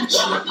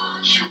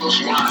Shoot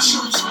one.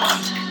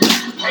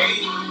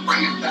 Hey,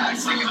 bring it back.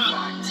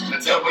 Now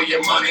double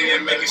your money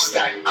and make it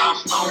stack. On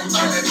to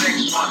the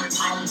next one.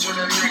 On to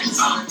the next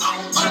one. On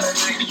to the next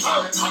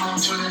one. On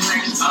to the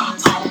next one.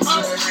 On to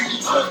the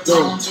next one. Let's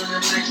go. On to the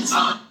next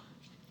one.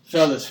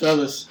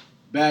 Fellas,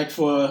 back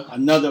for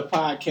another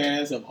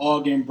podcast of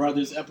Augen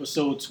Brothers,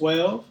 episode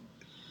 12.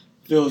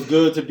 Feels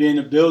good to be in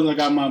the building. I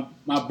got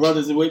my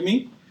brothers with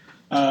me.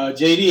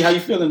 JD, how you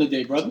feeling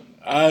today, brother?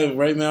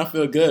 Right, man. I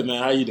feel good,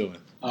 man. How you doing?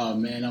 Oh,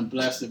 man, I'm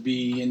blessed to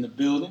be in the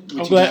building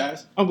with you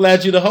guys. I'm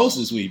glad you're the host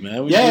this week,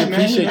 man. We Man,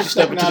 appreciate you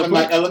stepping out of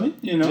my element,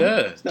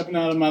 Yeah. Stepping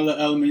out of my little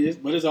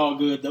element, but it's all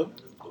good, though.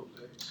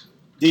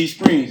 D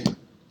Springs,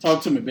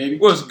 talk to me, baby.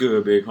 What's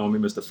good, big homie?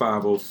 Mr.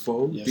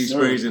 504. Yes, D sir.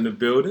 Springs in the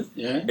building.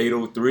 Yeah.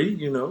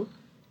 803,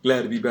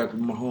 Glad to be back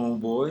with my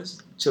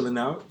homeboys. Chilling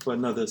out for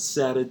another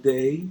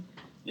Saturday.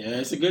 Yeah,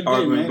 it's a good day,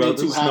 Arguing man. They too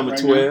Brothers, hot number right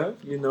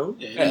 12, now.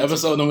 Yeah,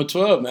 episode number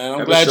 12, man.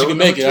 I'm Episode glad you can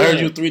make it. I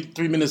heard number you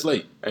 3 minutes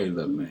late. Hey,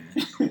 look, man.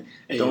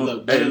 Hey, Don't-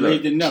 look, better hey, look.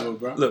 late than never,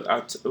 bro. Look,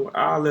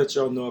 I'll let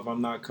y'all know if I'm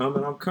not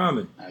coming. I'm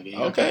coming.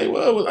 Okay,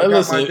 well, I got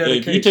listen. my If you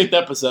dedication. take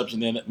that perception,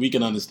 then we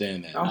can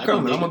understand that. I'm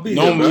coming. I'm going to be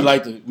Normally, there, bro.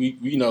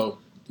 like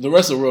the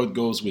rest of the world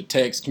goes with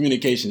text.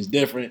 Communication is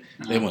different.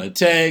 They want to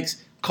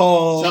text,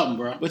 call, Something,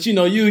 bro. But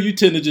you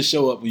tend to just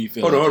show up when you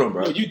feel. Hold on,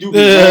 bro. No, you do.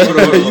 Yeah. Hold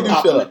on. You do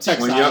Pop feel the it.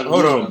 text When out y'all, of the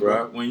hold room, on,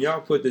 bro. When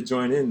y'all put the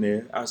joint in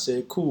there, I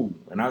said cool,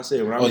 and I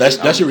said when Oh,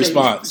 that's your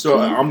response. So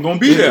I'm gonna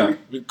be there.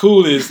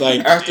 Cool is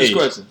like Ask this hey,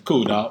 question.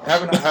 Cool, dog.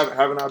 Haven't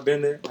I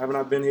been there? Haven't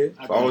I been here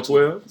I for all got you.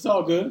 12? It's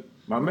all good.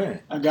 My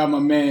man. I got my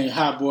man,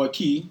 Hot Boy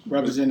Key,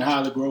 representing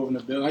Holly Grove in the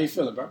building. How you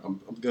feeling, bro?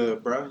 I'm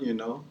good, bro.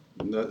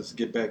 Let's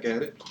get back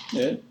at it.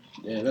 Yeah,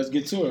 let's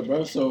get to it,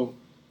 bro. So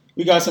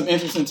we got some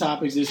interesting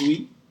topics this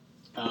week.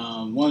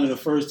 One of the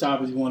first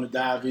topics we want to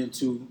dive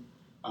into,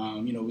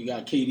 we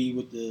got KD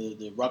with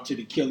the ruptured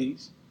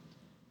Achilles.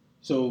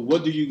 So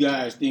what do you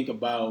guys think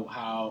about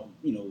how,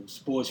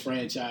 sports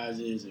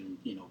franchises and,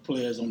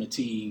 players on the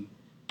team,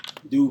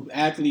 do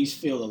athletes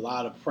feel a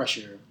lot of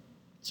pressure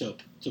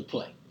to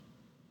play?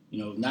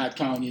 Not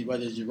counting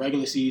whether it's your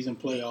regular season,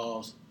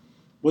 playoffs.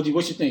 What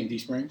you think, D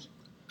Springs?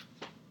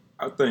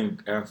 I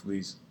think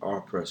athletes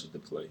are pressured to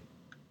play,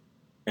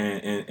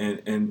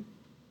 and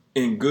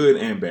in good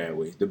and bad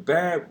ways. The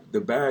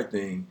bad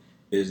thing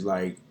is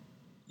like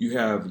you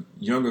have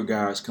younger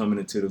guys coming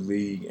into the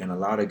league, and a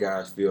lot of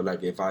guys feel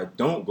like if I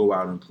don't go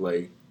out and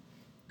play,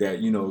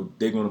 that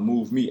they're gonna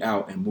move me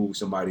out and move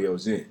somebody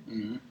else in.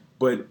 Mm-hmm.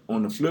 But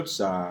on the flip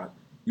side,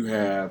 you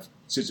have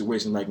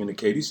situations like in the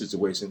KD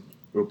situation.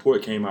 A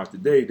report came out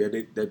today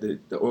that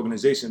the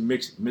organization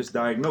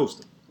misdiagnosed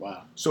him.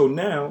 Wow. So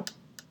now,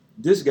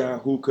 this guy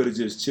who could have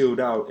just chilled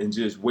out and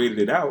just waited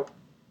it out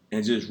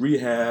and just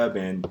rehab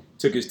and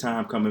took his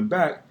time coming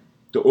back,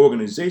 the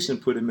organization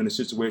put him in a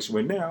situation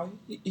where now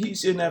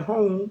he's sitting at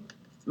home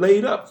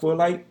laid up for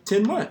like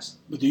 10 months.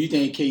 But do you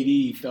think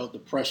KD felt the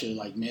pressure,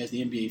 like, man, it's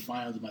the NBA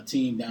Finals, my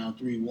team down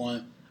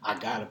 3-1, I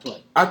got to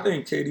play? I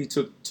think KD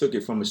took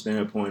it from a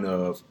standpoint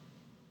of,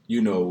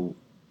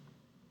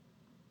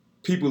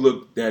 people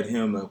looked at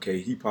him,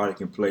 okay, he probably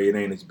can play. It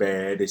ain't as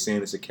bad. They're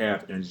saying it's a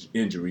calf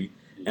injury.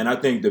 And I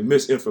think the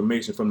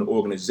misinformation from the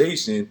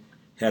organization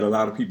had a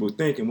lot of people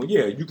thinking, well,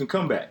 yeah, you can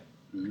come back.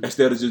 Mm-hmm.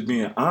 Instead of just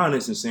being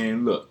honest and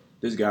saying, look,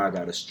 this guy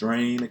got a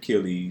strained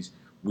Achilles.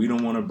 We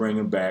don't want to bring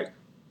him back.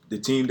 The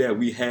team that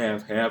we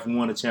have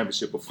won a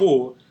championship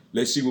before.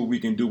 Let's see what we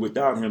can do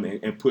without him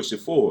and push it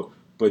forward.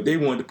 But they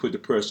wanted to put the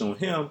pressure on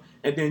him.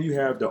 And then you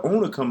have the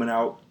owner coming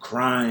out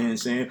crying,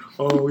 saying,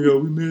 oh, yeah,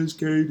 we miss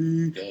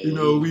KD.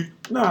 Yeah.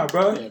 Nah,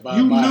 bro. Yeah,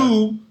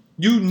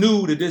 You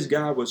knew that this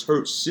guy was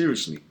hurt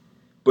seriously.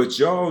 But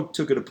y'all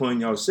took it upon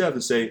yourself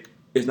to say,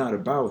 it's not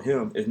about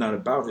him. It's not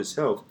about his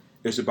health.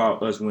 It's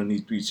about us winning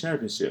these 3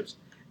 championships.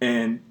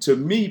 And to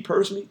me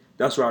personally,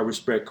 that's why I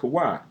respect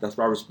Kawhi. That's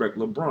why I respect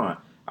LeBron.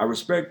 I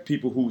respect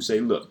people who say,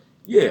 look,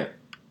 yeah,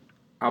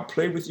 I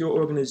play with your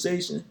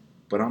organization,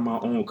 but I'm my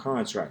own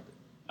contractor.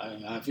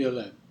 I feel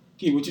that.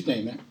 Key, what you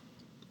think, man?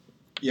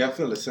 Yeah, I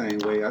feel the same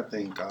way. I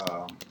think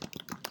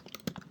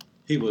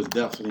he was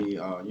definitely,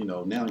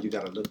 now you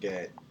got to look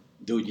at,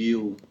 do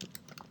you,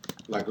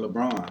 like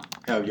LeBron,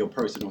 have your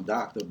personal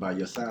doctor by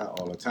your side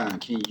all the time?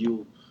 Can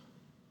you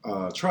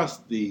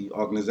trust the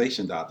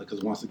organization doctor? Because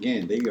once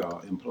again, they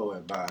are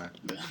employed by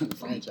the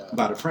franchise.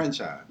 By the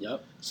franchise.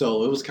 Yep.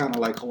 So it was kind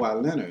of like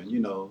Kawhi Leonard,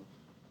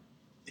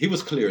 he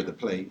was cleared to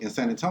play in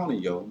San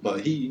Antonio,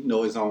 but he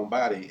know his own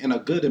body. And a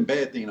good and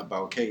bad thing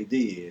about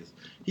KD is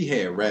he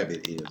had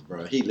rabbit ears,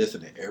 bro. He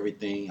listened to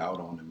everything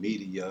out on the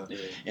media. Yeah.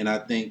 And I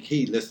think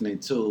he listening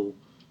to,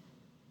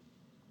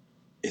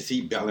 is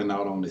he bailing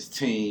out on his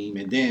team?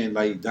 And then,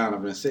 like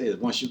Donovan says,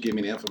 once you give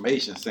me the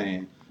information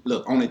saying,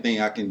 look, only thing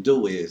I can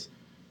do is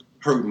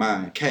hurt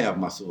my calf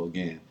muscle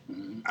again.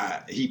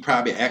 Mm-hmm. He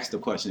probably asked the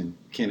question,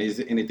 is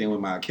there anything with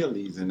my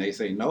Achilles? And they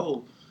say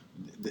no.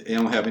 They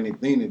don't have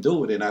anything to do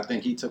with it. And I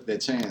think he took that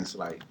chance,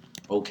 like,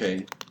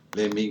 okay,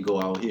 let me go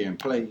out here and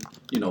play,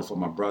 for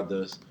my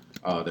brothers.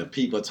 The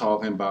people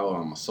talking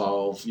about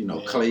soft. Yeah.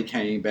 Clay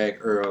came back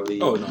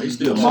early. Oh no, he's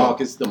still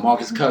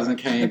DeMarcus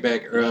Cousins came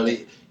back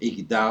early.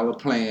 Iguodala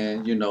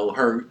playing.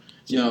 Hurt.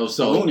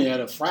 So Looney had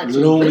a fracture.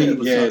 Looney.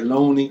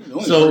 Looney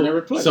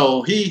never played.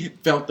 So he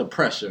felt the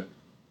pressure.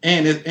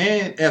 And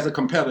as a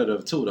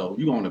competitor too, though,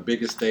 you on the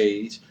biggest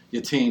stage,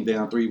 your team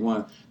down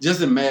 3-1.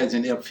 Just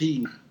imagine if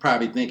he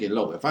probably thinking,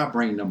 look, if I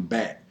bring them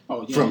back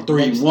from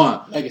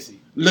 3-1, legacy.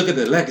 Look at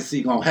the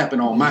legacy gonna happen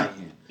on my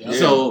end. Yeah.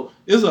 So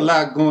there's a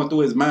lot going through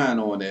his mind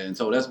on that, and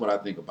so that's what I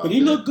think about. But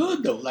he looked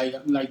good though.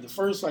 Like the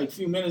first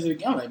few minutes of the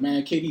game, I'm like,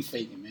 man, KD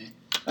faking, man.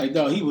 Like,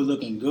 dog, he was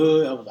looking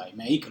good. I was like,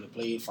 man, he could have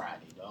played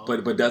Friday, dog.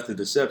 But that's the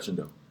deception,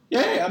 though.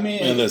 Yeah, I mean,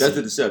 Man, that's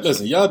the deception.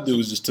 Listen, y'all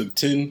dudes just took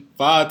 10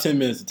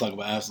 minutes to talk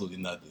about absolutely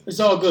nothing.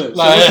 it's all good.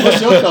 Like- So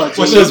what's your thought?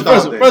 What's Jay? your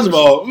thought? First of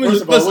all,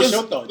 what's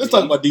your thought, let's Jay?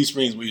 talk about these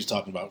screens we was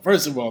talking about.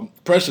 First of all,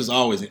 pressure's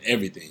always in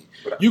everything.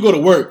 You go to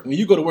work. When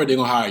you go to work, they're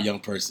gonna hire a young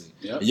person.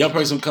 Yep. A young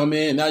person will come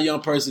in, and that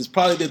young person is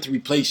probably there to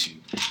replace you,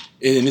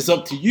 and it's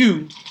up to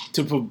you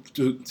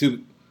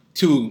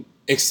to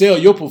excel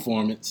your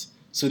performance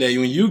so that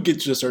when you get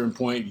to a certain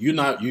point, you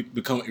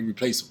become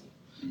irreplaceable.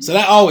 So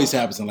that always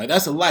happens in life.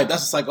 That's a life.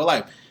 That's a cycle of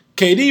life.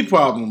 KD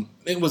problem.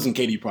 It wasn't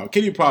KD problem.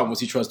 KD problem was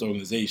he trusts the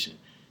organization.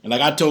 And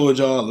like I told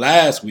y'all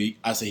last week,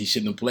 I said he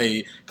shouldn't have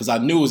played because I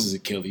knew it was his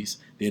Achilles.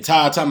 The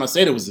entire time I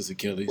said it was his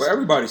Achilles. Well,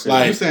 everybody said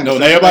Like, that. no,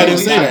 everybody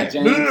didn't say that.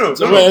 James.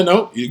 No.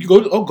 No. You go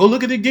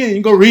look at it again.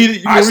 You go read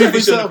it. You I go said read he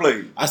it shouldn't yourself. have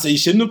played. I said he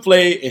shouldn't have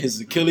played, and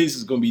his Achilles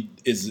is going to be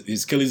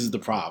his Achilles is the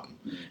problem.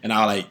 And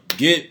I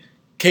get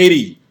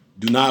KD.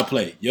 Do not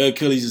play. Your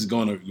Achilles is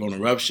going to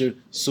rupture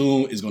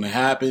soon. It's going to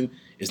happen.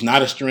 It's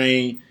not a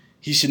strain.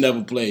 He should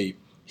never play.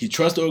 He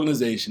trusts the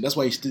organization. That's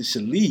why he still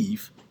should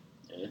leave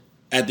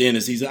at the end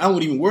of the season. I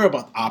wouldn't even worry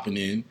about opting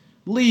in.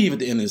 Leave at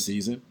the end of the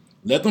season.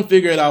 Let them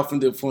figure it out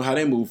from how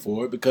they move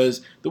forward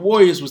because the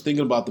Warriors was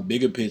thinking about the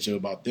bigger picture,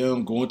 about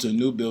them going to a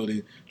new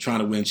building, trying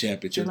to win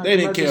championships. They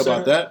didn't care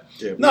about that.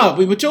 Yeah, No,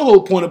 but your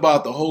whole point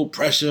about the whole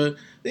pressure,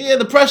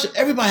 the pressure,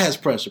 everybody has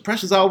pressure.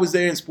 Pressure's always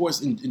there in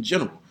sports in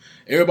general.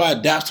 Everybody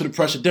adapts to the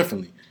pressure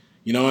differently.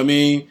 You know what I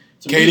mean?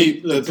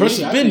 KD, the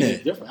pressure's been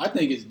there. I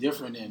think it's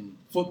different in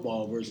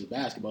football versus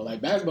basketball. Like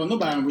basketball,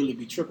 nobody can really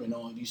be tripping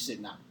on you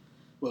sitting out.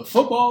 But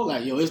football,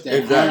 it's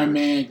that Iron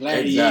Man,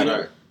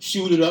 gladiator,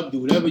 shoot it up,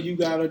 do whatever you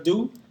got to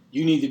do.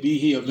 You need to be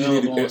here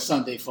available on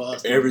Sunday for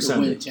us to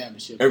win the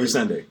championship. Every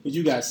Sunday. But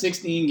you got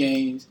 16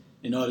 games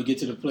in order to get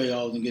to the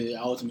playoffs and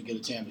ultimately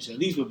get a championship. At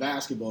least with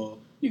basketball,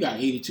 you got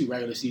 82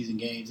 regular season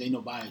games. Ain't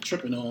nobody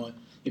tripping on.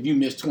 If you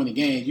miss 20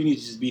 games, you need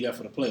to just be there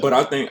for the playoffs. But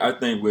I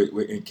think with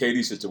in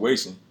KD's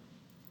situation,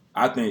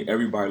 I think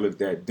everybody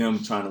looked at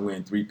them trying to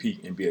win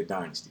 3-peat and be a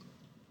dynasty.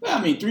 Well,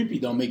 I mean,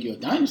 3-peat don't make you a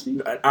dynasty.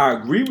 I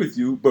agree with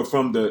you, but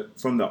from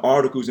the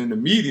articles in the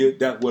media,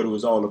 that's what it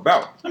was all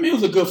about. I mean, it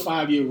was a good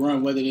 5-year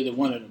run, whether they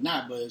won it or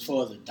not. But as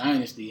far as a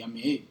dynasty, I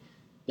mean,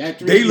 that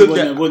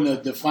 3-peat wouldn't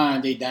have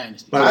defined a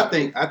dynasty. But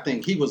I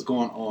think he was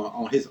going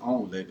on his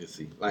own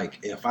legacy. Like,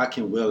 if I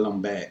can will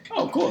them back.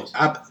 Oh, of course.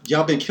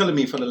 Y'all been killing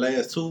me for the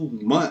last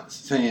 2 months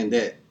saying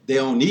that they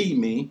don't need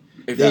me.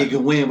 Exactly. They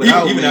can win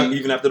without me.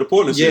 Even after the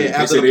Portland series. Yeah,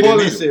 after the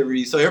Portland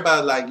series. So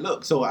everybody like,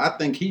 look. So I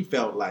think he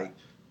felt like,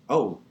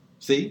 oh,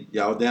 see,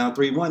 y'all down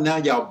 3-1. Now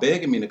y'all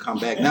begging me to come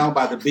back. Now I'm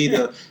about to be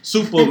the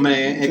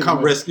Superman and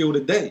come rescue the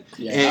day.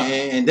 Yeah,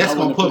 and that's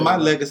going to put my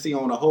legacy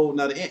on a whole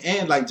nother.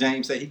 And like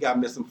James said, he got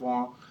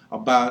misinformed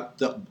about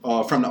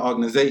from the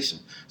organization.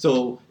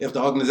 So if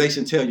the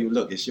organization tell you,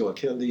 look, it's your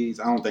Achilles,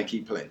 I don't think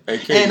he played.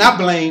 And I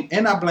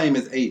blame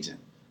his agent.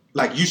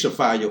 Like, you should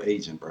fire your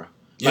agent, bro.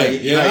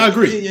 I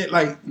agree.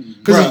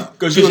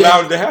 Because you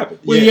allowed it to happen.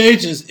 Well, your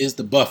agent is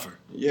the buffer.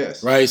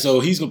 Yes. Right? So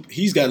he's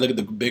got to look at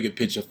the bigger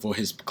picture for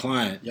his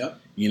client.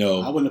 Yep.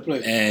 I wouldn't have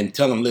played. And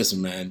tell him,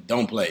 listen, man,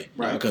 don't play.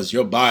 Right. Because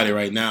your body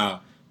right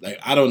now,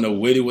 I don't know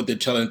really what they're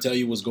trying to tell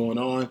you what's going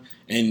on.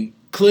 And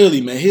clearly,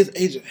 man, his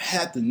agent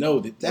had to know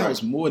that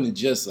was more than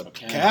just a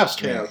calf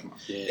strain.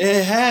 Yeah.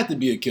 It had to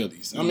be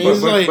Achilles. I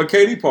mean, but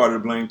KD part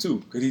of the blame too,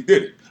 because he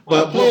did it.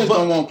 But players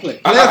don't want to play.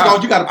 You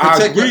got to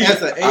protect him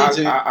as an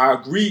agent. I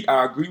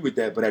agree with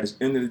that. But at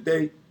the end of the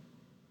day,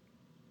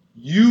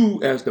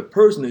 you as the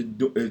person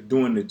is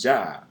doing the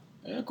job.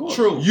 Yeah, of course.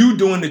 True. You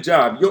doing the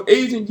job. Your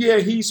agent,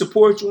 he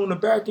supports you on the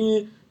back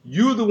end.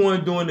 You're the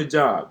one doing the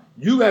job.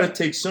 You got to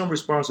take some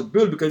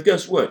responsibility because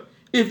guess what?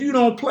 If you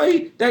don't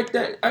play,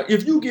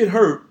 if you get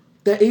hurt,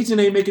 that agent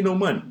ain't making no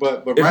money.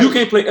 But if you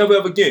can't play ever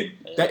again,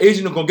 that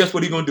agent is gonna guess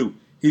what he's gonna do?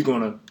 He's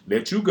gonna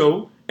let you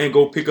go and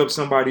go pick up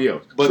somebody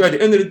else. But so at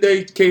the end of the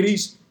day,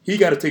 he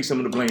got to take some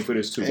of the blame for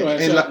this too.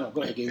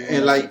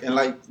 And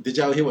like, did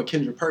y'all hear what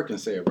Kendrick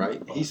Perkins said?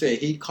 Right? He said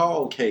he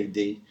called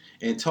KD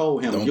and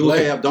told him,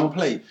 don't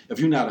play if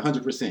you're not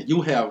 100%.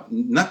 You have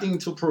nothing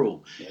to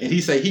prove. Yeah. And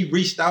he said he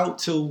reached out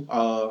to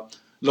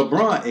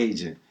LeBron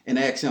agent and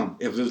asked him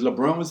if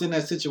LeBron was in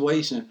that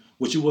situation,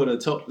 would you would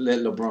have let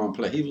LeBron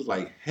play? He was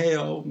like,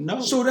 hell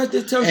no. So that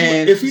just tells you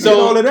if he did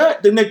all of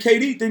that, then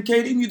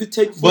KD need to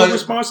take full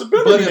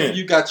responsibility. But if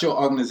you got your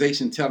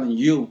organization telling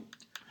you,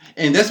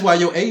 And that's why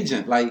your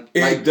agent, like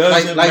when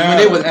doesn't they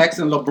matter. was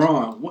asking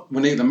LeBron,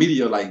 when the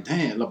media like,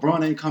 damn,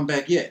 LeBron ain't come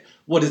back yet.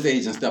 What does the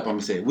agent step up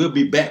and say? We'll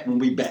be back when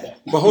we back.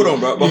 But hold on,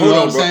 bro. You know Hold what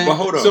on, I'm bro. saying? But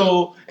hold on.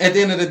 So at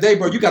the end of the day,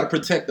 bro, you got to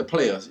protect the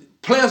players.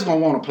 Players gonna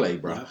want to play,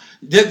 bro.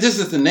 This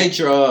is the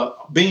nature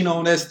of being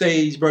on that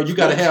stage, bro. You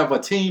got to have a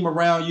team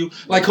around you,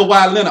 like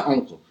Kawhi Leonard,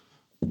 uncle.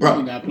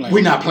 Bro,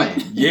 we're not playing.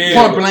 Yeah,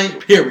 Point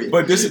blank, period.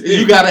 But this is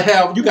you gotta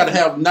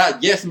have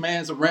not yes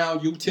mans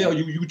around you tell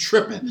you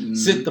tripping. Mm-hmm.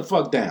 Sit the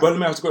fuck down. But let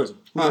me ask you a question.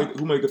 Huh?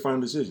 Who made the final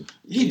decision?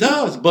 He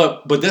does,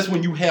 but that's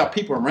when you have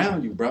people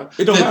around you, bro.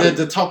 It don't matter.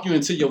 To talk you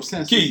into your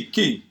senses.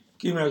 Key,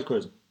 let me ask you a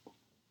question.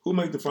 Who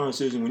made the final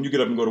decision when you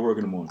get up and go to work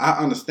in the morning? I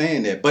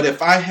understand that, but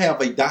if I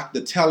have a doctor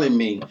telling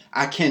me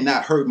I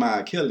cannot hurt my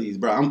Achilles,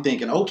 bro, I'm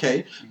thinking,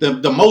 okay,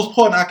 the most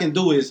important I can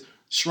do is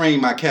strain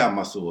my calf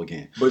muscle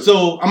again. But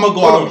so I'm gonna go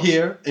hold out on.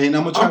 here and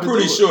I'm gonna try I'm to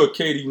pretty do it. sure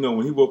Katie know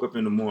when he woke up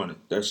in the morning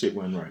that shit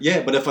went right.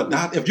 Yeah, but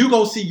if you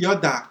go see your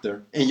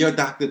doctor and your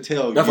doctor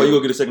tell That's why you go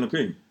get a second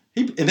opinion.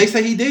 and they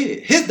say he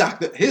did. His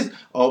doctor,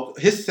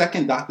 his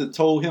second doctor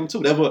told him too.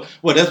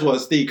 That's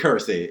what Steve Kerr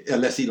said,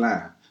 unless he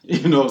lying.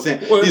 You know what I'm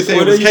saying? Well, he said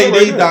well, it was there you go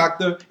KD right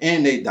doctor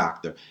and they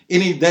doctor.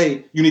 Any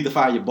day you need to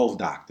fire your both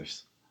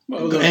doctors.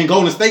 Well, look, And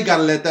Golden State got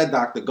to let that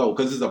doctor go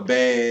because it's a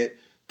bad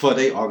for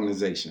their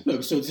organization.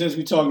 look, so since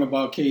we're talking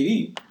about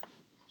KD,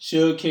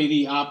 should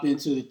KD opt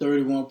into the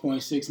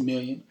 $31.6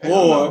 million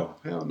or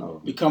Hell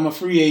no. become a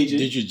free agent?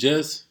 Did you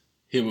just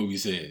hear what we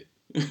said?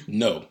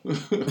 No.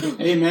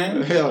 Hey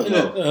man, Hell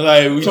no.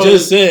 Like we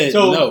just said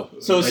no.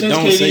 So Like, since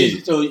don't say KD,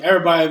 it. so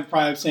everybody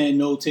probably saying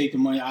no, take the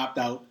money, opt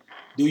out.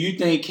 Do you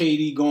think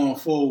KD going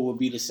forward will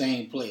be the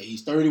same player?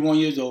 He's 31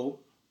 years old.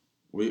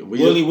 Will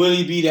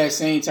he be that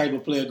same type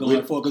of player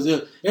going forward?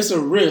 Because it's a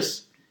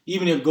risk,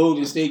 even if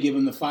Golden State give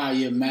him the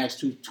 5-year max,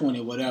 220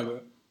 or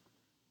whatever.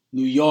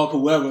 New York,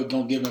 whoever,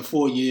 gonna give him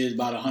 4 years,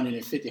 about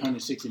 150,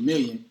 160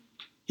 million.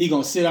 He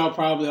gonna sit out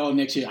probably all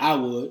next year. I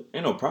would.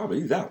 Ain't no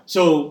problem. He's out.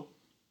 So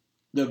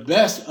the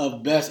best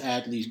of best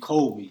athletes,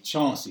 Kobe,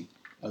 Chauncey,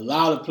 a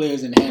lot of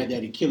players in had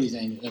that Achilles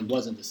and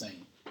wasn't the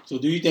same. So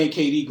do you think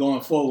KD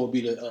going forward will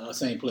be the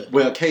same player?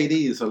 Well,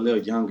 KD is a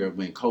little younger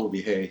when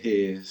Kobe had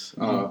his.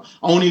 Mm-hmm.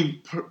 Only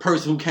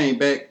person who came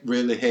back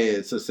really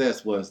had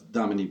success was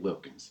Dominique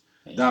Wilkins.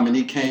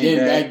 Dominique came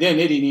back. Back then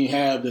they didn't even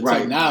have the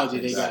technology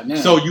they got now.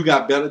 So you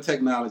got better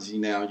technology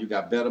now. You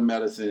got better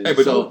medicine. Hey,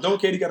 but so, don't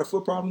Katie got a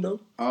foot problem though?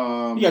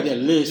 you got that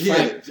Liz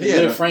Frank.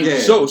 Liz Frank. yeah.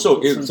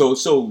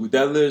 So with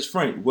that Liz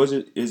Frank,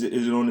 is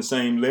it on the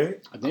same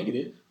leg? I think it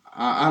is.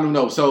 I don't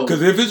know. So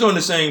Because if it's on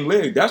the same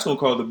leg, that's gonna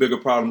cause a bigger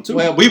problem too.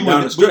 well, we down the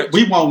won't. stretch.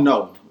 We won't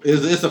know.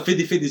 It's a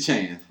 50-50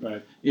 chance.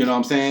 Right. You know what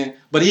I'm saying?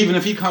 But even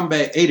if he come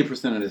back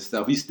 80% of this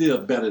stuff, he's still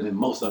better than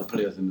most other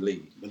players in the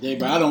league. But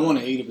I don't want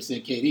an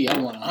 80% KD. I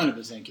want 100%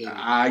 KD.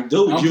 I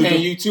do. I'm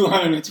paying you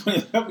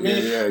 $220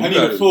 million. Yeah, I need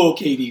a full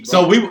KD,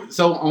 bro.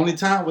 So only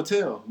time will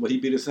tell. Will he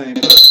be the same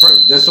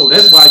person? That's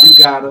why you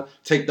gotta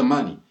take the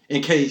money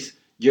in case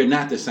you're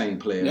not the same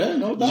player. Yeah,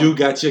 no doubt. You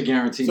got your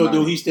guaranteed So money.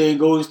 do he stay in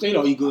Golden State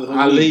or he good?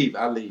 I leave.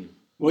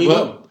 Where you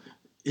go?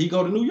 He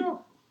go to New York.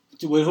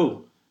 With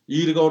who?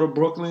 You either go to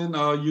Brooklyn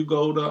or you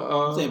go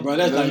to. Say, bro,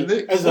 that's like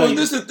Knicks. that's Well, like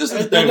this is the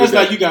thing that's with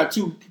like that. you got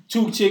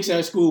two chicks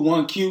at school,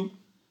 one cute,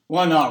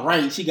 one not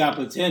right. She got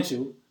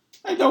potential.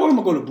 Hey, dog, what am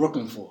I going to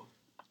Brooklyn for?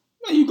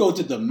 Man, you go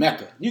to the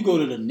Mecca. You go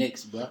to the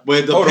Knicks, bro. But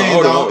it Hold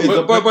depends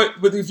on.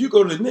 But if you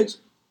go to the Knicks,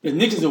 The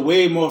Knicks is a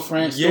way more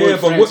Yeah,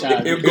 storied but what-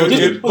 franchise. if- Because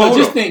if- hold on, hold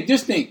on.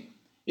 just think.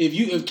 If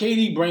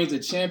KD brings a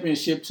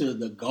championship to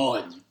the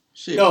Garden,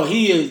 Shit. yo,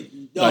 he is.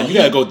 No, you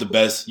gotta go with the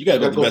best. You gotta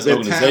go with the best with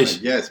organization.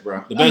 talent. Yes,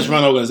 bro. The best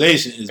run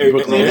organization is Hey,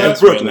 Brooklyn hey, Nets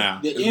Brooklyn. right now.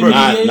 The It's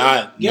NBA.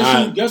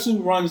 Not. Guess who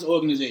runs the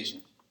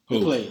organization? The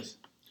Who? players.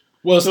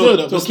 Well, So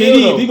still,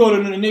 KD, if he go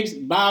to the Knicks,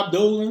 Bob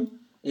Dolan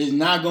is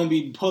not going to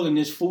be pulling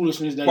this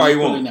foolishness that why he's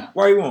you pulling won't? now.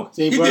 Why you won't?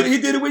 Say, He bro-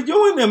 did it with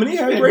you and them, and he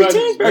had Hey, great brother,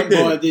 teams back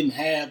them boys then. didn't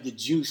have the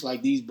juice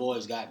like these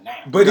boys got now.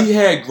 But he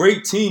had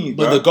great teams.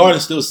 but bro. the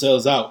Garden still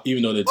sells out,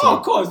 even though they're Oh, of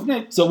tough. course,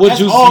 man. So what That's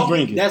juice is all- he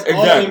bringing? That's all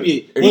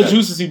Exactly. NBA. What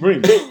juice is he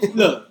bringing?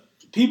 Look,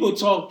 people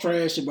talk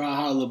trash about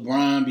how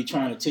LeBron be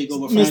trying to take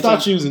over Man,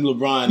 stop franchise. choosing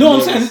LeBron. No, I'm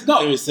Every- saying no.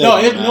 every No,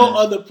 second, there's no man.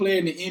 other player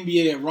in the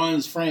NBA that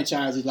runs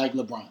franchises like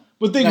LeBron.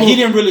 But think Now, about- he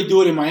didn't really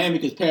do it in Miami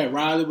because Pat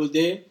Riley was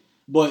there.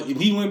 But if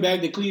he went back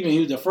to Cleveland, he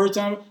was the first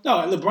time. No,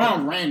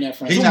 LeBron ran that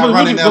franchise. He's But not what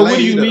running do- LA but what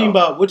do you either, mean though.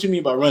 by what you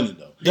mean by running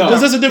though? Yo,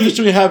 Because there's a difference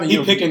between having He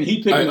your picking Are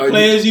the you-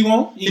 players he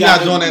want. He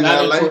not doing that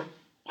in LA.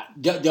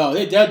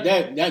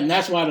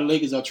 That's why the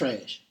Lakers are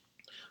trash.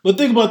 But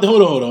think about the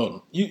hold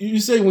on. You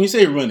say when you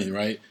say running,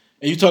 right?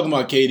 And you talking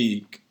about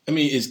KD. I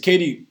mean, is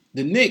KD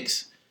the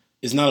Knicks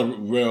is not a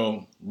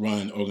real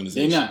run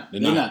organization.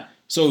 They're not.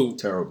 So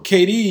Terrible.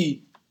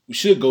 KD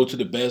should go to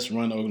the best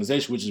run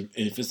organization, which is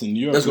if it's in New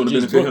York, That's gonna which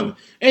is benefit him. Brooklyn.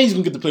 And he's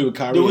gonna get to play with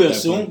Kyrie. Do we at that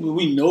assume? point. Do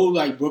we know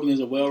like Brooklyn is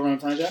a well-run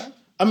franchise?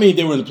 I mean,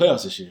 they were in the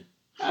playoffs this year.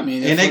 I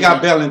mean, And they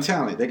got better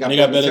talent. They got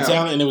better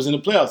talent, and it was in the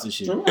playoffs this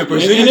year. True. And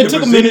it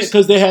took a minute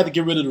because they had to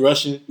get rid of the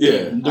Russian,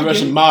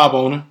 Russian mob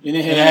owner, And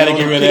they had to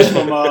get rid of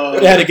that.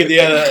 They had to get the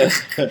other,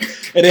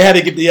 and they had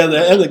to get the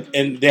other,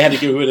 and they had to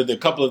get rid of a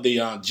couple of the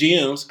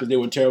GMs because they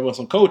were terrible on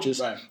some coaches.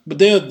 Right. But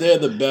they're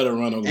the better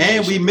run organization.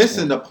 And we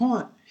missing the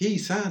point. He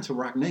signed to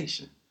Rock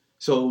Nation.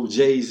 So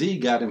Jay-Z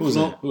got Who's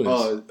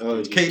influence.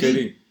 that?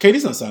 KD.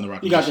 KD's not signed to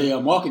Rock He got Nation.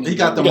 the marketing. He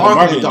got the He got the marketing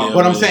marketing dog. deal,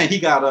 But I'm yeah. saying he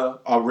got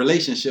a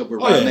relationship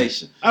with Oh, Rock yeah.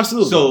 Nation.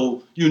 Absolutely.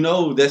 So,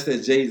 that's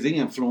that Jay-Z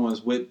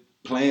influence with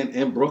playing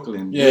in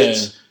Brooklyn. Yeah.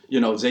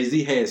 Which,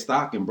 Jay-Z had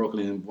stock in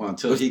Brooklyn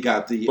until he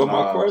got the... But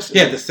my question- he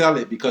had to sell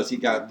it because he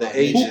got the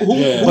agent.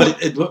 Yeah. But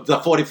the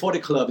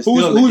 40-40 club is still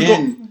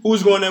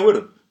Who's going there with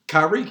him?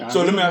 Kyrie.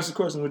 So let me ask the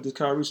question with this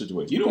Kyrie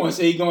situation. You don't want to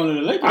say he's going to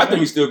the Lakers. I think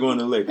he's still going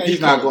to the Lakers. He's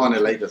not going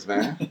to Lakers,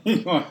 man.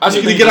 He's going. I just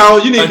You need think to get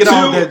on- you need to get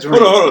on until- that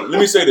dream. Hold on. Let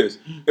me say this.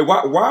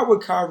 Why would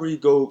Kyrie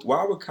go?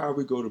 Why would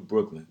Kyrie go to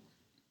Brooklyn,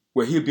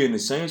 where he'd be in the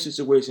same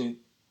situation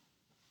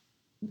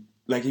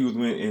like he was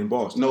in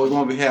Boston? No, he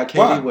won't have KD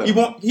Why? with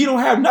him. He don't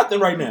have nothing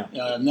right now.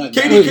 Nothing.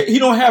 KD, he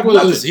don't have Well,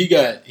 nothing. listen, he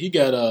got He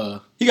got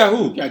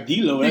who? He got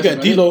D'Lo. He that's got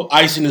about D'Lo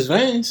ice in his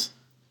veins.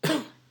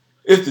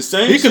 It's the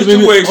same He could have been.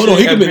 situation. Hold on.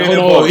 He as could be. being Hold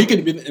in on. Boston. He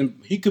could have been.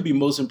 He could be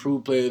most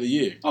improved player of the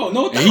year. it. Oh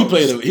no, And he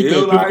played a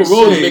Still critical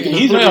role in like making the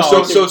he's a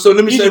playoffs. So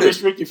let me he's say a this.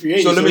 restricted free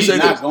agent. So let me he's say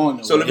not this.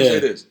 going So let me Yeah. say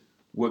this.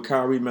 Would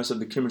Kyrie mess up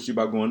the chemistry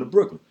by going to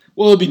Brooklyn?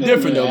 Well, it'd be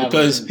different Yeah, though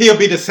because He'll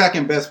be the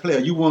second best player.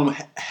 You won't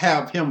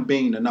have him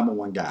being the number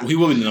one guy. he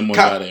will be the number one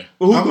guy there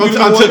Well, who could be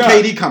the Until one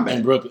guy? KD come in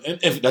back. Brooklyn.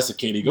 If that's a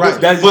KD goes, Right.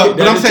 That's- But I'm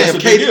that's saying a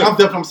if big KD,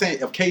 deal. I'm saying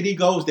if KD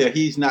goes there,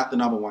 he's not the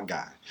number one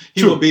guy.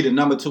 He True. will be the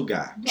number two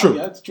guy. True.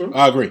 Yeah, that's true.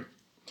 I agree.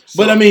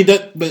 But I mean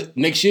that. But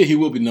next year he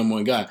will be number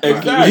one guy.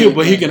 Exactly.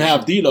 But he can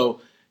have D'Lo.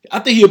 I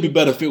think he'll be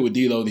better fit with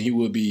D'Lo than he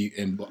would be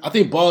in. I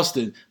think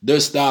Boston, their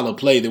style of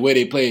play, the way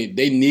they played,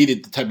 they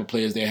needed the type of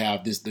players they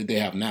have that they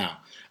have now.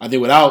 I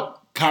think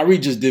without Kyrie,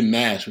 just didn't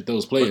match with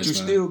those players. But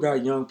you man. still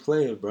got young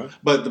players, bro.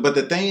 But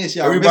the thing is,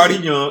 y'all Everybody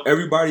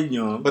missing-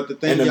 young. But the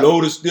thing, And the y'all-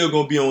 load is still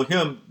gonna be on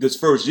him this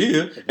first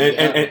year.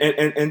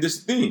 And this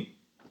thing.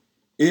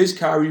 Is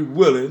Kyrie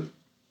willing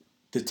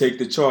to take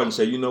the charge and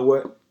say, you know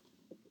what?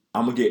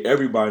 I'm gonna get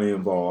everybody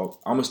involved.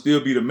 I'm gonna still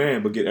be the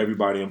man, but get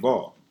everybody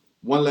involved.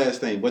 One last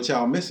thing, what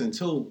y'all missing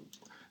too?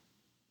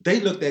 They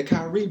looked at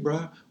Kyrie,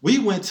 bro. We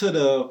went to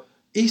the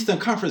Eastern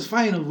Conference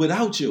Finals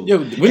without you. Yeah,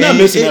 we're not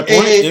missing that point.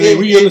 I mean,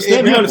 we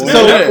understand that point.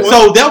 So, Yeah.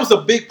 so that was a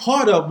big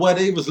part of what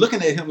they was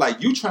looking at him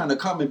like. You trying to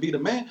come and be the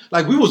man?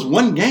 Like we was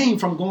one game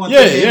from going.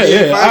 Yeah, to the yeah,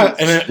 NBA yeah. Finals.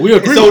 And we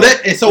agree.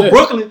 So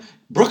Yeah.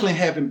 Brooklyn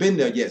haven't been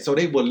there yet. So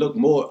they would look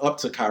more up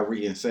to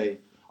Kyrie and say,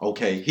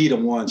 okay, he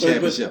done won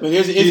championship. But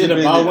is He it done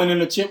been about there.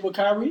 winning a chip with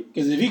Kyrie?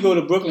 Because if he go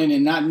to Brooklyn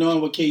and not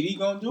knowing what KD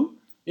gonna do,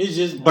 it's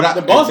just. But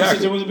the Boston exactly.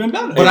 situation would have been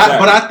better. But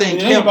I think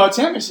it ain't him. about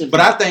championships.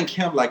 But I think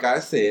him, like I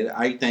said,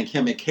 I think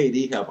him and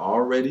KD have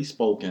already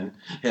spoken.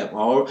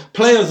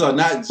 Players are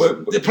not.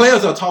 But- The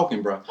players are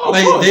talking, bro. Of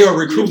Like, course. they are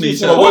recruiting You're each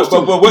supposed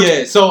other. to.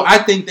 Yeah, so I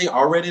think they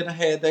already done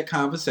had that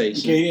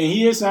conversation. Okay, and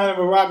he is signing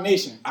with Rock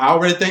Nation. I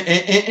already think,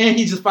 and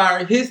he just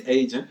fired his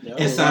agent Yeah,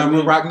 and signed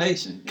with Rock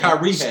Nation. Yeah.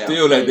 Kyrie have.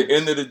 Still, at the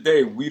end of the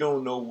day, we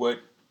don't know what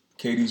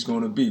KD's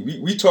going to be.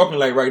 We talking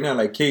like right now,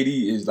 like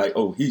KD is like,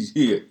 oh, he's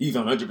here, he's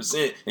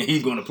 100%, and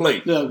he's going to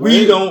play. Look,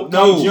 We don't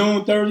come know.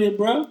 June 30th,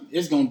 bro,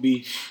 it's gonna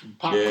be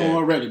popcorn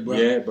Yeah. ready, bro.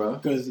 Yeah, bro.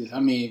 Because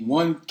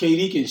one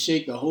KD can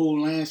shake the whole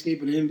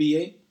landscape of the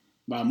NBA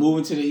by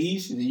moving to the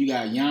East, and then you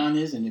got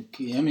Giannis, and if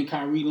him and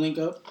Kyrie link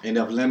up, And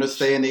if Leonard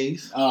stay in the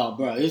East, oh,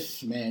 bro,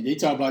 they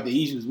talk about the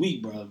East was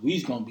weak, bro.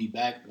 We's gonna be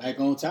back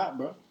on top,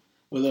 bro.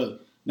 But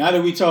look, now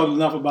that we talked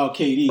enough about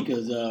KD,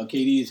 because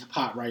KD is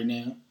hot right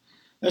now,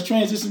 let's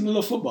transition to a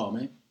little football,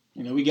 man.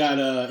 We got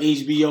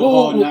HBO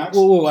Hard Knocks.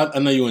 Whoa. I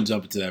know you want to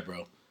jump into that,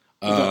 bro.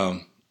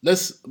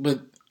 But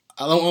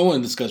I want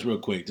to discuss real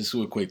quick,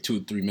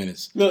 2-3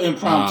 minutes. Little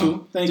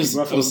impromptu. Thank you,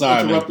 bro, for I'm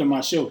sorry, interrupting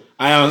my show.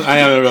 I am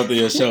interrupting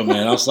your show,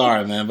 man. I'm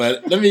sorry, man.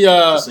 But let me.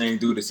 The same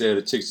dude that said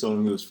the chick told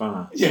him he was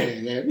fine.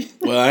 Yeah.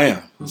 Well, I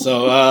am.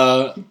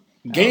 So,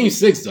 Game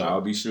 6, though.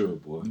 I'll be sure,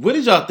 boy. What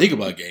did y'all think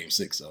about Game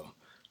 6, though?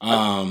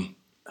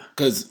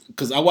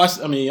 Because I watched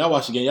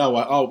the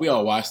game. We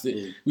all watched it.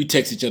 Yeah. We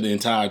texted each other the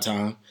entire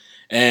time.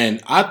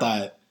 And I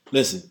thought,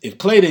 listen, if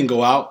Clay didn't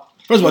go out,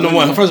 hold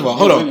on.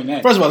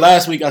 First of all,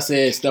 last week I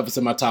said Steph is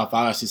in my top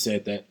 5. She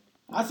said that.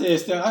 I said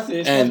Steph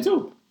And-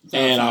 too.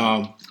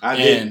 I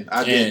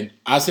did.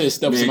 I said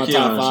Steph is in Me my and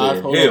top Keon 5.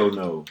 said, Hold hell on.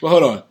 no. But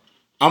hold on.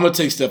 I'm going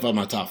to take Steph out of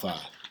my top 5.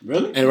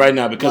 Really? And right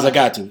now, because Why? I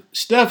got to.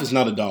 Steph is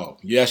not a dog.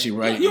 You're actually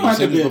right. You don't have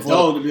to said be this a before.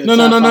 dog to be a No.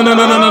 top five.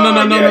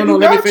 No. Yeah, you Let me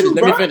got finish. to, Let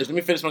me bro. finish. Let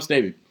me finish my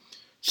statement.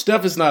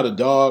 Steph is not a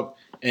dog,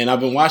 and I've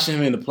been watching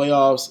him in the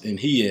playoffs, and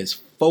he has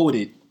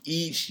folded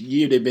each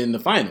year they've been in the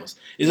finals.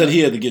 Is that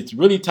he either gets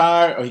really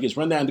tired or he gets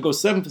run down to go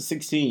 7 for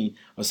 16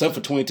 or 7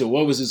 for 22.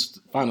 What was his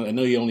final? I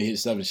know he only hit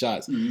 7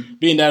 shots. Mm-hmm.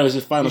 Being that was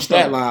his final He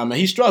stat struggled. line, man,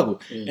 he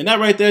struggled. Yeah. And that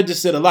right there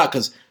just said a lot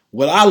because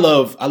what I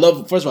love,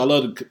 first of all, I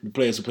love the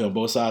players who play on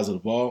both sides of the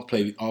ball,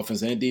 play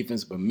offense and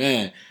defense. But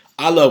man,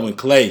 I love when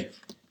Clay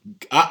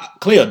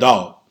a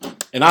dog.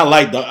 And I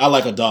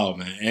like a dog,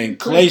 man. And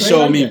Clay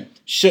showed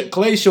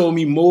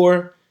me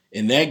more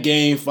in that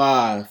game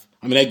 5.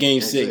 I mean that game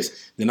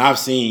 6 than I've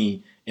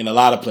seen in a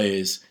lot of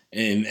players.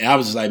 And I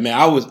was just like,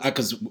 man,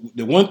 because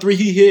the 1-3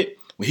 he hit.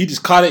 When he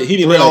just caught it, he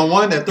didn't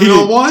 3-on-1. That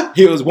 3-on-1.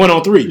 He was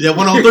 1-on-3. Yeah,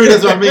 1-on-3.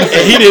 That's what I mean. And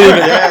he didn't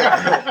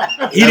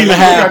even. He didn't even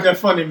have that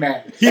funny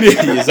man. He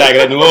didn't exactly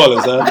that New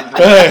Orleans, huh?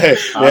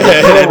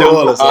 That New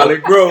Orleans.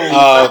 Olive Grove.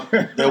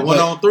 That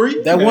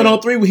 1-on-3. That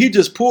 1-on-3 when he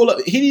just pulled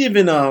up. He didn't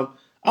even. I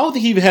don't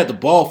think he even had the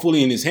ball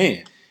fully in his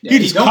hand. Yeah, he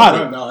just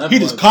caught it. He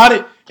just caught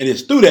it and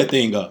just threw that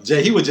thing up.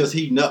 Jay, he was just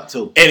heating up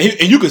too.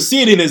 And you could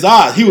see it in his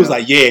eyes. He was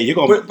like, "Yeah,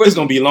 it's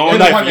gonna be a long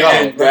night for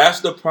y'all."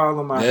 That's the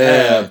problem I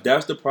have.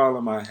 That's the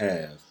problem I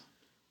have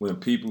when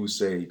people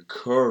say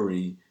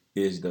Curry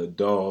is the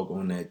dog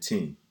on that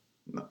team.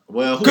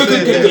 Well, who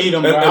said they need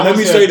him? Let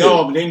me say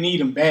this. They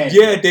need him bad.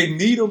 Yeah, they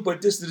need him,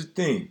 but this is the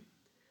thing.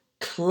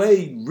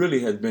 Clay really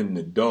has been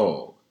the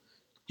dog.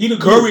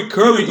 Curry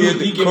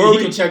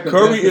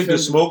is the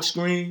smoke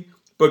screen.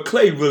 But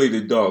Clay really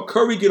the dog.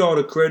 Curry get all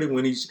the credit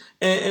when he's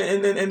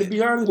and to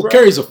be honest, well,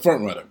 Curry's a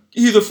front runner.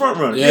 He's a front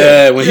runner.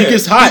 Yeah, when he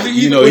gets hot,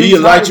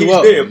 he'll light you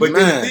up. There. But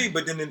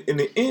then in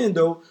the end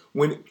though,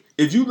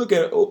 if you look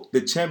at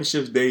the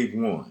championships they've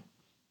won,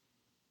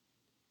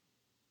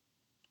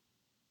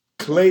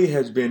 Clay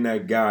has been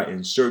that guy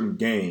in certain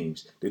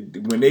games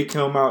that when they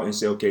come out and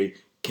say, okay,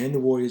 can the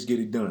Warriors get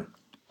it done?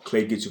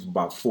 Clay gets you for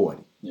about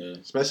 40. Yeah,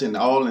 especially in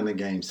the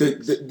game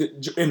 6.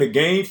 In the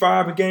game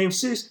 5 and game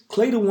 6,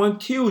 Clay the one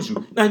kills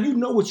you. Now you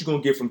know what you're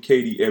gonna get from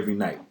KD every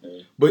night,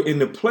 but in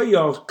the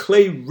playoffs,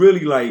 Clay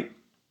really like,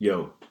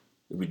 yo,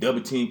 if we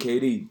double team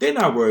KD, they're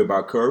not worried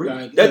about Curry.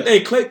 Right, that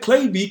thing,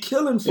 Clay be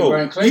killing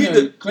folks. Right.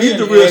 He's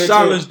the real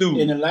silence dude.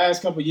 In the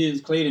last couple of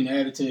years, Clay done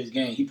added to his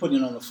game. He put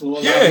it on the floor.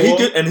 Yeah, he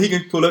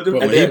can pull up the.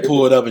 But when he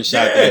pulled up and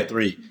shot that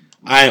 3.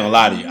 I ain't gonna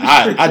lie to you.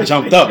 I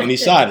jumped up when he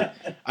shot it.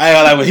 I ain't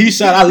gonna lie, when he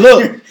shot, I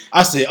looked.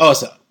 I said, oh,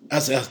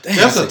 damn,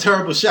 that's a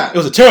terrible shot. It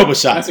was a terrible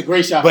shot. That's a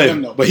great shot for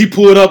him, though. But he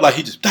pulled up like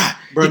he just died.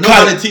 Bro,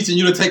 nobody teaching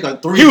you to take a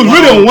 3. He was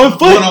really on 1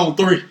 foot.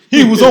 1-on-3.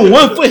 He was on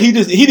 1 foot. He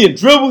didn't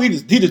dribble. He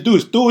just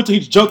threw it. He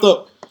just jumped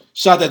up,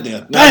 shot that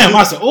thing. Damn!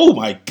 I said, oh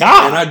my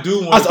god. And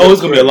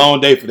it's gonna be a long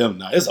day for them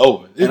now. It's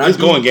over. It's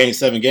going game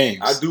 7 games.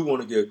 I do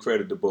want to give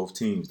credit to both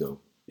teams though,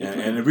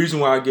 and the reason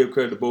why I give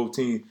credit to both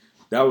teams.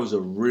 That was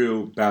a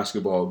real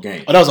basketball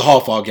game. Oh, that was a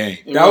hard fought game.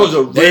 That was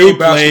a real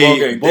basketball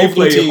game. Both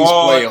teams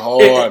played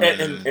hard.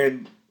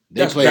 And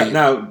that's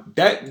now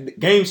that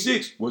game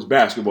 6 was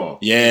basketball.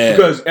 Yeah,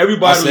 because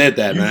everybody said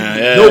that, man.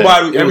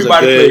 Yeah.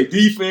 Everybody played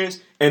defense,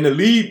 and the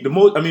lead,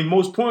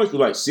 most points were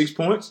like 6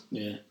 points.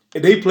 Yeah.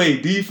 They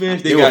played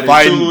defense. They were got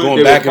fighting, into it.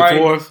 going back and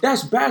forth.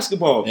 That's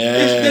basketball. Yeah.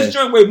 This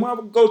joint where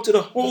mama go to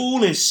the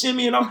hole and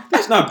shimmy and all.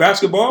 That's not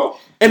basketball.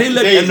 And the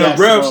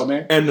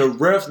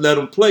refs let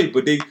them play,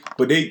 but they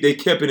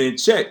kept it in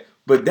check.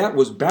 But that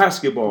was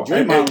basketball.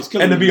 Draymond was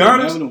killing and to be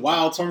honest,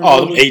 wild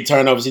turnovers. Oh, 8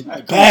 turnovers,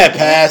 bad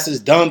passes,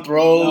 dumb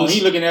throws. No,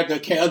 he looking at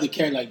the other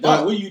cat like,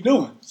 dog, what are you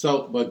doing?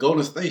 But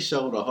Golden State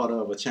showed the heart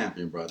of a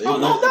champion, bro. They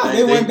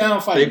went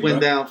down fighting. They went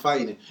down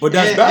fighting. But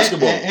that's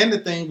basketball. And the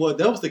thing was,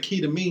 that was the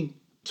key to me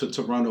to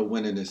Toronto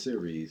winning this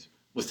series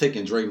was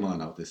taking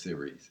Draymond out this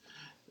series.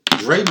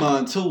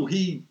 Draymond too,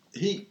 he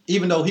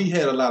even though he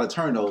had a lot of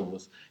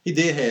turnovers, he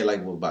did have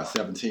about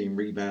 17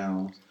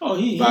 rebounds. Oh,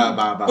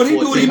 by but he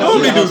do what he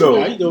normally do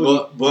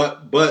though.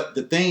 But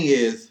the thing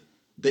is,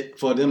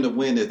 for them to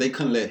win is they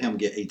couldn't let him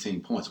get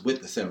 18 points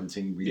with the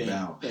 17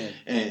 rebounds. Yeah.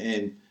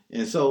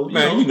 And so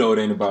you know it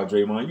ain't about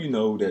Draymond. You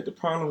know that the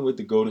problem with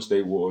the Golden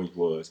State Warriors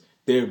was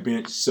their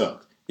bench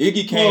sucked.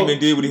 Iggy came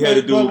and did what he had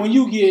to do. But when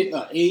you get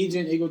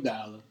agent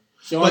Iguodala,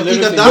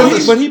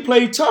 but he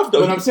played tough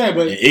though. But I'm saying,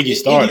 Iggy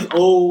started. Iggy's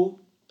old.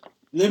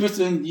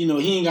 Livingston,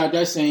 he ain't got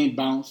that same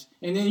bounce.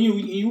 And then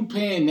you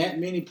paying that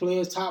many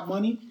players top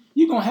money,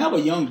 you're going to have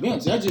a young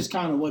bench. That's just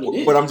kind of what it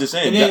is. But I'm just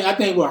saying. And then I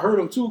think what hurt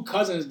him, too,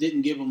 Cousins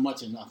didn't give him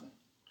much of nothing.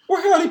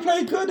 Well, hell, he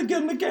played good to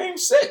get him to game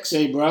 6.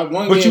 Say, bro,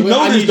 but game,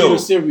 I need though. you to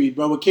series,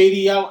 bro. With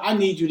KD out, I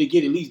need you to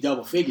get at least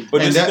double figures.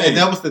 But and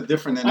that was the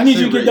difference in the series. I need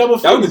you to get double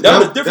figures. That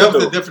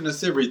was the difference in the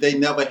series. They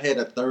never had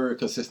a third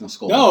consistent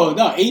score.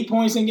 No, 8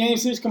 points in game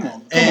 6. Come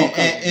on.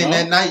 And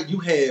that night you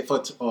had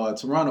for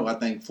Toronto, I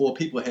think 4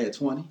 people had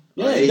 20.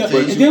 Yeah,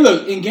 and then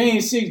look, in game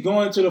 6,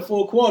 going to the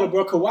full quarter,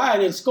 bro, Kawhi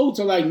didn't score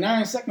till like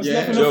 9 seconds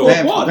left in the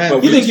fourth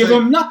quarter. He didn't give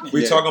him nothing.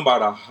 We're talking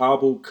about a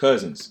hobble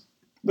Cousins.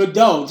 But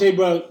dog,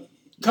 bro,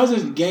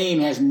 Cousins' game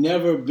has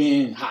never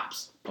been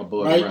hops.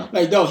 Right? Around.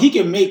 Like, dog, he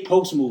can make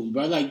post moves,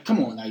 bro. Like,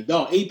 come on, like,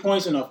 dog, 8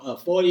 points in a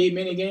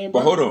 48-minute game,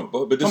 bro. But hold on.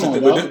 But this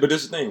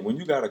is the thing. When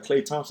you got a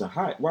Klay Thompson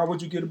hot, why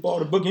would you get the ball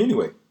to Boogie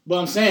anyway? But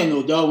I'm saying,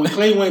 though, dog, when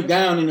Klay went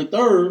down in the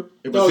third,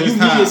 dog, you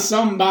needed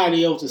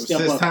somebody else to step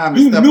up.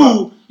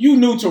 You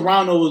knew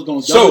Toronto was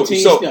going to double team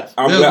Steph.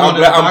 I'm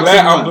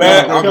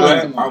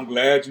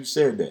glad you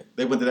said that.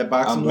 They went to that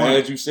box. I'm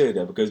glad you said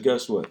that because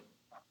guess what?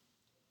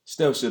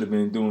 Steph should have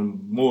been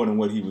doing more than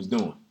what he was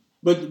doing.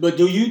 But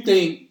do you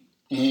think,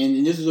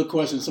 and this is a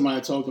question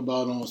somebody talked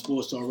about on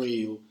Sports Talk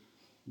Radio,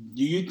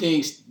 Do you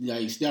think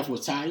like Steph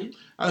was tired?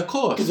 Of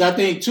course. Because I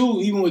think too,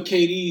 even with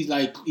KD's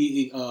like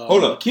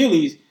Hold up.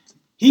 Achilles,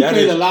 he That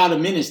played is- a lot of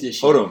minutes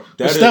this year. Hold on.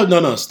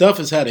 But Steph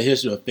has had a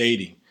history of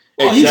fading.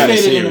 Oh, he Exactly.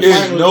 faded in the There's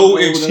finals no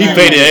over the excuse. He last-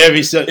 faded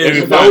every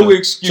There's final. no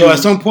excuse. So at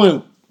some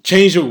point,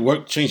 change your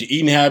work, change your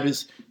eating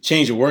habits,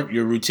 change your work,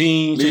 your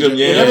routine. Leave change them,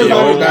 your, yeah,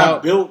 Everybody yeah,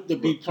 got built to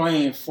be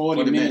playing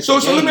 40 minutes. So a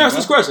let me game, ask bro.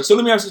 this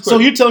question. So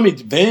you telling me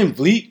Van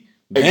Vliet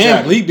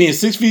Exactly. being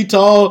 6 feet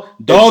tall,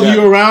 dog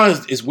Exactly. you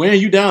around is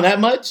wearing you down that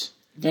much?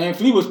 Van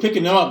Fleet was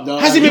picking him up, dog.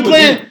 Has he been was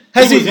playing? in-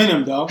 Has he he was in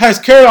him, dog. Has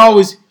Kerr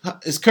always?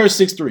 Is Kerr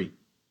 6'3"?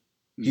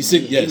 He's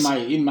six. Yes,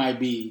 He might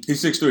be.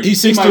 He's 6'3".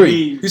 he's He might 6'3".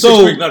 be- He's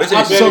So 6'3". No, that's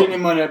I it. bet so-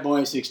 him on that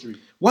boy is 6'3".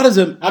 what is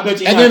it? I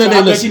bet you At not. the end of the day, I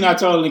bet listen. you not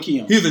taller than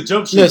Keon. He's a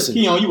jump shooter. Listen.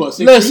 Keon, you what?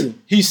 6'3"?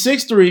 Listen, he's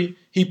 6'3".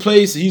 He's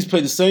played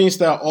the same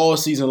style all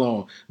season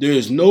long. There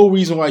is no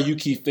reason why you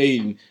keep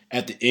fading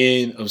at the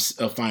end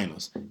of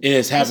finals. It has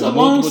It's happened a long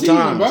multiple season,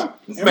 times.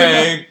 bro.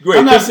 Man, great.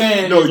 I'm not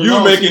saying No, it's a you're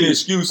long making season.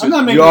 excuses. I'm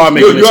not making You are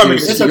making excuses. You are making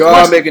excuses. It's a You are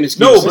question. making No,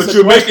 excuses. but It's a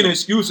you're question. making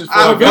excuses for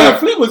I- a Van guy.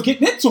 Fleet was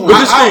getting into him. But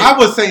this thing- I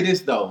would say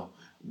this though.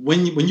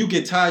 When you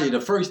get tired, the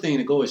first thing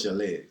to go is your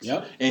legs.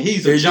 Yep. And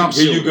he's Here a jump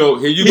you shooter. go.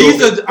 Here you He's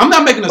go. I'm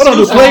not making a Hold on,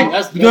 do excuse. Clay?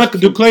 that's- You not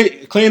do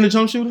Clay in the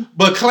jump shooter?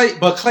 But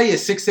Clay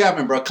is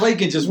 6'7", bro. Clay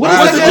can just What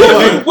rise is and that go.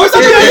 different? What's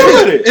that It-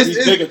 different with it? It's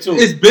He's bigger, too.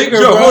 It's bigger,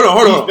 Joe, bro. hold on,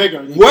 hold He's on.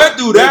 bigger. What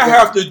do that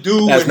have to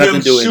do Has with nothing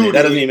him to do with it. shooting?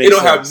 That doesn't even make It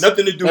don't sense. have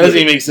nothing to do That with doesn't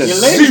even it. make sense. Your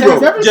legs Zero.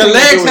 has everything Your to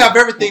legs do have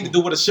everything to do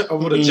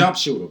with a jump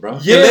shooter, bro.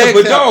 Your Yeah, legs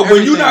but have dog, when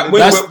you everything not to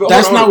when, do- That's hold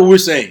that's on, not hold on. what we're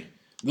saying.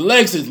 The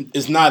legs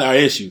is not our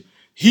issue.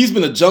 He's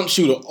been a jump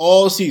shooter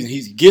all season.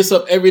 He gets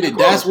up every day.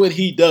 That's what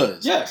he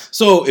does. Yes.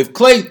 So if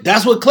Clay,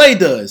 that's what Clay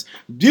does.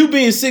 You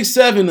being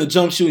 6'7" a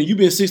jump shooter, you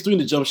being 6'3"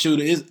 the jump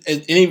shooter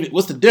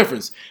what's the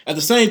difference? At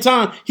the same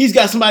time, he's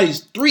got somebody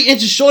who's 3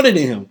 inches shorter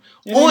than him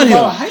It on ain't him.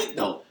 about height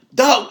though.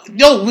 Dog,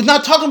 yo, we're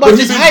not talking about But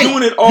he's just been height.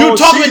 doing it all You're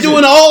talking season.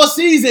 doing it all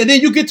season, and then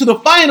you get to the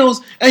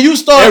finals and you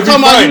start Every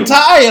talking about you final.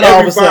 tired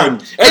all of a sudden.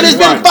 Every And it's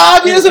final. been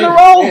 5 years in a It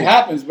row.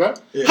 happens, bro.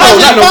 How's No, it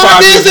not no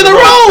 5 years in a Not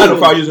row? no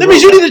 5 years in That a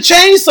means row. you need to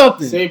change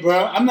something. Say,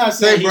 bro, I'm not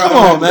saying Say, he's bro, Come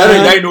on,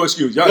 man. That ain't no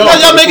excuse. Yo,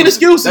 Y'all making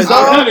excuses, That's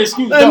dog. not an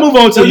excuse. Let's dog. move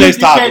on to So the next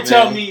you topic, can't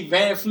tell man. me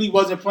Van Fleet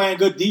wasn't playing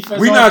good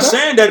defense. We're on not Steph?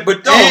 saying that,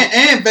 but dog.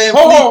 And Van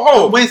Ho, Fleet, ho,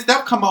 ho. when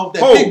Steph come off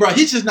that Ho. pick, bro,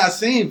 he's just not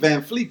seeing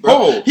Van Fleet, bro.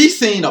 Ho. He's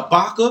seen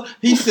Ibaka.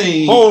 He's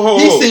seen Ho.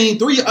 he's seen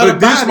 3 other But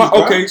this bodies, my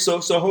bro. okay. So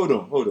hold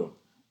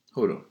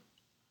on.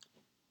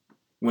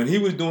 When he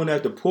was doing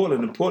that to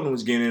Portland, and Portland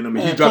was getting in him, and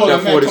he Man, dropped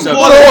Portland, that man, 47.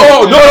 come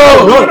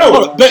Hold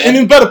on. on, No. And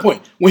then better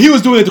point, when he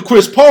was doing it to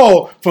Chris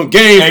Paul from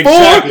game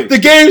Exactly. 4 to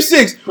game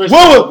 6, Chris what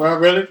Paul, was, bro,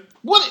 really?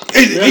 what?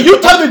 You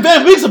telling me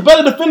Van Vliet's a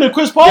better defender than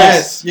Chris Paul?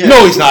 Yes, yes.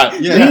 No, he's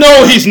not. Yes.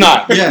 No, he's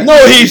not. Yes. No,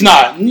 he's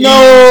not.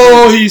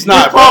 No, he's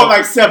not, Chris Paul bro.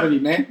 like 70,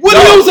 man. What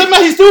do you say,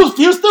 man?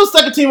 He was still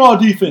second team all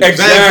defense.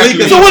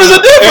 Exactly. So what is the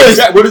difference?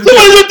 Exactly. What is So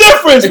what is the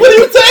difference? What are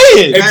you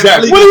saying?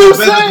 Exactly. Van Fleet What are you is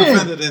a better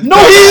defender saying? than No,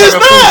 he is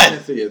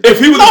not. If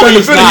he was No, a better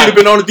he's defender, not. he'd have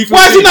been on the defense.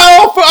 Why is he team. not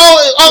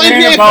all Man,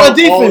 NBA about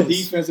for all defense?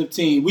 defensive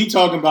team. We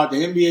talking about the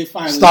NBA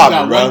Finals. Stop you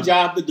got it, bro. one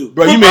job to do.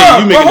 Bro, you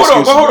But making hold on,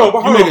 excuses. but hold on, bro.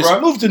 but hold You on, making-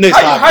 bro. Move to the next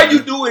How topic. you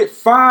do it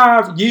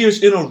 5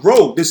 years in a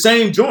row, the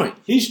same joint?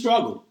 He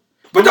struggled.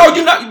 But dog,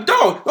 you not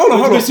dog. Hold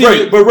on, But see,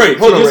 Ray. But Ray,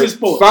 hold on, this Ray. is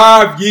sports.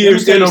 5 years Let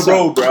me tell in you a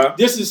row, something. bro.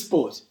 This is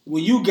sports.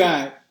 When you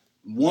got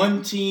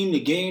one team to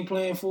game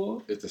plan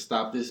for, Is to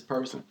stop this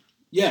person.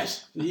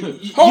 yes, you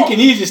Hold- can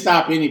easily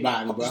stop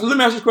anybody, So bro. let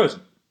me ask you a question.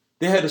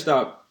 They had to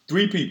stop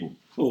 3 people.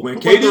 Who? When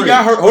What KD three?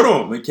 got hurt, hold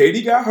on. When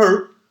KD got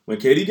hurt,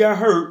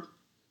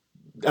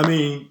 I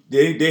mean,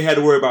 they had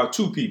to worry about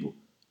 2 people,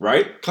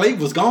 right? Clay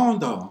was gone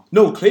though.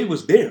 No, Clay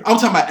was there. I'm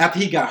talking about after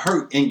he got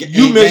hurt in You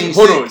game missed.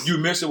 Hold 6. on, you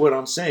missing what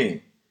I'm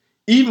saying.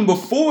 Even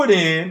before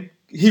then,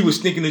 he was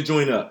stinking the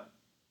joint up.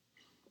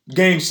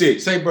 Game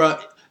 6. Say, bro,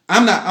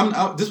 I'm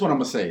this is what I'm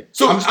gonna say.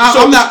 So I'm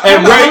And not.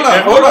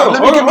 Ray, Hold on.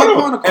 Let me get my point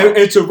hold on. across.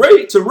 And to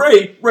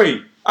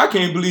Ray, I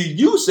can't believe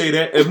you say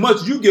that. As much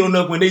as you get on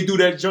up when they do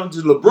that jump to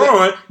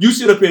LeBron, you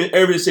sit up here and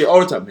everybody say all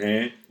the time,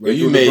 man. Bro, they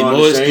you do made LeBron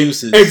more the same.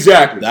 excuses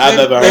Exactly. that I've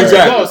ever heard.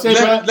 Exactly. Yo, say,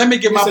 bro, Let me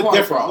get my it's a point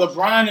difference. across.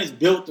 LeBron is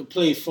built to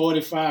play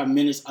 45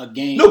 minutes a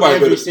game. Nobody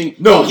every built-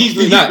 single. no, he's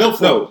he's not. built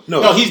for No, it.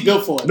 no. He's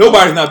built for it.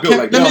 Nobody's not built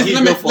like Let that. me- he's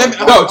let me- built for let it.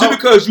 me- No, just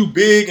because you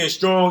big and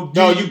strong,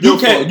 No, you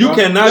built for it, you bro.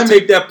 cannot Let me-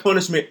 take that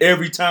punishment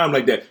every time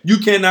like that. You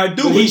cannot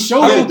do But it. he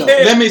showed I it, don't though.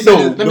 care. Let me say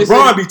no, this, let me say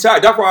LeBron this. be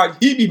tired. That's why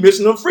he be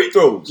missing them free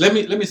throws. Let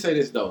me say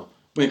this though.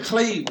 When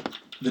Clay,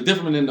 the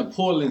difference in the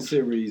Portland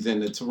series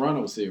and the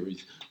Toronto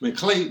series, when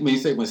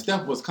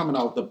Steph was coming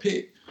off the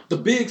pick, the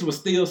bigs were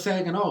still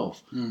sagging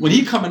off. When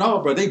he coming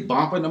off, bro, they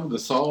bumping him,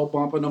 Gasol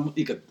bumping him,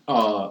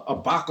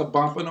 Ibaka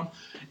bumping him,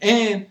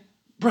 and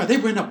bro, they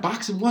ran a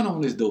boxing one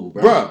on this dude,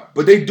 bro. Bruh,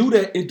 but they do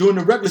that during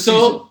the regular season.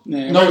 So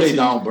Man, no, regular they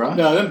season. don't, bro.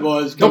 No, them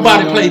boys. coming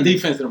Nobody in played on-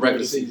 defense in the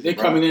regular season. They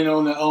bro. coming in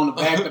on the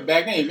back to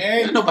back. Hey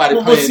man, Nobody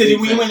what playing city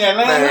we defense. in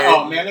Atlanta? Man.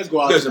 Oh man, let's go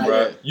out. Listen,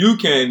 tonight. bro, you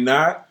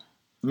cannot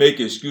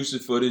make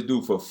excuses for this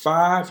dude for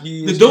 5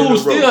 years. The in a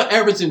dude's row. still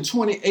averaging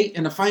 28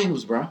 in the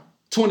finals, bro.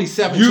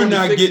 27, You're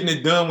 26. not getting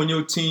it done when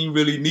your team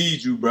really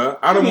needs you, bro.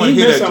 I don't mean, want to he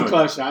hear missed that. some joint.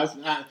 clutch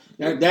shots.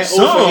 That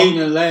Some- over 8 in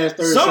the last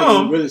 30 some-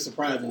 seconds is really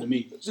surprising to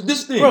me. So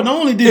this thing, Bro, not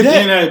only did If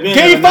that, being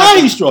Game a 5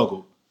 knockout. he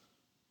struggled.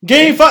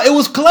 Game 5, it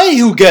was Clay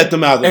who got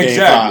them out of Game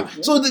Exactly.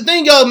 5. So the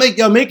thing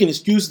y'all making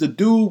excuses. The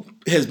dude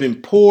has been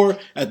poor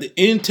at the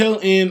tail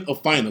end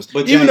of finals.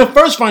 But Even James- the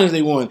first finals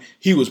they won,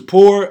 he was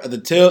poor at the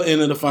tail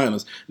end of the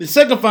finals. The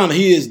second final,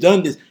 he has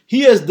done this.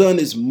 He has done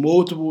this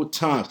multiple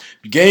times.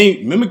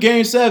 Remember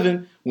Game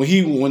 7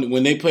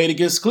 when they played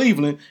against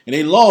Cleveland and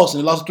they lost a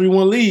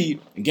 3-1 lead.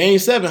 In Game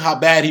 7, how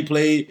bad he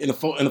played in the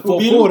fourth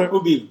quarter.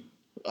 Who beat him?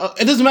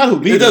 It doesn't matter who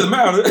beat it him. doesn't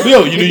matter.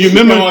 Bill, you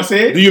remember? You know what I'm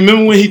saying? Do you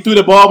remember when he threw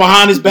the ball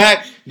behind his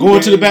back, going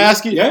to the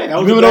basket? Yeah, that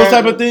was remember those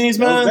bad. type of things,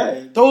 That was man.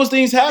 bad. Those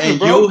things happen, And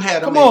bro. you had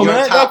him Come in on, your man.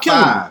 Y'all top killing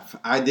me. 5.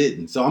 I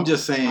didn't. So I'm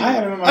just saying. I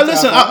had him in my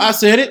Listen, top five. I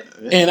said it,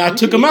 and I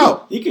took him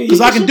out He because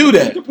I can do He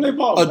that. can play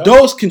ball. dog.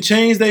 Adults can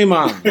change their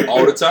mind.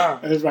 all the time.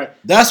 That's right.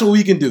 That's what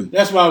we can do.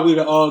 That's why we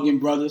the Ogden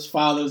brothers.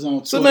 Followers on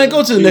Twitter. So, man,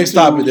 go to the next YouTube,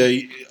 topic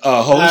there,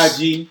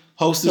 host. IG.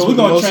 Hostess So we're with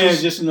the gonna mostest.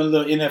 transition to a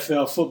little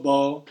NFL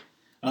football.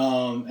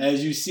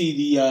 As you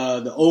see,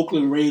 the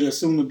Oakland Raiders,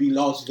 soon to be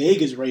Las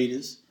Vegas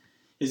Raiders,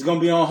 is gonna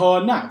be on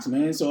Hard Knocks,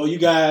 man. So you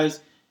guys,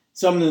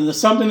 something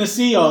to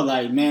see, or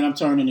like, man, I'm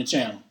turning the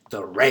channel.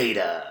 The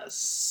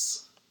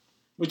Raiders.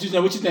 What you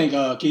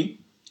think, Keith?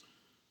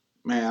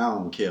 Man, I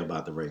don't care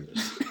about the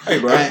Raiders. Hey,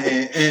 bro.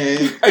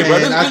 And bro,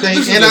 I think,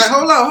 this is and a- I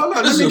hold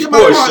on. this Let me is a get my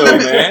sports point. show, Let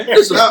me- man. This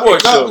is a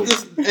sports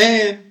show.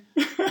 And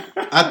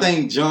I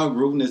think John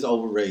Gruden is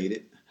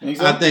overrated. Think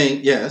so? I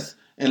think yes,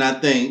 and I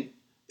think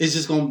it's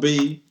just gonna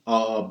be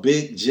a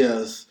big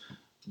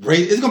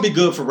it's gonna be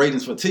good for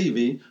ratings for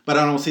TV, but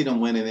I don't see them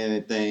winning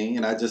anything,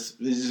 and it's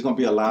just gonna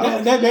be a lot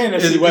of. That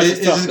NFC West is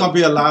It's tough, just though. gonna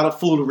be a lot of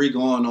foolery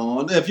going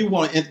on. If you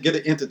want to get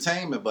an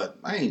entertainment, but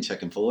I ain't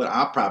checking for it.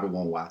 I probably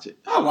won't watch it.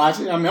 I'll watch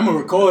it. I mean, I'm gonna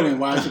record and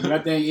watch it, but I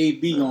think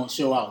AB gonna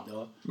show out,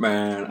 though.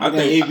 Man, I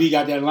think AB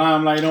got that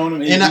limelight on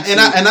him. And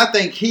ABC, I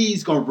think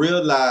he's gonna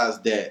realize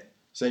that.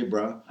 Say,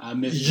 bro, I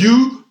miss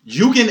you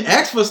can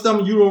ask for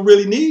something you don't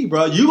really need,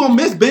 bro. You gonna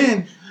miss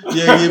Ben,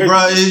 yeah,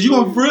 bro. You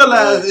gonna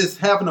realize it's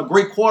having a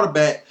great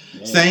quarterback.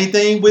 Yeah. Same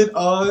thing with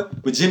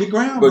Jimmy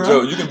Graham, But bro.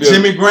 Joe, you can be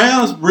Jimmy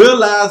Graham's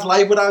realized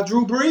life without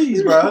Drew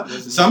Brees, bro.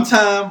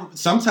 Sometimes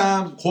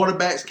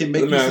quarterbacks can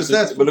make you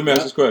successful. But let me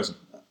ask this question.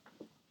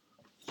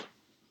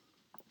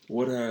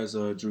 What has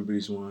Drew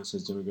Brees won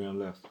since Jimmy Graham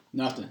left?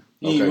 Nothing.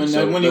 Okay, when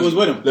so he was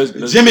with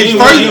him. Jimmy He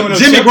wasn't even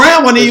a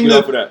Graham champ. wasn't Let's even get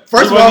off of that.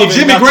 first He of all, wasn't even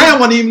Jimmy nothing. Graham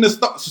wasn't even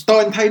the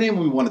starting tight end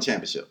when we won a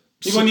championship.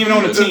 He wasn't even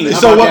on the team. How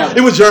So about what? that?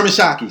 It was Jeremy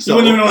Shockey. He So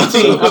wasn't even on the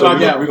team. How about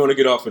that? We're going to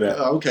get off of that.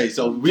 Okay,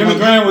 so Jimmy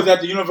Graham was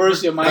at the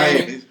University of Miami.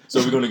 Hey, So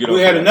we're going to get off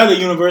We of had that. another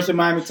University of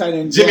Miami tight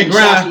end, Jimmy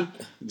Graham.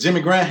 Shockey.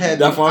 Jimmy Graham had.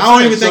 That's what I I'm don't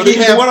saying. even think So he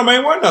they had. won, I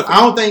ain't won nothing. I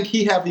don't think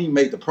he haven't even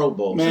made the Pro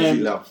Bowl Man, since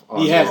he left.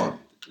 he hasn't.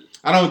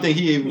 I don't think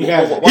he even. He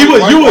hasn't.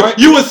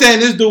 You were saying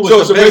this dude was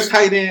So the best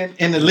basically- tight end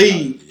in the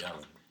league,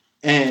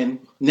 and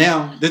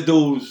now this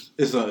dude's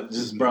is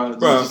just bro.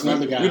 Bro, just-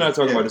 another guy. we're not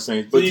talking Yeah. about the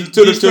Saints. But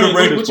So to the what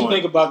Raiders you point,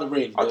 think about the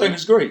Raiders? I think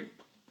it's great.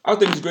 I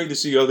think it's great to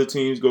see other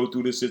teams go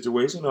through this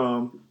situation.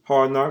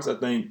 Hard Knocks, I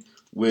think,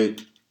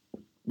 with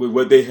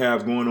what they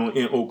have going on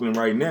in Oakland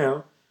right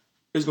now,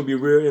 it's going to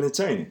be real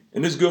entertaining.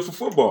 And it's good for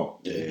football.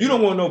 Yeah. You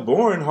don't want no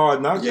boring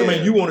Hard Knocks. I Yeah.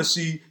 mean, you want to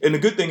see, and the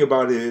good thing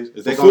about it is, Is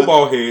for they gonna-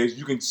 football heads,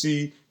 you can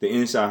see the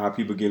inside, how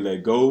people get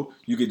let go.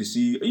 You get to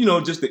see,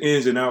 just the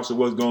ins and outs of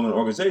what's going on in the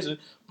organization.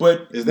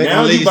 But Is they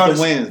now gonna you lead about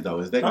to wins though?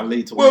 Is they gonna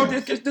lead to well,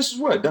 wins? this is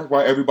what. That's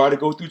why everybody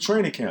go through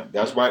training camp.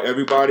 That's why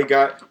everybody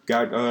got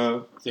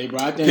Say, bro,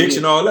 I think picks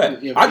and all that.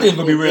 I think it's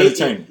gonna be real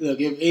entertaining. Look,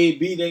 if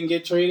AB didn't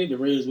get traded, the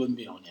Raiders wouldn't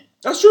be on there.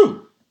 That's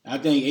true. I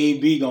think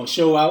AB gonna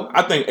show out.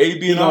 I think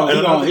AB He and all.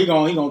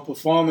 gonna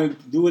perform and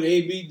do what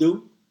AB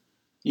do.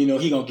 He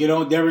gonna get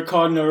on Derek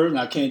Carr's nerve.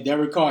 Now, can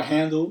Derek Carr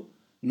handle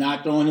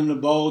not throwing him the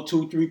ball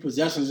 2-3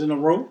 possessions in a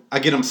row? I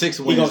get him 6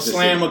 He wins. gonna this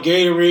slam a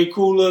season. Gatorade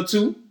cooler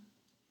too.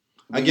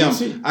 I give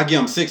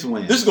him 6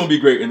 wins. This is gonna be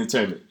great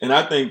entertainment, and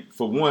I think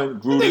for one,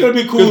 Gruden, think it'll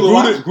be cool 'cause to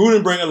watch.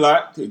 Gruden bring a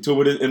lot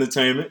to it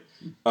entertainment.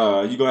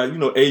 You gonna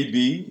have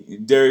AB,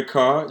 Derek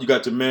Carr. You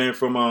got the man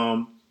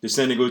from the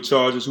San Diego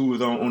Chargers who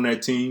was on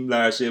that team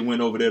last year,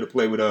 went over there to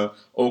play with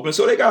Oakland.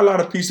 So they got a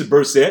lot of pieces.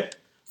 Brissett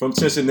from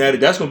Cincinnati.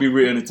 That's gonna be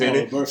real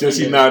entertaining Brissett, since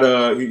he yeah.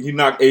 not he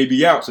knocked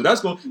AB out. So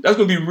that's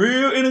gonna be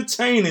real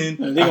entertaining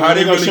how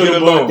they gonna really show get the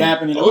boy along.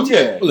 dapping it Oh up.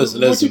 yeah. Well,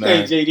 listen, What you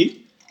man. think, JD?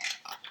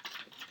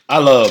 I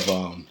love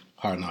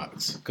Hard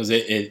Knocks because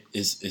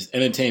it's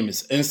entertainment,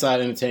 it's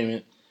inside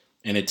entertainment,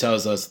 and it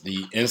tells us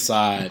the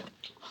inside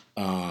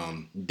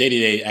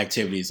day-to-day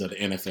activities of the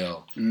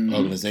NFL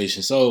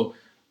organization. So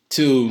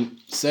to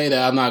say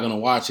that I'm not gonna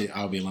watch it,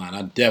 I'll be lying.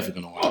 I'm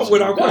definitely gonna watch Oh, it.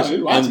 without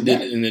question.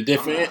 And the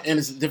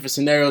different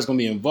scenarios gonna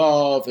be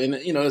involved, and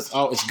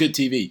it's good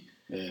TV.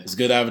 Yeah. It's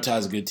good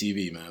advertising, good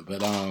TV, man.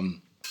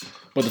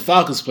 But the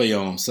Falcons play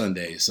on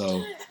Sunday,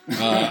 so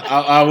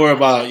I worry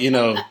about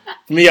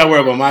for me, I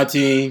worry about my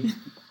team.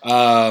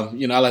 I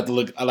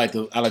like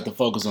to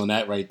focus on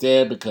that right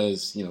there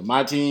because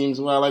my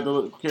team's what I like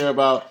to care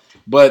about.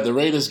 But the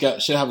Raiders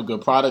should have a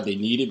good product. They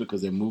need it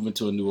because they're moving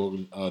to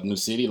a new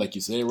city, like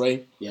you said,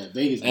 Ray. Yeah,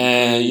 Vegas.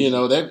 And you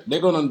know they're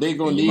gonna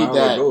You need might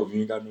that. well go if you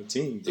ain't got no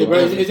team. Yeah, bro,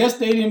 is that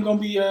stadium gonna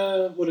be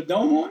with a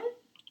dome on it?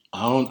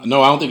 I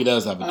don't think it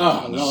does have a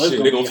Oh, dome. no, it's Shit,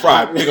 gonna they gonna be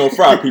fry. hot. They gonna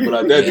fry people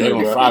like that. Yeah, they dude,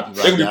 gonna bro. fry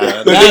people They like gonna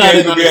that. be- That I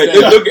They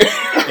didn't look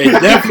They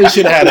definitely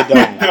should have had a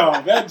dome.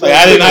 No, that's Like,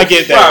 I did not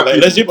get that. Fry Like,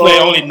 unless you play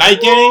only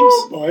night games.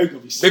 Boy,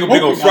 it's gonna be They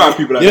gonna fry smoking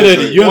people like You're that.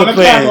 the- dude. you're 1 the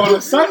o'clock playing. on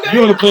a Sunday.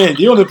 You only playing.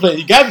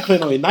 You got to be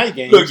playing only night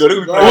games. Look, though, they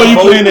gonna be Or you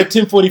cold. playing at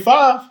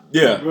 10:45.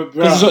 Yeah.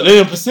 Because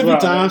they're in Pacific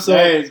time, so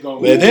that is gonna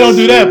man, they don't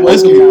do that, boy.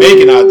 It's gonna be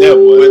baking out there,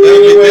 But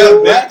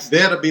boy.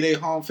 that'll be their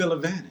home field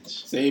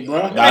advantage. Say, bro.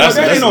 Nah, that's-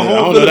 That ain't no I don't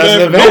home know, field that's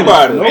advantage for an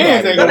nobody. advantage.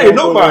 Nobody. That ain't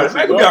nobody. Bro.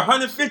 Man, gonna be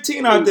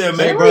 115 out there, Say,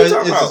 man. bro, What you it's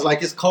talking just about?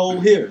 like it's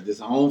cold here. This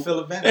is a home field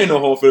advantage. Ain't no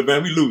home field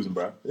advantage. We losing,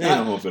 bro. Ain't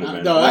no home field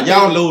advantage. No, Like,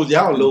 y'all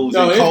lose.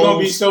 No, in it's cold, gonna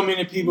be so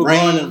many people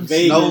going to rain,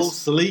 Vegas snow,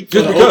 sleep. for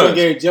Just the because. open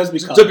game just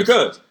because. Just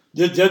because.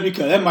 Just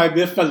because. That might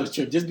be a fellas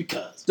trip. Just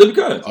because. Just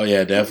because. Oh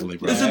yeah, definitely,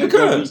 bro. It's Man, just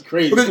it's gonna because. be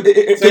crazy.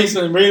 Because Say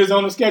some Raiders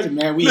on the schedule,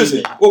 man. We Listen,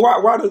 in there.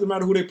 well, why does it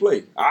matter who they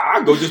play?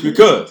 I go just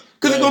because.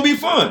 Because it's gonna be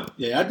fun.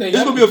 Yeah, I think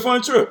It's gonna be a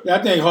fun trip. I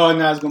think Hard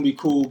Knocks gonna be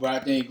cool, but I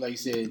think, like you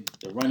said,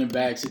 the running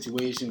back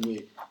situation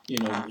with, you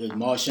know, is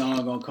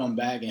Marshawn gonna come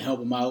back and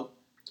help him out,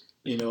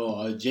 you know,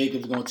 or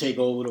Jacobs gonna take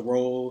over the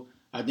role.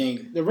 I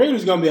think the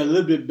Raiders gonna be a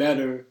little bit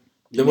better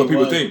Than what they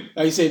people was. think.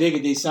 Like you said,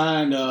 they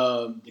signed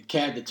the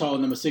cat, the tall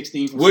number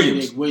 16 from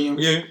Williams. St. Williams.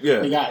 Yeah.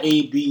 They got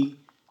AB.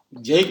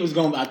 Jacobs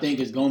I think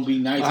is gonna be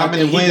nice. How I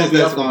many think he's wins be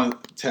that's up- going to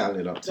tally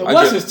it up So to? I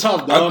West guess- is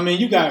tough, though. I mean,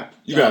 you got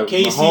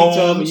KC Mahomes.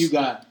 tough, and you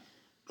got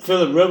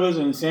Phillip Rivers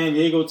and San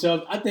Diego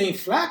tough. I think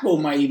Flacco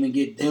might even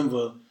get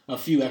Denver a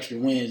few extra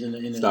wins in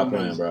the Stop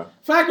playing, bro.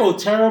 Flacco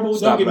terrible.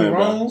 Stop don't get me playing,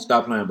 wrong. bro.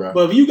 Stop playing, bro.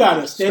 But if you got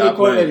a steady Stop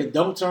quarterback playing. that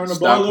don't turn the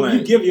Stop ball over, you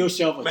playing. give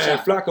yourself a Man,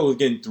 shot. Flacco was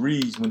getting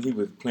threes when he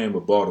was playing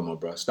with Baltimore,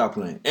 bro. Stop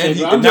playing. Hey, And,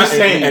 bro, I'm just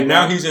saying, and bro.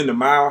 now he's in the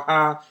mile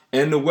high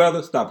and the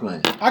weather. Stop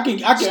playing. I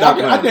think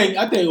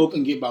Oak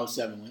can get about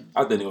 7 wins. I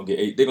think they're gonna get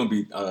 8. They're gonna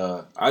be.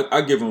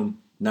 I give them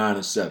 9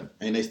 and 7.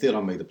 And they still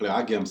don't make the play.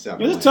 I give them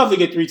 7. It's tough to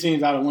get 3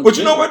 teams out of one. But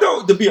you know division.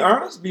 what though? To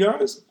be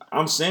honest,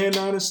 I'm saying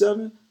 9 and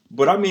 7.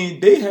 But I mean,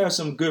 they have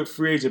some good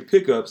free agent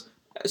pickups.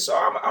 So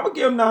I'm gonna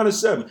give them 9 and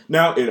 7.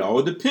 Now it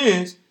all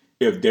depends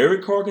if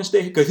Derek Carr can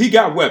stay because he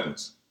got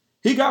weapons.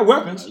 He got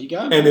weapons. He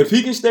got And if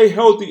he can stay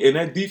healthy and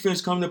that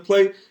defense come to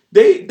play,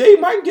 they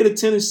might get a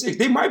 10 and 6.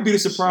 They might be the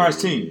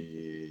surprise team.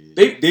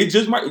 They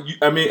just might.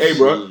 I mean, hey,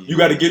 bro, you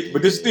got to get.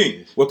 But this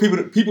thing, well,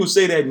 people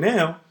say that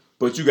now,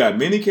 but you got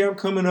minicamp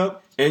coming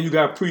up and you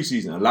got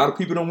preseason. A lot of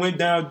people don't went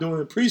down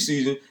during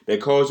preseason that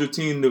caused your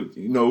team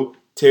to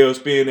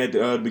tailspin at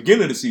the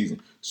beginning of the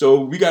season.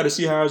 So we got to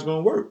see how it's going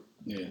to work.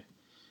 Yeah.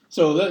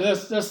 So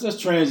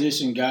let's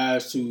transition,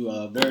 guys, to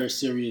a very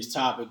serious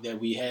topic that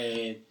we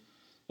had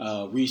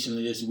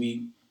recently this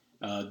week.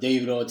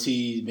 David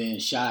Ortiz being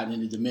shot in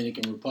the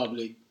Dominican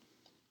Republic.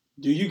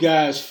 Do you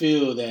guys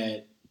feel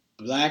that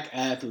black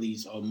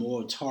athletes are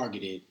more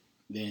targeted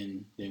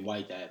than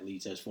white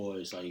athletes as far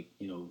as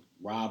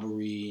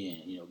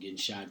robbery and getting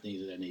shot,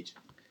 things of that nature?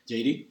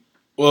 JD?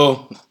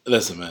 Well,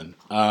 listen, man.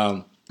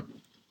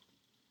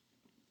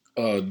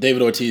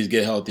 David Ortiz,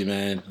 get healthy,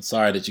 man.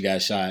 Sorry that you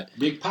got shot.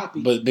 Big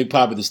Papi. But Big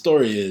Papi, the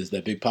story is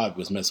that Big Papi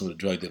was messing with a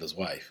drug dealer's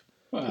wife.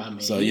 Well, I mean,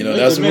 So, it's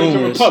that's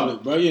Dominican rumors.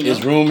 Republic, bro.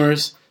 It's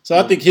rumors. So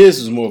I think his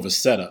was more of a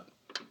setup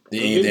than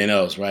Okay. anything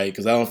else, right?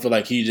 Because I don't feel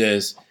like that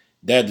is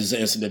the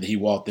incident that he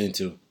walked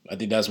into. I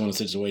think that's one of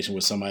the situations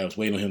where somebody was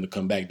waiting on him to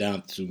come back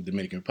down to the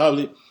Dominican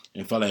Republic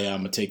and felt like,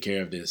 I'm going to take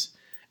care of this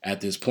at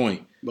this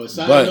point. But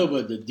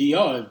the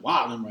DR is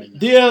wilding right now.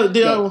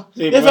 DL,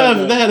 they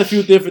had a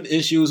few different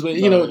issues, but, the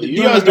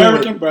DR's doing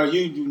American, bro.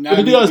 You do not.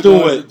 the need DR's to go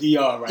doing to the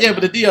DR right yeah, now.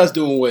 but the DR's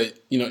doing what,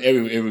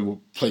 every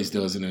place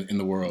does in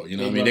the world. You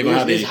know what I mean? They're going to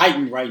have it's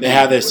heightened right they now.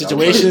 have their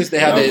situations, they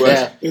have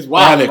their It's they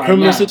wild have their right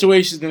criminal now.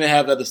 situations, then they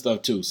have other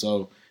stuff too.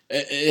 So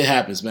it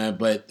happens, man.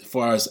 But as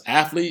far as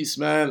athletes,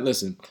 man,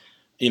 listen,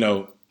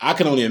 I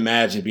can only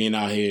imagine being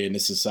out here in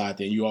this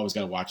society, and you always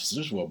got to watch this,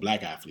 especially for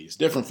black athletes.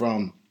 Different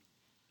from,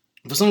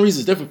 for some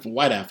reason, it's different from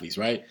white athletes,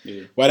 right?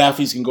 Yeah. White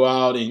athletes can go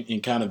out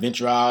and kind of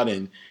venture out,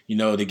 and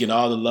they get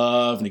all the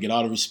love and they get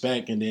all the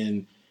respect, and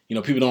then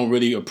people don't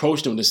really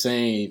approach them with the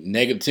same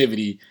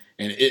negativity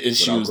and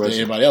issues that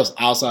everybody else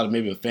outside of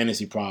maybe a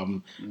fantasy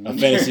problem, a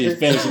fantasy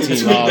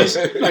team loss.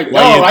 Like,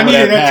 I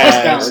needed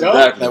that touchdown,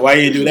 Exactly. Like, why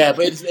you do that?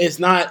 But it's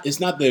not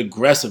the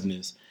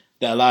aggressiveness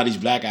that a lot of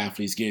these black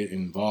athletes get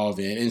involved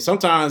in, and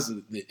sometimes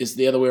it's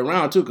the other way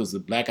around too, because the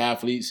black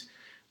athletes,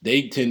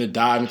 they tend to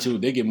dive into,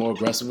 they get more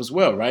aggressive as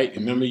well, right?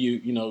 And remember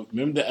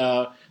remember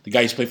the guy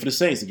who used to play for the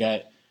Saints, the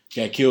guy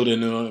got killed in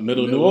the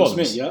middle of New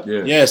Orleans. Smith,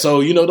 Yeah,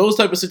 so those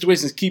type of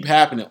situations keep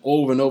happening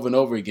over and over and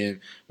over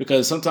again,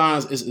 because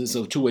sometimes it's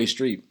a two-way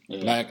street. Yeah.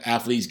 Black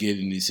athletes get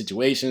in these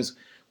situations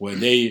where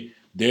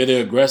they're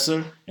the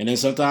aggressor, and then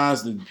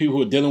sometimes the people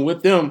who are dealing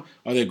with them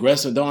are the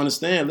aggressor and don't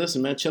understand.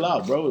 Listen, man, chill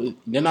out, bro.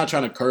 They're not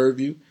trying to curve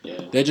you.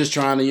 Yeah. They're just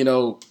trying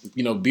to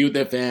be with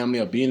their family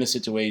or be in a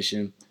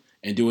situation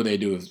and do what they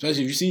do.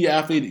 Especially if you see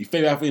your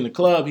favorite athlete in the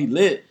club, he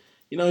lit.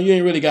 you know, you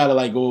ain't really got to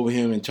like go over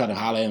him and try to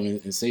holler at him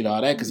and say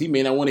all that because he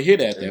may not want to hear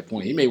that at that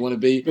point. He may want to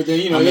be. But then,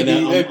 you know,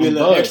 there'd be a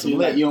little extra,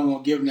 like you don't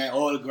want to give him that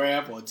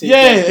autograph or take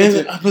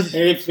and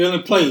they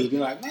feeling played. Be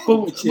like, man,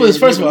 but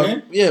first of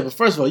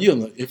all,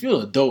 if you're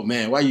an adult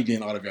man, why are you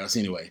getting autographs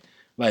anyway?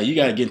 Like, you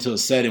got to get into a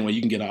setting where you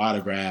can get an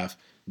autograph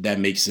that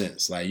makes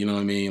sense. Like, you know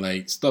what I mean?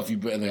 Like, stuff you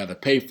either got to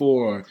pay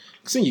for or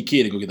send your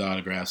kid to go get the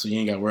autograph so you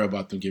ain't got to worry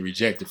about them get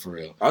rejected for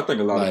real. I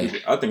think a lot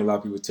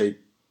of people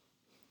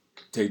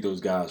take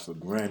those guys for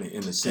granted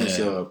in the sense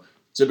of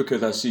just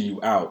because I see you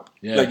out,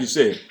 like you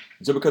said,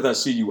 just because I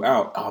see you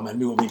out, oh man,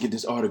 maybe we get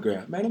this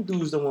autograph. Man, them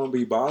dudes don't want to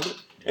be bothered.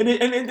 And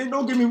then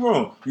don't get me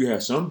wrong, you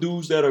have some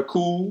dudes that are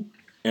cool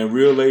and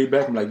real laid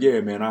back. I'm like,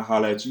 yeah, man, I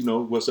holler at you, know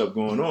what's up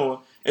going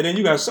on. And then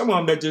you got some of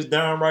them that just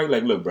downright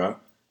like, look, bro,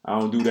 I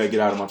don't do that. Get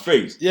out of my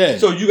face. Yeah.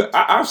 So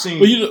I've seen.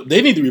 But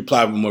they need to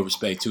reply with more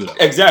respect too, though.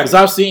 Exactly. Because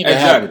I've seen that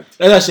happen.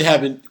 That actually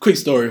happened. Quick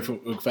story,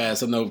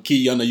 fast. I know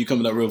Key. I know you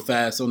coming up real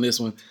fast on this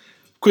one.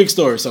 Quick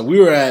story. So we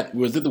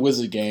was at the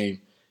Wizards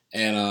game,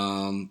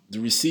 and the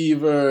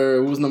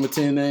receiver, what was number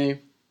 10 name?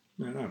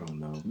 Man, I don't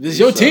know. This is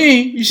your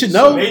team. You should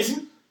know.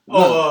 Mason? He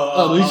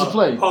used to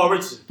play. Paul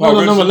Richardson.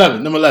 Number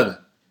 11. Number 11.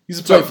 He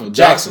used to play for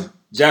Jackson.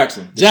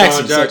 Jackson.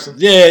 So,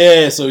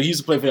 yeah. So he used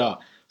to play for y'all.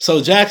 So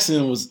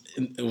Jackson was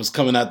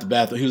coming out the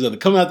bathroom. He was either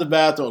coming out the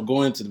bathroom or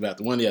going to the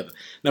bathroom, one or the other.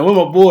 Now, one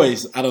of my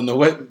boys, I don't know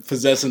what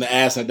possessing the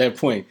ass at that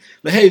point.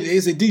 Like, hey,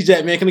 they said,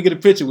 D-Jack, man, can I get a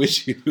picture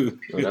with you?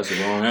 Oh, that's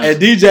the wrong answer. And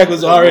D-Jack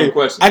was already,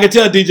 I could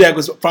tell D-Jack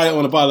was probably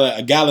on about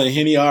a gallon of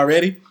Henny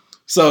already.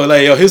 So,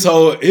 like, yo,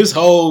 his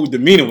whole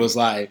demeanor was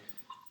like,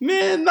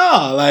 man,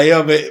 nah. Like,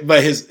 yo,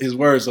 but his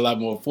words are a lot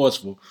more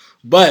forceful.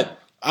 But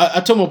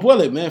I told my boy,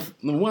 like, man,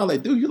 number one,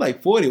 like, dude, you're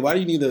like 40. Why do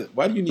you need a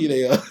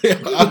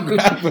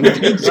autograph from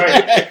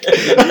D-Jack?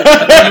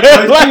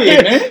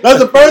 That's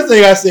the first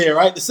thing I said,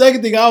 right? The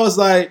second thing I was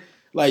like,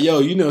 yo,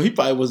 you know, he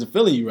probably wasn't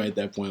feeling you right at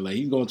that point. Like,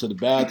 he's going to the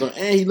bathroom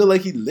and he looked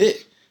like he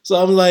lit. So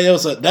I'm like, yo,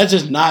 so that's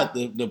just not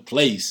the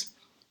place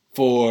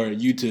for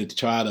you to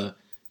try to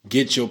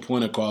get your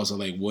point across of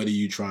like, what are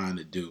you trying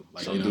to do?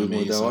 Like, some you know what I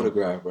mean? That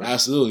autograph, bro.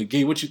 Absolutely.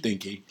 Key, what you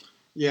think, Key?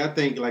 Yeah, I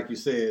think, like you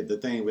said, the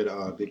thing with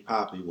Big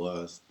Papi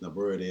was, the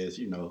word is,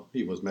 you know,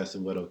 he was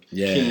messing with a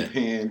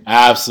kingpin.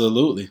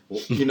 Absolutely.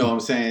 You know what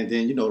I'm saying?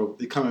 Then, you know,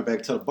 coming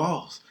back to the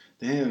boss.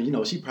 Damn, you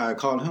know, she probably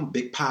calling him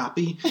Big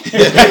Papi.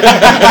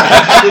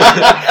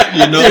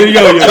 You know?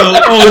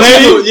 Old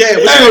lady? Yeah,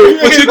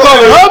 what you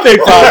calling her Big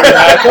Papi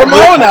now? Come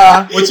on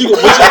now. What you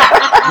gonna do?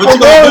 You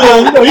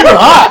know, he was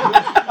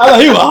hot. I thought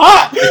he was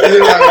hot.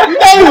 You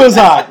know he was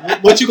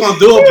hot. What you gonna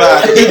do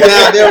about it? He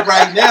down there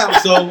right now,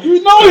 so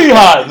you know he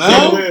hot,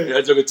 man.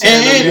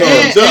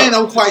 And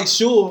I'm quite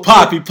sure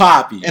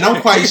Poppy. And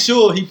I'm quite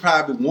sure he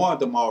probably warned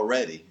them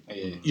already.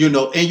 Yeah. You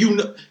know, and you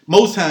know,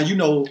 most times, you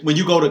know, when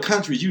you go to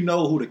countries, you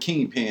know who the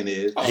kingpin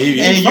is, and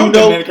you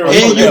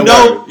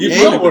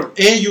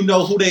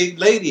know who they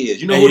lady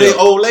is. You know who their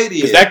old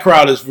lady is. That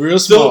crowd is real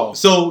small.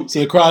 So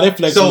the crowd they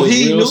flex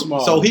is real small.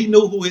 So he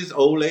knew who his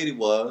old lady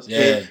was. Yeah.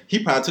 And he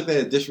probably took that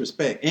as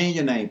disrespect. And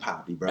your name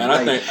Poppy, bro.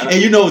 And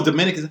you know,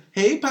 Dominicans,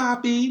 hey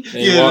Poppy.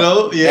 You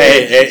know, He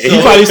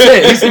probably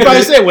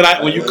said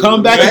when you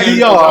come back to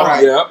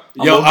DR,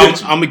 yo, I'm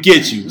gonna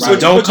get you. So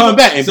don't come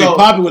back. And Big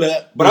Poppy with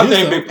that. But I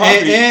think Big Poppy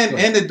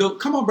and the dude,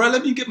 come on, bro,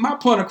 let me get my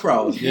point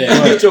across. Yeah,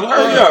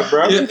 hurry up,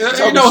 bro. You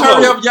know,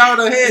 hurry up, y'all.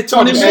 The head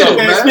 20 minutes,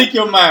 man. Speak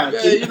your mind.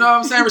 Yeah, you know what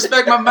I'm saying?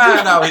 Respect my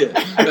mind out here.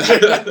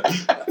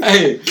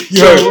 Hey,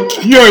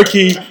 you heard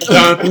Key,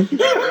 Jonathan.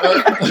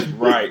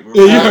 Right.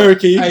 Yeah, you heard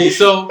Key. Hey,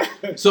 so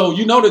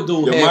you know the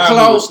dude had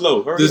clout.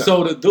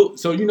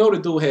 So you know the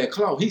dude had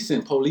clout. He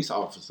sent police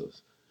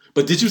officers.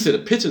 But did you see the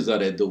pictures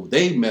of that dude?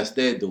 They messed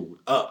that dude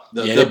up.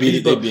 They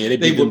beat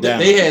him down.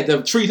 They had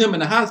to treat him in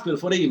the hospital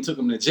before they even took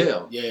him to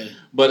jail. Yeah.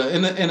 But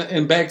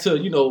and back to,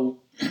 you know,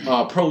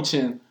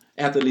 approaching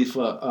athletes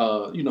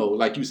for you know,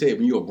 like you said,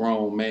 when you're a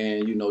grown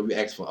man, you know, you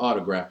ask for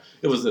autograph.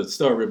 It was a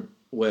story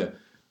where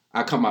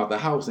I come out the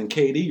house and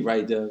KD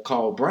right there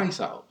called Bryce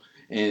out,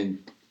 and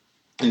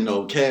you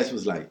know, Cass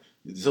was like,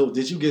 "So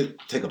did you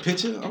take a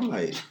picture?" I'm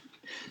like,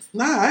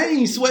 nah, I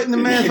ain't sweating the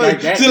man for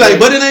you. She's like,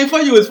 but it ain't for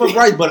you, it's for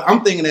Bryce. But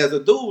I'm thinking as a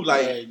dude,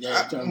 like,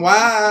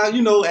 why,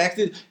 you know,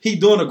 acting, he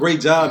doing a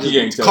great job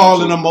just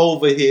calling him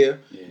over here.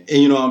 Yeah.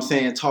 And you know what I'm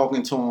saying,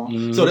 talking to him.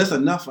 Mm-hmm. So that's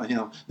enough for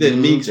him.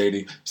 Then me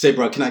say,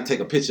 bro, can I take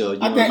a picture of you?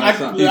 I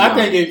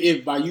think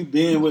if by you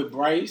being with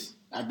Bryce,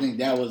 I think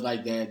that was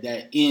like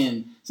that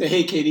end. Say,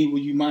 hey, KD,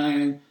 would you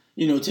mind,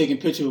 you know, taking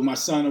pictures with my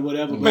son or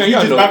whatever? Man, you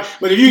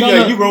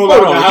roll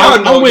out the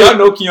house. Y'all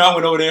know Keon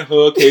went over there and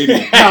hugged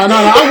KD.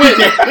 No,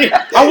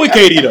 I'm with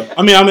KD though.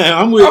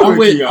 I'm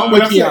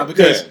with Keon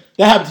because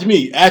that happened to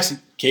me. Actually,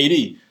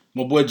 KD,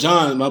 my boy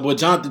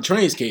Jonathan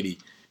trains KD.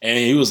 And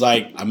he was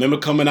like, I remember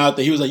coming out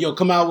there. He was like, yo,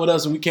 come out with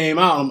us. And we came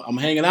out. I'm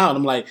hanging out.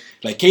 I'm like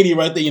KD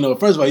right there. You know,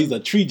 first of all, he's a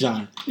tree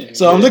giant.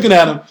 So I'm looking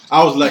at him.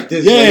 I was like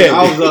this. Yeah.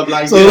 I was up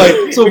like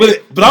this.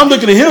 But I'm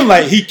looking at him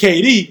like he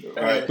KD.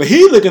 Right. But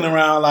he looking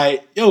around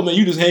like, yo, man,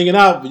 you just hanging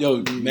out. But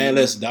yo, man,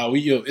 listen, dog,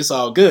 it's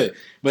all good.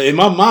 But in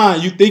my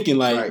mind, you thinking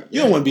like, Right.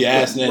 you don't want to be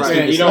asking that Right.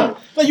 stupid You stuff.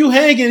 don't. Like you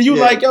hanging, you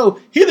Yeah. like, yo,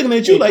 he looking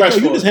at you He like, yo, pressed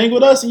you for just it. hang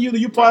with us and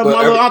you part of But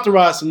my little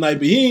entourage tonight.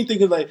 But he ain't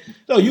thinking like,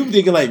 no, you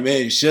thinking like,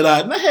 man, should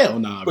I? Nah, hell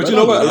nah. But bro. you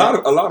know Don't what? do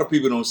that. A lot of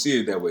people don't see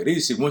it that way. They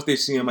see once they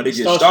see him, they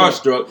get Starstruck.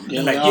 starstruck.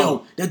 Yeah, They're like, they yo,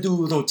 are. that dude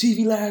was on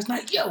TV last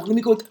night. Yo, let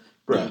me go.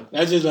 Bro,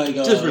 That's just like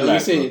Just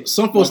relax, like I bro. said,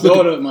 Some folks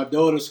look at- my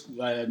daughter's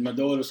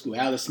school.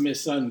 Alex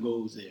Smith's son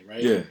goes there,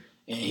 right? Yeah.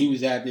 And he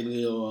was at the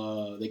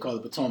little they call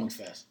it Potomac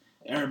Fest.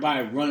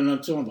 Everybody running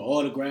up to him for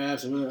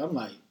autographs, and I'm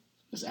like,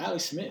 it's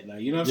Alex Smith,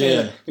 like you know what I'm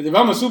saying? Yeah. Because if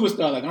I'm a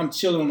superstar, like I'm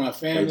chilling with my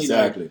family,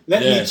 Exactly. Like,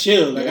 let Yeah. me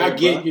chill. Like Yeah, I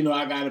get, bro. you know,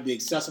 I gotta be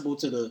accessible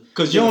to the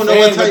 'Cause to you the don't know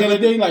what fans. At the type end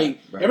of- the day, like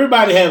Right.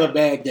 everybody have a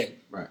bad day,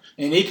 Right.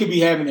 And they could be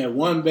having that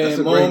one bad That's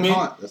a great moment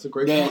point. That's a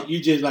great that point. you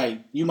just like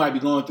you might be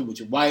going through with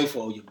your wife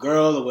or your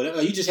girl or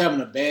whatever. You just having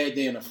a bad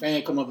day and a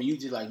fan come up and you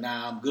just like,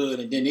 nah, I'm good.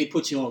 And then they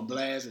put you on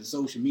blast on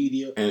social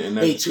media. And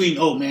They that's, tweet,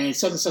 oh man,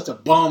 such and such a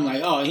bum.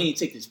 Like, oh, he ain't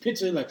take this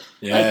picture. Like,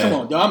 Yeah. come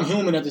on, dog. I'm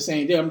human at the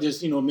same day. I'm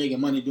just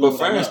making money doing. but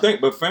what I fans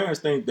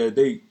love. think,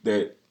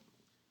 that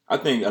I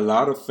think a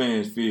lot of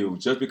fans feel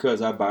just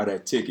because I buy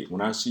that ticket,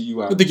 when I see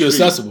you out, They think in the you're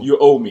street, accessible. You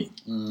owe me.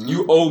 Mhm.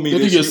 You owe me. They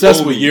this, think you're you owe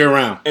accessible me. year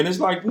round. And it's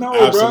like, no,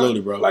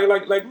 Absolutely, bro.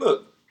 Like,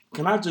 look,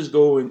 can I just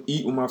go and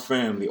eat with my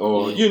family,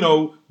 or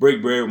Yeah.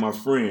 break bread with my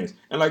friends?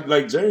 And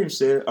like James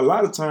said, a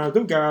lot of times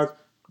them guys,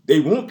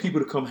 they want people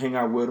to come hang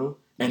out with them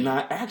and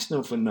not ask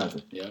them for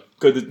nothing. Yep.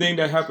 Because the thing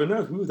that happened to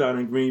us, we was out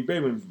in Green Bay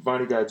when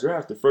Vonnie got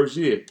drafted first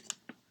year.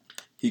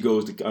 He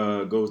goes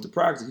to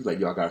practice. He's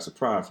like, yo, I got a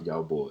surprise for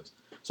y'all boys.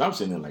 So I'm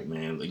sitting there like,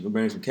 man, like, you gonna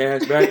bring some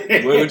cash back?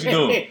 What you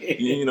doing?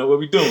 You know, what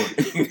we doing?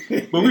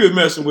 But we were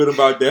messing with him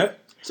about that.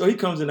 So he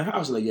comes in the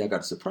house like, yeah, I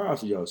got a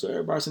surprise for y'all. So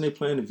everybody's in there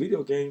playing the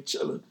video game,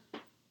 chilling.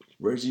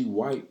 Reggie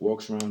White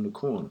walks around the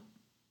corner.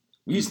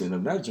 We sitting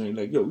up that joint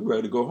like, yo, we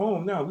ready to go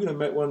home now. We done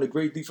met one of the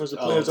great defensive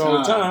All players the all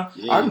the time. time.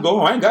 Yeah. I can go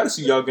home. I ain't got to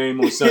see y'all game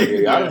on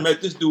Sunday. I done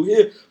met this dude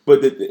here.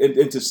 But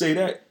and to say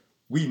that,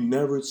 we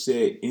never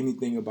said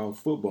anything about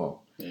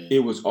football. Yeah. It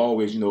was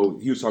always, he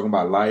was talking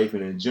about life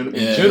and in general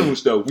Yeah.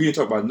 stuff. We didn't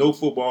talk about no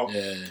football.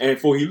 Yeah. And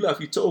before he left,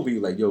 he told me,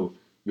 like, yo,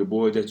 your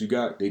boys that you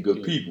got, they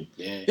good people.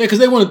 Yeah. Yeah, because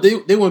they want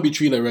to be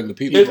treated like regular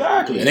people.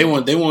 Exactly. And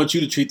they want you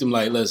to treat them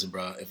like, listen,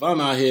 bro. If I'm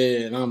out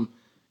here and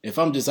if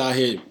I'm just out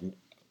here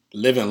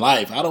living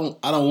life, I don't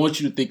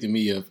want you to think of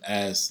me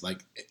as like,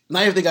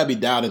 not everything got to be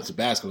down into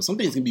basketball. Some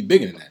things can be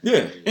bigger than that.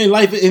 Yeah. And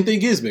life,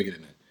 anything is bigger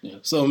than that. Yeah.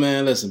 So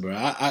man, listen, bro.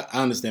 I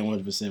understand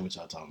 100% what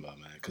y'all talking about,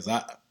 man.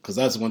 Because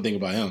that's one thing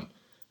about him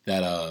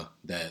that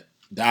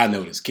I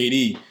noticed.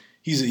 KD,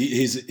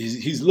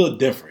 he's a little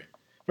different.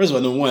 First of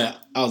all, number one,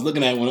 I was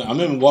looking at when I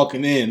remember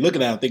walking in,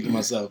 looking at him, thinking to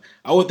myself,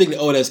 I wasn't thinking,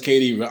 oh, that's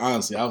KD.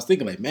 Honestly, I was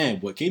thinking like, man,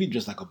 boy, KD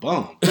dressed like a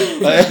bum.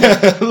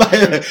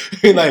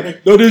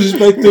 like no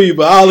disrespect to you,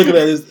 but I was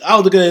looking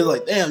at this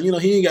like, damn,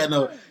 he ain't got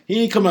no.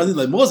 He ain't come out. He's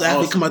like most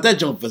athletes come out that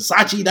joint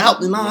Versace'd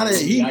out and all that.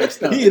 He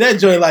that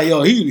joint like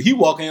yo. He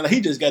walking in like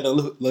he just got to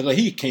look like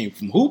he came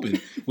from hooping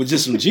with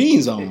just some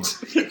jeans on.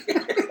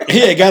 He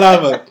had got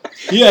out of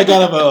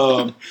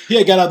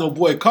a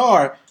boy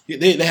car.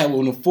 They had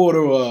one of the Ford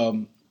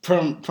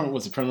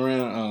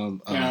Panamera?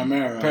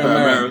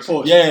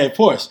 Porsche. Yeah,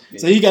 Porsche.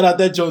 So he got out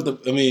that joint.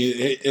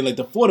 Like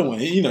the Ford one.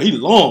 He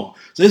long.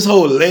 So his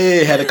whole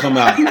leg had to come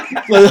out.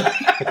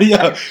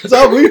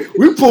 So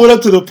we pulled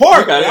up to the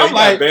park. I'm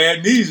like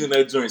bad knees in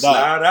that joint.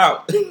 Slide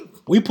out.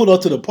 We pulled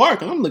up to the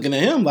park, and I'm looking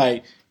at him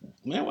like,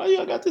 man, why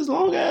y'all got this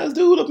long ass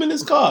dude up in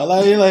this car?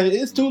 Like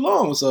it's too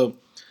long. So.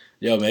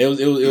 Yo, man,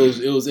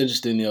 it was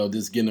interesting,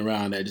 just getting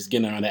around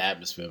the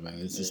atmosphere, man.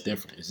 It's just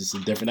different. It's just a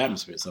different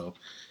atmosphere. So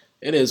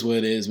it is what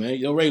it is, man.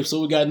 Yo, Ray, so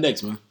what we got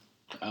next, man?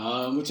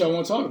 What y'all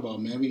want to talk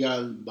about, man? We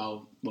got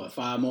about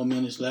 5 more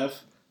minutes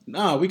left.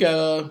 Nah, we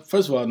got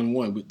first of all, number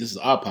one, this is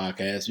our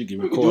podcast. We can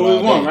record do what we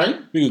all want, day.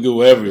 right? We can do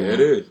whatever we Yeah, want.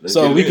 it is. Let's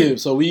So get we it in.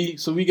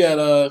 can we got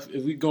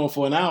if we going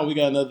for an hour, we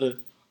got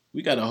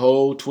a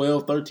whole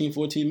 12, 13,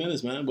 14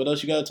 minutes, man. What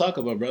else you got to talk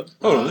about, brother?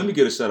 Hold on, let me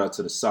get a shout out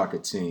to the soccer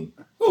team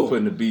for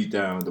putting the beat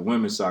down, the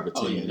women's soccer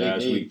Oh, team yeah,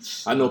 last they- week.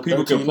 I know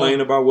people 13-0.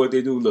 complain about what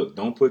they do. Look,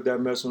 don't put that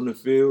mess on the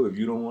field if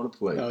you don't want to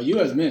play.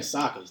 U.S. men's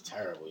soccer is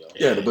terrible, yo.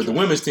 Yeah, but the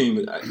women's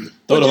team, Throw but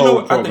the you know whole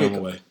what? I program think,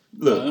 away.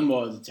 look, them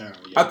boys are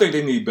terrible, yo. I think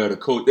they need better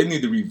coach. They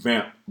need to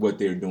revamp what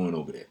they're doing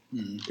over there.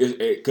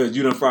 Because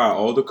you done fire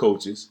all the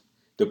coaches.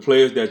 The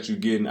players that you're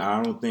getting,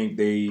 I don't think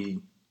they,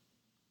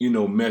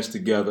 mesh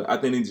together. I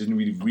think they just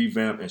need to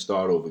revamp and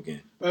start over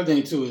again. But I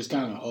think, too, it's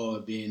kind of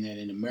hard being that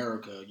in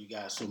America, you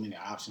got so many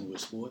options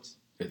with sports.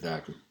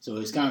 Exactly. So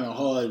it's kind of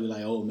hard to be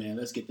like, oh, man,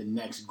 let's get the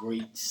next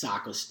great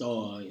soccer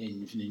star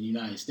in the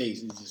United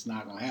States. It's just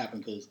not going to happen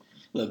because,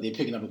 look, they're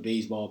picking up a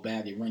baseball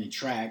bat. They're running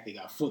track. They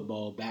got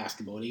football,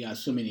 basketball. They got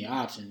so many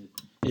options.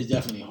 It's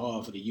definitely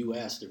hard for the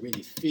U.S. to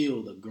really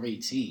field a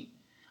great team.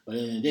 But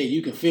at the end of the day,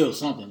 you can field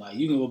something. Like,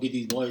 you can go get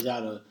these boys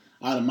out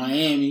of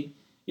Miami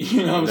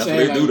You know what I'm That's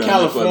saying? what they Like do down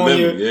there for a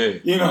California. living, yeah.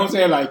 You know what I'm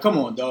saying? Like, come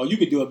on, dog. You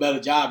could do a better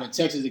job in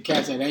Texas. The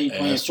cats that ain't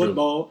playing that's true.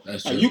 football.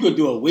 That's Like, true. you could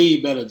do a way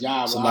better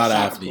job. It's a with lot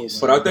our of soccer athletes.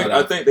 program. But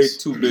I think they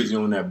too busy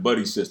on that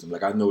buddy system.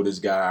 Like I know this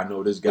guy, I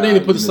know this guy. But they need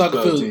to put the in soccer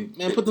this club field. team.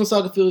 Man, put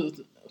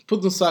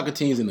them soccer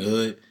teams in the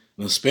hood,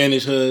 the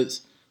Spanish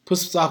hoods. Put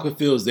some soccer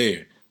fields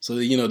there. So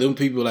that, them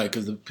people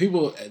because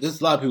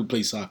there's a lot of people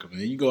play soccer,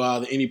 man. You go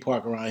out to any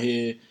park around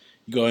here,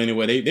 you go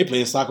anywhere, they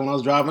playing soccer when I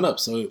was driving up.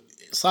 So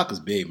soccer's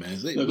big, man.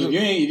 Look,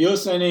 if your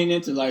son ain't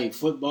into like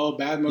football,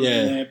 badminton,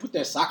 Yeah. man, put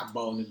that soccer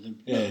ball in.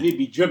 Yeah. He'd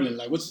be dribbling.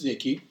 Like, what's it,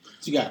 Keith?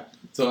 What you got?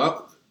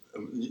 So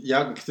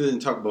y'all didn't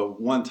talk about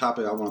one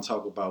topic I want to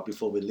talk about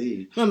before we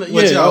leave. No, What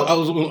yeah, y'all- I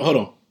was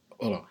hold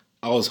on.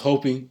 I was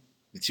hoping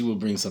that you would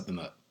bring something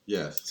up.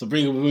 Yes. So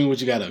bring what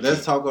you got up.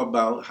 Let's talk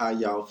about how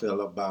y'all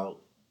feel about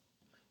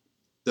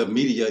the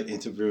media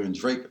interviewing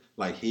Drake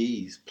like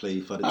he's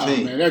played for the Oh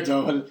team. man, that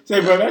joint.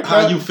 Say, bro, that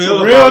How joint- you feel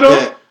for real, about though?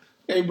 that?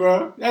 Hey,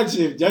 bro,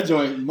 that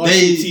joint must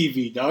They- be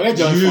TV, dog. That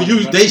joint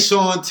funny, bro. They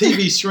showing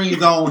TV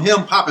streams on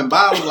him popping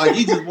bottles like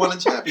he just won a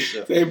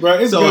championship. Say, bro,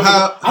 it's So good.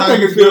 how I think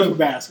you it's good feel- for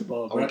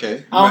basketball, bro.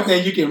 Okay. I don't Right.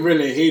 think you can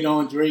really hate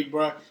on Drake,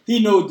 bro. He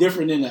no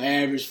different than the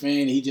average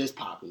fan. He just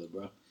popular,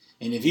 bro.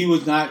 And if he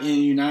was not in the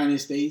United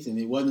States and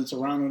it wasn't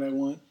Toronto that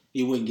won,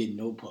 he wouldn't get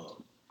no pub.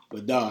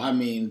 But dog, I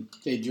mean,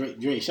 say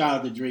Drake, shout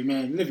out to Drake,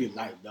 man. Live your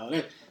life, dog.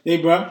 Hey,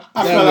 bro,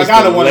 I That feel was like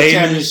I the done won a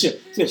lamest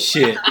championship.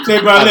 shit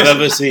Say, bro, I've listen.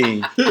 ever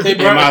seen Say, in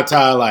bro, my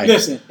entire life.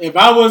 Listen, if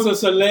I was a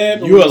celeb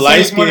and You a the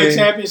Saints won a light-skinned,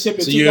 championship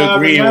in so you're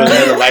agreeing with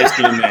 2009, another light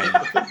skinned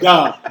man.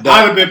 dog, I'd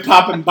have been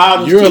popping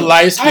bottles. You're a too.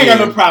 light-skinned. I ain't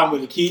got no problem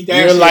with it, Keith. To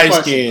You're answer your light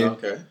question. skinned.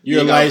 Okay. You're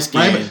You got-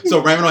 light-skinned. Raymond- So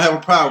Raymond don't have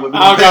a problem with I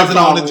me don't got a passing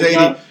on to problem with JD.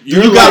 that. Do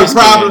You're you got a light-skinned.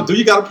 problem? Do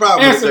you got a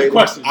problem Answer with the JD?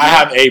 question. I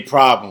have a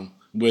problem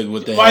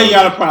with the Why hell you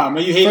got a man. problem,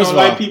 man? You hating First on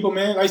of all- light people,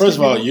 man? Light First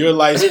of all, people? you're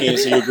light skinned,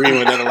 so you agree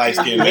with another light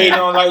You skinned hating man.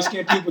 on light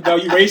skinned people,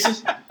 dog? You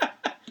racist?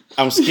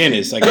 I'm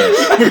skinnish, I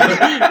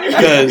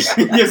guess. Because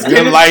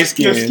You're you're light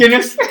You're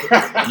skinned.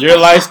 skinnish? You're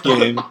light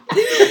skinned,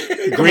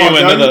 agreeing on,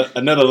 with dog.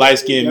 another light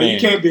skinned Yo, you man.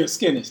 can't be a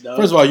skinnish, dog.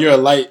 First of all, you're a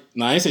light.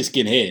 No, I ain't say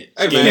skinhead.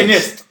 Hey, man.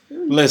 Skinnist.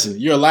 Listen,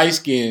 you're a light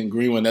skinned,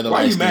 agreeing with another Why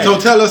light you skinned mad? So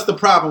man. tell us the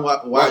problem.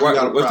 Why you got a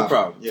problem? what's the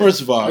problem? Yeah.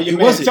 First of all, Why you it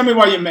mad? wasn't. Tell me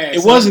why you're mad. It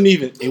son. wasn't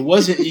even.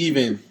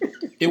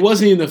 It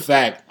wasn't even the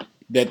fact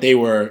that they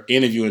were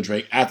interviewing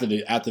Drake after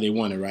they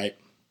won it, right?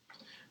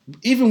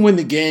 Even when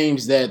the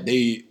games that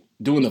they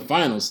do in the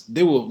finals,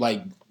 they will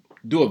like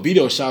do a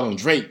video shot on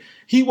Drake.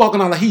 He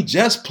walking on like he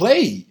just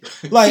played.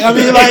 Like I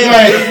mean, like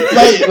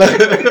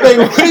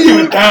what are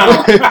you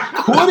down.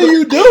 what are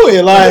you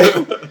doing? Like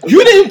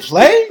you didn't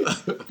play,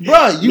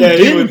 bro. You Yeah, he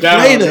didn't was down,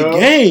 play the bro.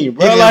 game, He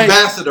bro. the Like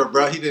ambassador,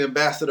 bro. He the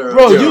ambassador. of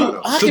bro,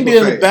 Toronto. I can Super be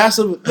an fan.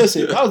 ambassador.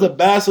 Listen, if I was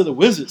ambassador of the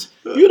Wizards,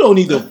 you don't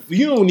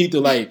need to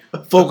like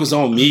focus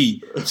on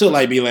me to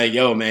like be like,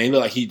 yo, man, he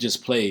look like he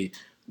just played.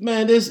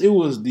 Man,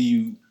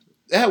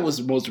 that was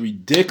the most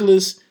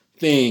ridiculous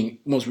thing,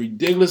 most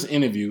ridiculous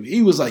interview.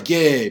 He was like,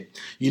 yeah,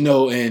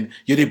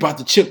 they brought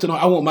the chip to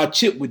I want my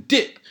chip with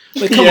dip.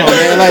 Like, come on,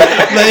 man.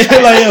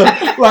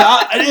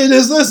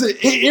 Listen,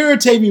 it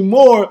irritates me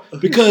more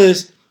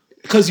because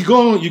you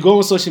go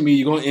on social media,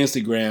 you go on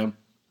Instagram,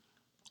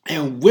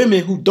 and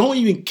women who don't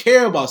even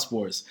care about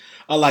sports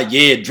are like,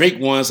 yeah, Drake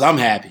won, so I'm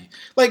happy.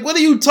 Like, what are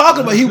you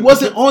talking about? He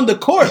wasn't on the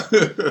court.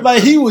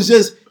 Like, he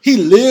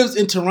lives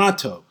in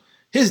Toronto.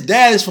 His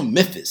dad is from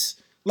Memphis.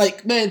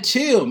 Like, man,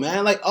 chill,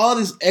 man. Like, all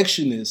this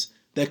extraness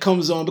that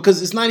comes on,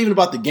 because it's not even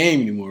about the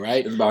game anymore,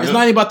 right? It's about It's him.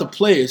 not even about the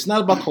player. It's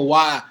not about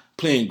Kawhi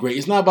playing great.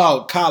 It's not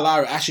about Kyle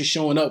Lowry actually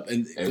showing up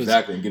and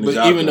Exactly, and getting the but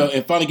job even done. though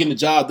and finally getting the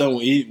job done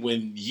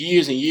when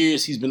years and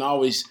years he's been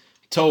always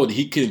told that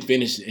he couldn't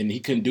finish and he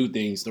couldn't do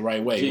things the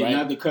right way, Jay, right?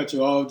 not to cut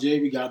you off, Jay.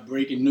 We got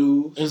breaking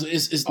news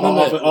It's none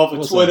off that- of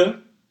what's Twitter.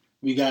 up?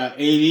 We got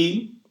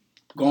AD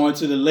going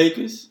to the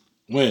Lakers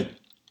When?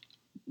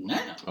 now.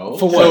 Oh.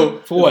 For what? So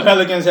For what? the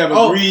Pelicans have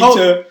Oh, agreed oh.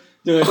 to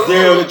the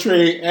deal to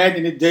trade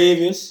Anthony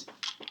Davis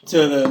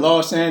to the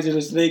Los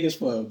Angeles Lakers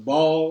for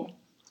Ball,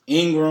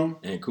 Ingram,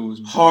 And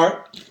Kuzma.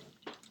 Hart,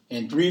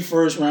 and 3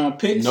 first-round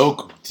picks. No,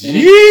 And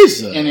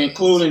Jesus, And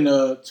including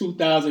the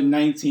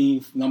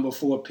 2019 number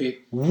 4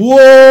 pick.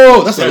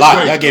 whoa, that's a That's lot.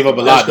 crazy. Y'all gave up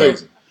a That's lot, though.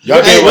 crazy.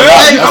 Y'all Hey, gave up a lot.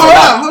 hey, That's a hold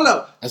lot. up, hold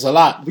up. That's a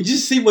lot. We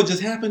just see what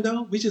just happened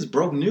though. We just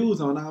broke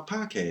news on our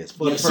podcast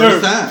for Yes, the first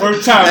sir. time.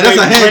 First time, And that's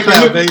a baby. hand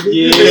clap, Breaking baby.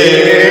 news.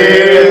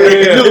 Yeah.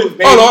 Breaking news,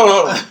 baby.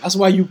 Hold on. That's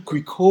why you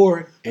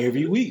record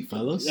every week,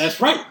 fellas. That's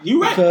right.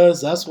 You right.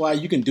 Because that's why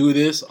you can do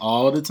this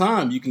all the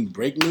time. You can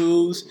break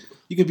news.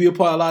 You can be a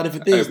part of a lot of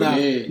different things.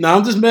 Yeah. Now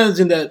I'm just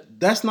managing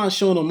that's not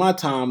shown on my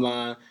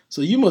timeline.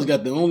 So you must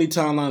got the only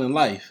timeline in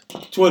life.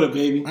 Twitter,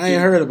 baby. I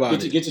ain't heard about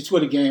it. Get your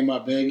Twitter game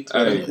up, baby.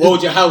 Hey.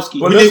 Wojciechowski.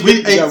 Well, We need,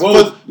 we, hey, got we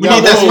Woj- need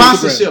got that Woj-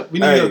 sponsorship. We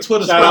need Hey. a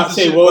Twitter Shout out to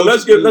sponsorship. Woj. Well,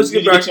 let's get You need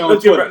to get you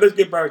on Twitter. let's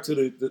get back to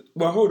the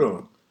well, hold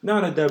on.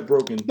 Now that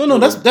broken. No,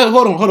 that's that.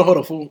 Hold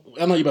on. Fool.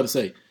 I know you about to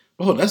say.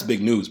 But hold on, that's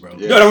big news, bro.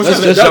 Yeah. No, that was Let's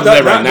that- just that- jump to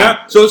that that- right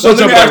now. So Let's let jump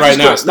me to that ask right this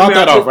now. question. Stop Let me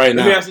that ask off right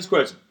Let me now. ask this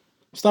question.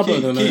 Stop Key,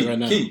 that right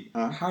now. Key,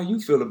 Huh? how you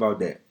feel about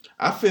that?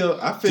 I feel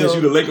Since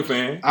you the Laker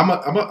fan,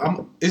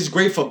 I'm it's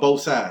great for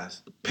both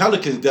sides.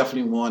 Pelicans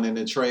definitely won in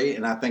the trade,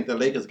 and I think the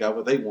Lakers got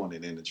what they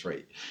wanted in the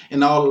trade.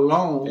 And all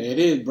along, There it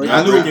is. Breaking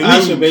I knew news, it.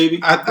 Alicia,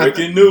 baby.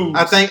 Breaking news.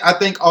 I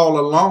think all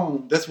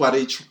along that's why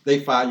they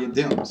fired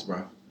Dems,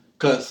 bro.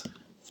 Because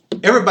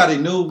everybody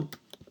knew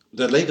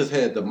the Lakers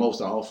had the most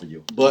to offer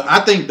you, but I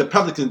think the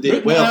Pelicans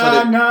did well for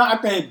that. Nah, I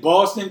think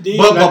Boston did.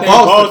 But I think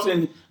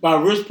Boston- by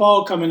Rich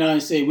Paul coming out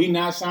and say we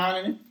not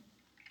signing it.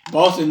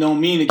 Boston don't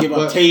mean to give up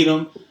But-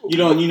 Tatum.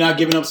 You're not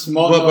giving up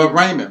Smart. But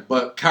Raymond,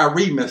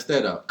 Kyrie messed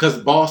that up because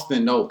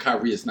Boston know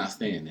Kyrie is not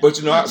staying there. But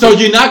you know, So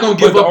you're not gonna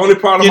give but up. the only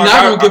problem You're I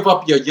not got- gonna give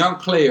up your young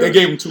players. they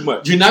gave him too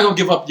much. You're not gonna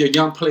give up your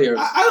young players.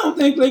 I don't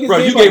think Lakers. Bro,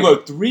 you gave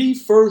up 3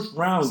 first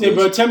rounders. Say,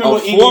 bro, tell me a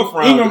what fourth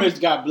rounder. Ingram has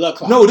got blood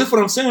clot. No, that's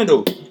what I'm saying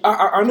though. I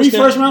 3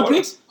 understand. first round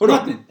picks. Hold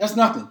Nothing. on. That's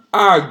nothing.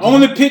 I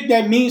Only pick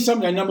that means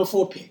something. That number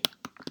 4 pick.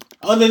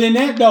 Other than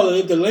that, though,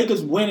 if the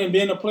Lakers win and be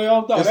in the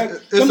playoff, though,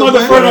 It's them a other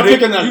win. first round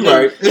pick in You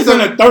right. it's in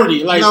the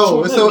 30. Like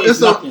no,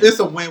 nothing. it's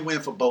a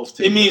win-win for both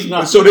teams. It means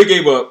nothing. So they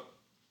gave up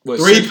what,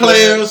 3 6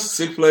 players.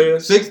 6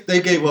 players. 6.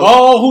 They gave up.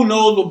 Ball, who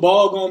knows what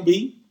Ball gonna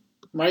be?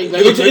 Right?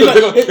 They gonna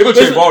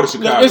trade Ball to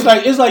Chicago.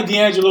 It's like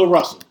D'Angelo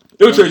Russell.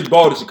 They would trade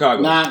Ball to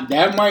Chicago. Nah,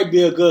 that might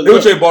be a good. They would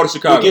look. trade Ball to To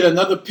Chicago. get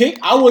another pick,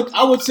 I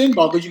would send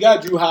Ball because you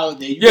got Drew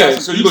Holiday. You Yeah, got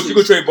some so you pieces.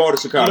 go trade Ball to You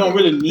Chicago. don't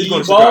really He's need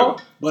going to Ball, Chicago.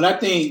 but I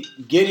think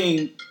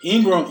getting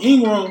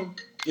Ingram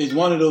is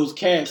one of those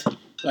cats.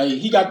 Like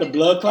he got the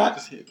blood clot.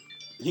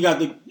 You got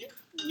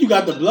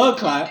the blood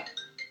clot.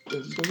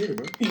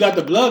 You got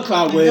the blood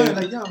clot where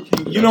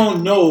you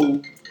don't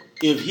know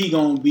if he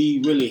gonna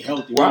be really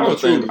healthy. Well,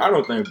 really I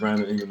don't think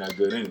Brandon Ingram that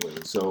good anyway.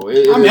 So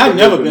I've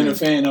never been a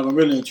fan of him,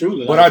 really and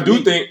truly. But like,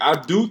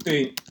 I do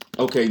think.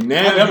 Okay, I've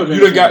now never been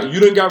you a fan.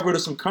 done got rid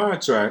of some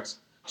contracts.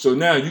 So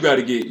now you got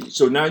to get.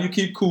 So now you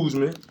keep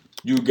Kuzma.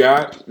 You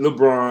got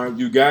LeBron.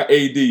 You got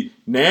AD.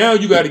 Now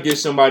you got to get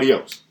somebody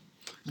else.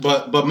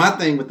 But my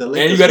thing with the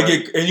Lakers,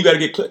 And you got to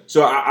get.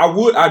 So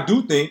I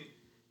do think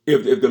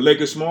if the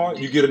Lakers smart,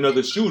 you get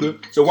another shooter.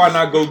 So why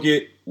not go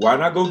get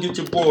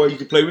your boy? You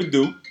can play with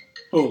Duke.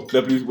 Who?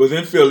 That was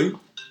in Philly.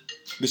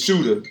 The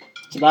shooter.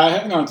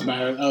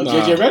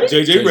 JJ Redick.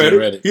 JJ Redick.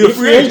 Redick. He a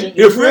free agent.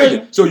 He a free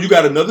agent. So you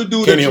got another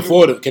dude. Can they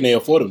afford it? Can they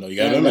afford him though? You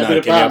got to remember that's now.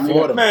 the Can they problem,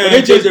 afford him? Man, But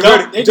they just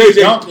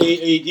JJ dumped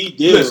AD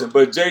deal. Listen,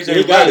 but They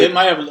JJ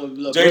might have a little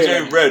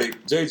JJ bread.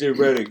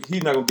 Redick,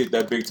 he's not gonna get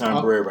that big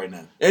time bread right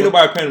now. Ain't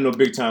nobody paying him no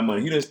big time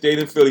money. He done stayed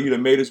in Philly. He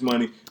done made his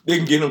money. They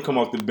can get him come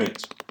off the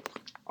bench.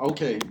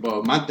 Okay,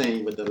 but my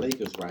thing with the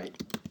Lakers, right?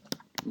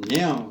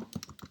 Now,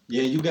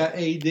 yeah, you got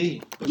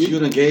AD, but you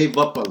done gave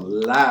up a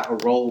lot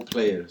of role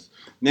players.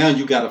 Now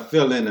you got to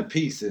fill in the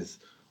pieces,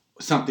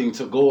 something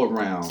to go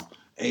around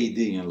AD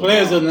and LeBron.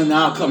 Players are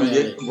now coming at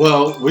it.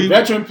 Well,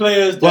 Veteran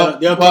players,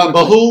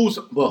 but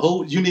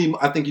who you need?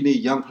 I think you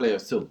need young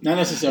players too. Not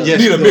necessarily. Yes,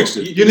 You need a do.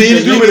 mixture. You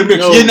need a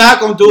mixture. You're not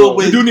gonna do it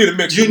with. You do need a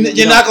mixture.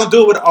 You're not gonna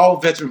do it with all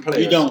veteran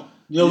players. You don't.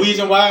 The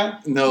reason why?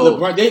 No.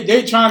 LeBron,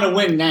 they trying to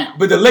win now.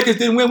 But the Lakers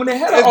didn't win when they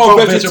had an It's all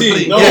both veteran veteran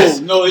team. No, Yes.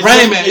 no, it's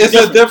Raymond, different. it's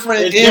a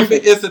different. It's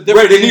different. It's a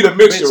different. Ray, they need a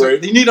mixture, Ray.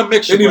 They need a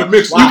mixture. They need a bro.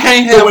 mixture. You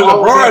can't have So when all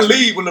LeBron veterans.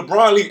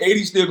 leave,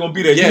 AD still gonna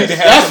be there. You Yes. need to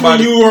have That's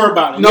somebody. when you worry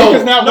about it. No.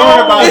 Niggas not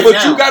worried about it but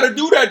now. you got to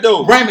do that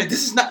though. Raymond,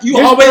 this is not you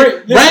This always.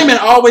 very- this- Raymond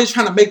always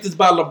trying to make this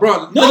about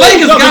LeBron. No, the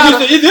Lakers no, got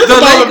but it is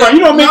about LeBron. You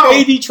don't make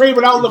the AD trade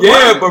without LeBron.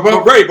 Yeah,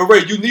 but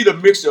Ray, you need a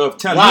mixture of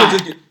talent.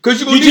 Why? Because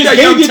you're you gonna need that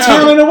just young gave your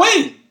talent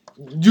away.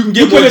 You can You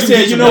get coulda what said,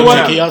 get you some know young what?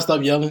 Can talent. y'all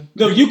stop yelling?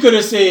 No, you could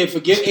have said,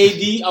 forget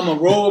AD. I'm going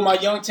to roll with my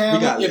young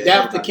talent. gotta If let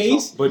that's the everybody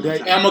case, talk. But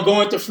that, and I'm going to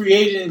go into free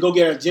agent and go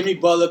get a Jimmy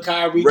Butler,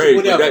 Kyrie, Ray,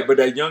 whatever. but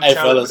that young Hey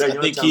talent. fellas,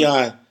 I think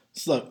Keon.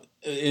 Look,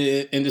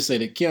 and just say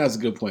that Keon's a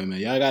good point, man.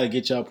 Y'all got to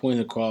get y'all point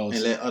across.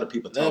 And let other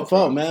people Let talk.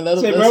 fuck, man. Let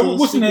Say, let bro, us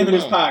what's the speak name of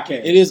this about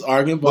podcast? It is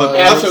arguing, but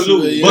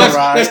Absolutely. Yeah, Let's,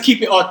 right. let's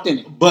keep it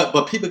authentic. But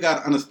people got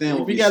to understand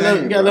what We we're gotta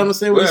saying. let them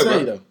say what they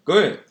say though. Go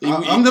ahead.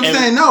 I'm just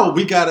saying no.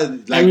 We gotta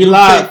like we you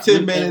live. take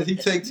 10 minutes. He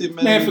take 10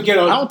 minutes. Man, forget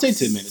all I don't take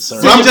 10 minutes,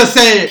 sir. So I'm just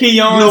saying. Keon,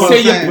 you know what say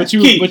I'm your, saying? But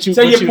you- Key, but you-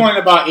 say but your you- point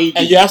about AD.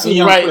 And you're absolutely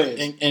young right.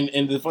 players.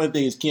 And the funny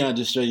thing is, Keon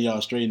just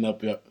straighten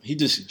up. He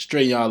just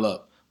straighten y'all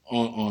up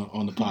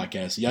on the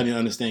podcast. So y'all didn't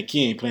understand.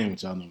 Key ain't playing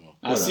with y'all no more.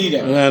 I see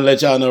that. I'm gonna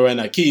let y'all know right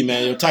now. Key,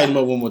 man, you tighten him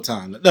up one more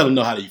time. Let them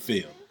know how you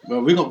feel.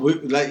 But we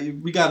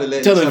gotta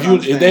let. Tell each them other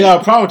if they understand.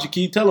 got a problem with you,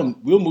 Key. Tell them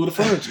we'll move the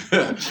furniture. You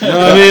know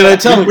what I mean? Like,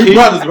 tell them, we Key.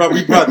 brothers, bro.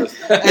 We brothers.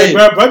 Hey,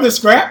 brother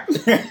scrap.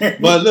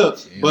 but look,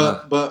 Yeah.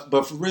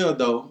 but for real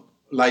though,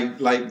 like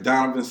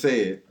Donovan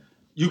said,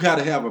 you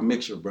gotta have a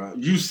mixture, bro.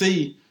 You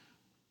see,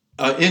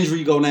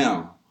 injury go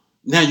down.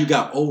 Now you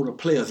got older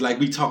players like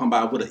we talking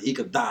about with an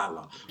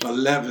Iguodala, a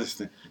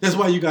Livingston. That's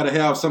why you got to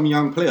have some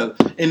young players.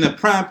 And the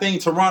prime thing,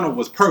 Toronto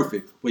was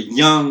perfect with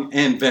young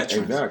and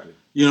veterans. Exactly.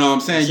 You know what I'm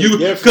saying? It's You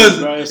different, because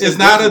bro. It's it's a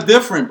not different. a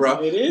different,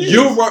 bro. It is.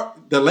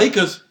 The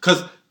Lakers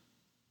because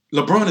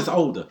LeBron is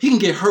older. He can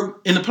get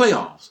hurt in the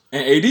playoffs.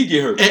 And AD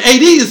get hurt. And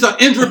AD is an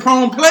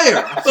injury-prone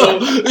player.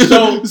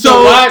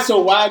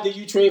 So why did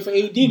you trade for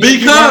AD? You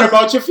Because- worried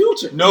about your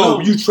future. No,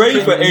 you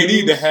trade for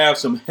AD to have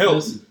some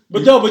help.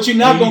 But you're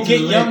not AD gonna to get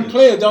the young Lakers.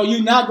 players, though.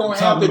 You're not gonna We're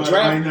have the talking about it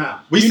right draft.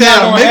 now. We You're said not a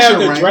gonna have mixture,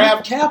 the right?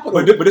 draft capital.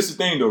 But this is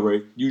the thing, though,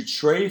 Ray. You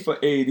trade for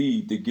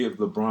AD to give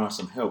LeBron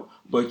some help,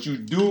 but you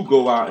do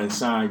go out and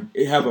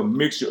have a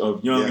mixture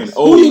of young and Yes.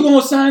 old. Who you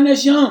gonna sign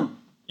that's young?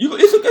 There's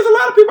a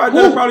lot of people out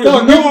there that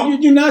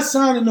probably. You're not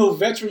signing no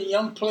veteran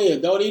young player,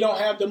 though. They don't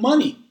have the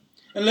money.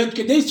 And look,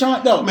 they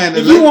trying though. Man,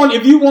 if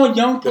you want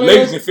young The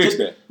players, Lakers can fix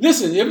that.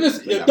 Listen,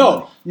 They got dog.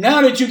 money.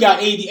 Now that you got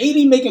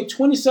AD making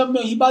 $27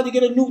 million, he about to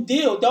get a new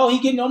deal, dog. He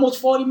getting almost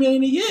 $40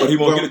 million a year. But he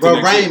won't get it to Bro,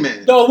 next year.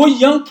 Raymond. Dog, what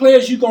young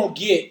players you gonna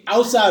get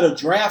outside of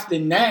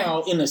drafting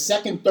now in the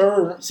second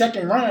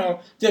round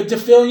to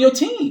fill your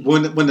team?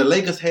 When the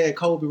Lakers had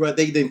Kobe, bro,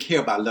 they didn't care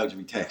about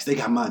luxury tax. They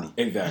got money.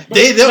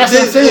 Exactly. That's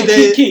what I'm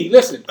saying. Key.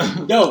 Listen,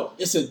 no,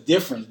 it's a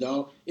difference,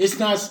 though. It's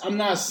not. I'm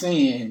not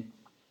saying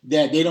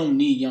that they don't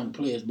need young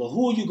players, but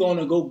who are you going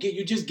to go get?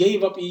 You just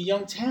gave up your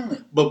young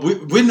talent. But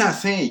we're not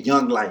saying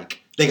young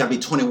like they got to be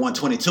 21,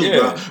 22, Yeah.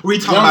 bro. We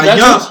talking Young about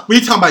veterans? young. We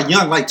talking about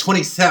young like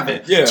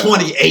 27, Yeah.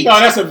 28. No,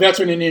 that's a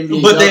veteran in the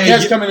NBA. But But they-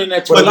 that's coming in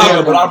that But 20 a lot years.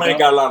 of them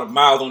got a lot of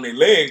miles on their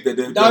legs. No,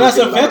 that's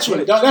a veteran.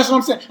 Dog, Dog, that's what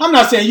I'm saying. I'm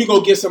not saying you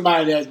go get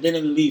somebody that's been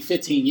in the league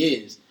 15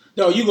 years.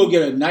 No, you go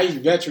get a nice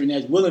veteran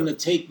that's willing to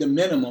take the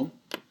minimum,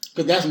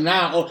 because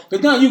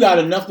now you got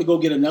enough to go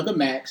get another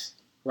max,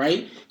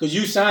 right? Because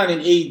you signed an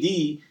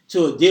AD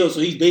to a deal, so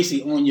he's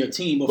basically on your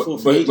team before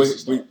free agency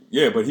starts.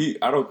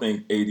 I don't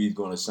think AD is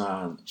going to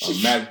sign a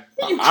Shh, max.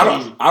 you I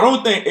crazy.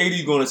 don't think AD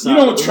is going to sign.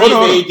 You don't trade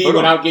Hold on, for AD hold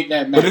on. without getting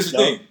that max. But this is the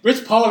dog. thing.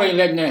 Rich Paul ain't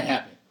letting that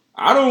happen.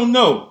 I don't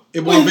know.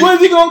 It Where's won't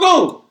be. he gonna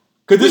go?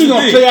 Because this He is the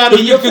gonna thing. play out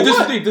a year for This is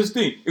what? the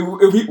thing.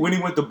 If when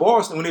he went to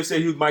Boston, when they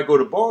said he might go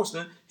to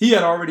Boston, he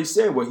had already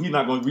said, well, he's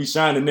not going to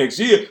re-sign the next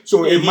year.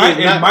 So Yeah,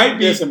 it might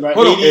be. Listen, bro,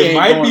 Hold on, AD it ain't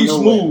might going be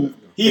nowhere. smooth.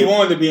 He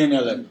wanted to be in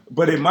LA.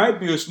 But it might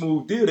be a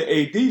smooth deal. The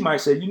AD might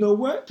say, you know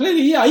what? Play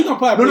the year. He gonna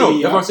probably play the No,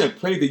 year. that's what I'm saying.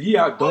 Play the year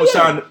out. Don't yeah.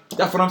 sign.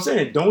 That's what I'm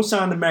saying. Don't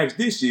sign the max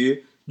this year.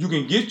 You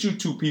can get you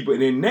two people,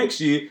 and then next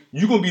year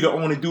you're gonna be the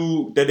only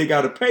dude that they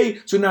gotta pay.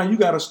 So now you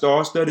got a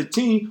star-studded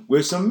team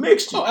with some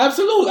mixture. Oh,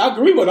 absolutely. I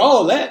agree with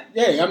all that.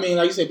 Yeah, I mean,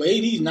 like you said, but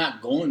AD's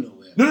not going nowhere.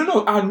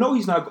 No. I know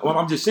he's not.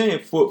 I'm just saying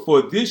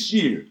for this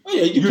year. Oh,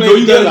 yeah, You play know the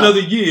you deal got out. another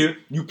year.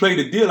 You play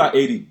the deal out,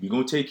 AD. We're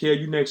gonna take care of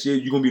you next year.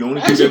 You're gonna be the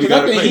only dude Actually, that we 'cause I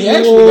gotta think he pay.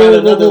 actually got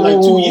another Whoa, like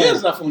whoa, 2 whoa,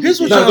 years whoa. left on Here's this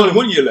what deal. There's only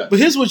 1 year left. But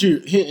here's what you're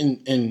hitting,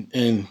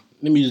 and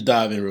let me just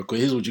dive in real quick.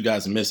 Here's what you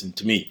guys are missing,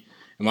 to me,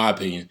 in my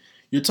opinion.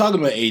 You're talking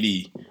about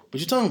AD, but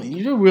you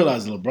don't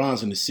realize that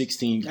LeBron's in the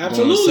 16th,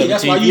 Absolutely.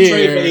 That's why 17th you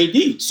year. trade for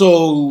AD.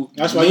 So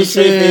That's why you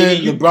listen,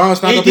 trade for AD.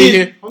 LeBron's not gonna AD be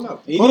here. Hold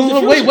up. AD's Hold the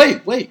on,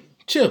 future. wait,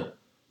 chill.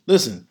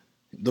 Listen,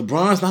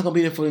 LeBron's not gonna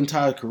be there for the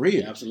entire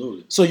career.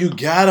 Absolutely. So you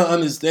gotta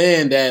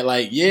understand that,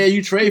 like, yeah,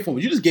 you trade for him,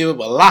 but you just gave up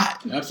a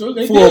lot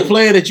Absolutely. for a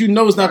player that you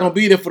know is not gonna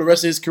be there for the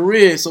rest of his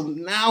career. So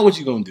now what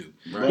you gonna do?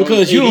 Right.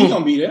 Because you AD don't.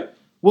 gonna be there.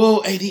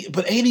 Well,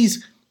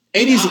 AD's.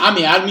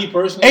 Me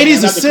personally. AD's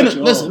a not to cut center.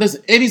 you Listen, off.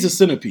 listen. AD's a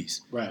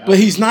centerpiece, Right. but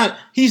he's not.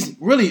 He's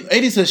really.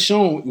 AD's has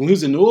shown when he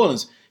was in New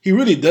Orleans, he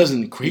really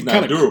doesn't. He's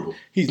not durable.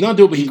 He's not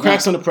durable. He He's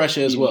cracks not. under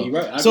pressure as well. You're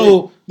right. I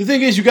So the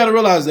thing is, you got to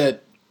realize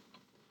that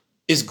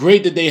it's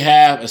great that they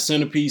have a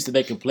centerpiece that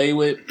they can play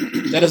with.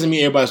 That doesn't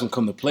mean everybody's gonna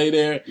come to play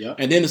there. Yep.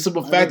 And then the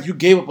simple fact you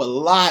gave up a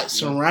lot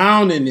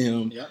surrounding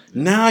him. Yep.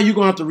 Now you're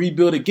gonna have to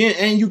rebuild again,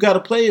 and you got a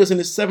players in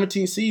his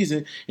 17th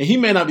season, and he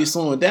may not be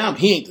slowing down.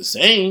 But he ain't the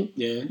same.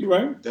 Yeah, you're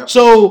right.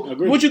 So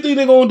Agreed. what you think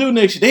they're gonna do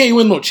next year? They ain't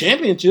win no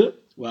championship.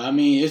 Well, I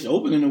mean, it's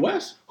open in the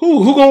West.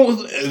 Who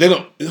they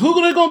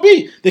gonna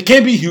be? They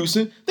can't be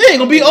Houston. They ain't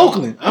gonna be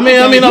Oakland. I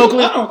mean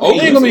Oakland. I don't They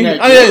think ain't gonna be.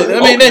 Houston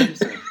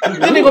I mean that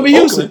they ain't gonna be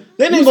Houston.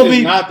 They ain't gonna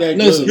be. not that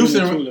Listen, good.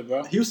 Houston- Houston,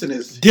 bro. Houston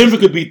is. Denver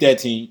could beat that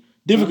team.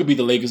 Denver could beat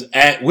the Lakers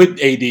with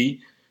AD.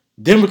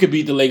 Denver could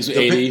beat the Lakers with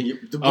AD.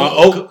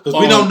 Because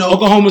we don't know.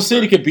 Oklahoma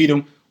City could beat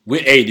them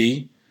with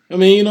AD. I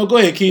mean, go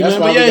ahead, Keith. That's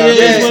Man. why But we yeah, got-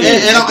 yeah, it's what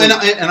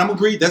it is. And I'm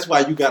agreed. That's why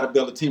you got to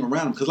build a team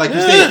around him. Because, like you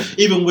Yeah. said,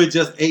 even with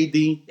just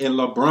AD and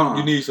LeBron,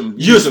 You need some.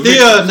 you're still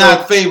mixture.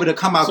 not favored to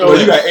come out. So the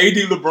So you got West.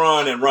 AD,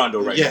 LeBron, and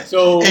Rondo right Yeah.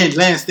 So, And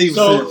Lance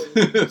Stevenson.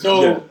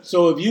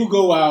 so if you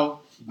go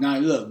out now,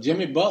 look,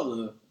 Jimmy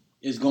Butler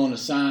is going to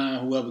sign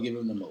whoever give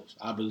him the most.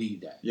 I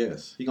believe that.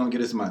 Yes, he's gonna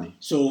get his money.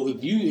 So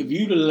if you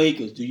the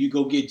Lakers, do you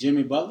go get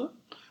Jimmy Butler?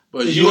 But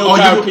Because you, you, are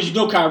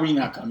know Kyrie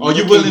not coming.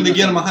 you know willing to KD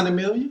get him not $100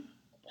 million?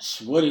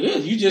 That's what it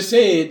is. You just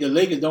said the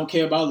Lakers don't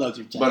care about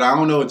luxury tax. But I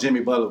don't know Jimmy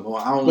Butler. Boy.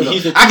 I don't But know.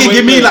 he's a I can two-way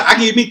give me player. like I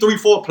can give me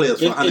 3-4 players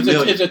for $100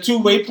 million. It's a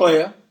two-way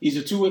player. He's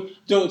a two-way.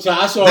 So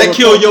I saw. They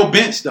kill your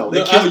bench though. They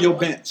Look, kill your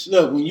bench.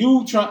 Look, when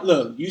you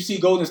see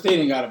Golden State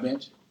ain't got a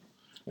bench.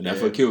 And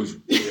that's what kills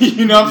you.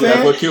 You know what I'm Yeah, saying?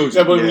 that's what kills you.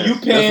 Yeah, but Yeah, when you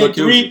that's paying what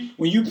kills three,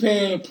 when you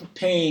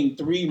paying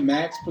three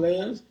max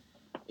players,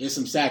 it's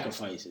some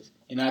sacrifices.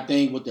 And I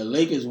think what the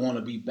Lakers want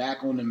to be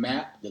back on the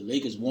map. The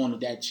Lakers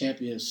wanted that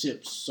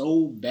championship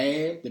so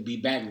bad to be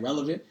back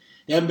relevant.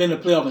 They haven't been in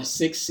the playoff in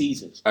 6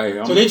 seasons.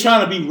 Hey, So they're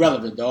trying to be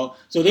relevant, dog.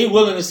 So they're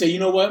willing to say, you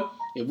know what?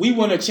 If we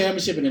win a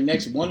championship in the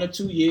next 1 or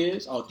 2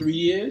 years or 3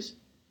 years,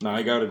 nah,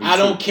 I gotta be. I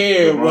don't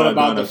care LeBron what done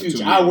about the that for 2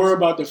 future. years. I worry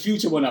about the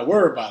future when I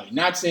worry about it.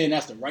 Not saying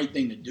that's the right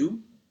thing to do,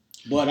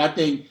 but I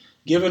think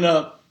giving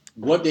up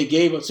what they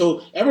gave up.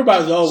 So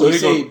everybody's always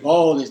say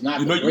Ball is not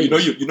the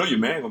greatest. You know your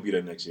man gonna be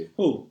there next year.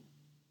 Who?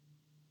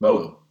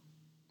 Melo.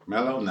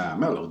 Nah,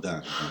 Melo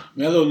done.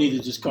 Melo need to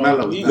just call.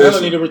 Melo Need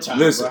to retire.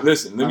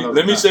 Listen.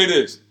 Let me say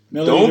this.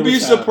 Don't be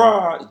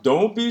surprised.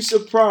 Don't be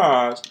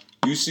surprised.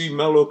 You see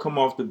Melo come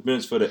off the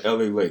bench for the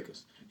LA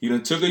Lakers. He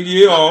done took a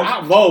year off.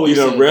 I've always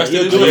he done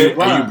rested his head.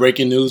 Are you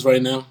breaking news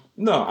right now?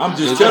 No, I'm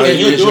just telling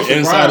you. Your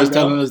insiders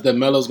telling us that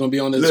Melo's gonna be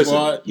on this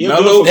squad.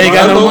 Melo, they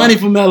got no money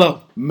for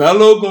Melo.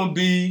 Melo gonna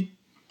be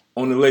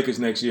on the Lakers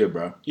next year,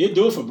 bro. He'll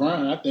do it for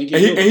Brian. I think.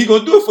 And he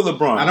gonna do it for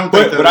LeBron. I don't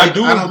think I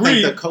do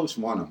agree. think the coach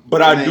want him.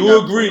 But I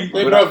do agree.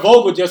 Hey, bro,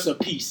 Vogel just a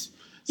piece.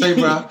 Say,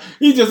 bro,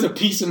 he's just a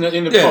piece in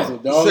the puzzle,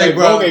 dog. Say, like,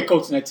 bro, Vogel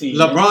coaching that team.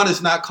 LeBron man.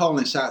 is not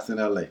calling shots in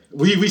LA.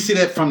 We see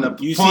that from the.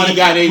 You see, he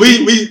got AD.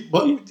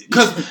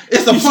 Because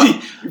it's a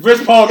point.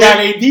 Rich Paul got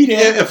AD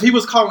there. If he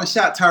was calling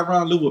shots,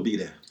 Tyronn Lue would be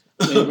there.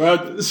 Say,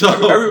 bro, so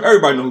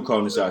everybody know who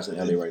calling the shots in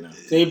LA right now.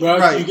 Say, bro,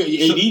 right. you got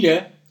AD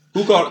there.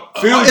 Who called?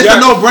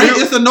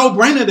 It's a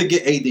no-brainer to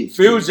get AD.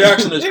 Phil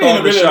Jackson is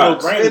calling the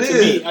shots. It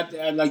is. To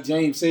me, like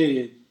James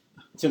said,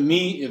 to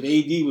me, if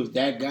AD was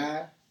that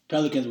guy,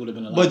 Pelicans would have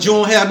been a lot. But you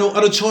don't have no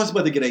other choice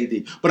but to get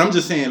AD. But I'm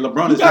just saying,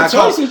 LeBron is not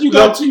choices. You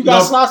got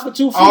slots for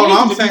 2 free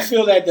agents. If you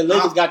feel that the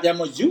Lakers got that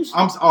much juice.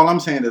 All I'm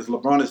saying is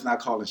LeBron is not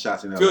calling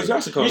shots in LA. Phil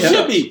Jackson calling shots. He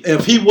should be.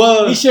 If he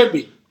was, he should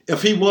be.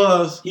 If he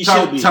was,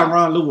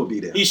 Tyronn Lue would be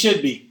there. He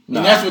should be. And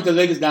that's what the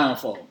Lakers down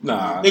for.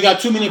 Nah. They got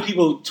too many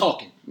people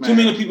talking. Man. Too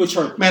many people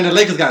chirping. Man, the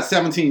Lakers got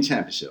 17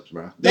 championships,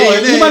 bro.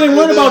 Nobody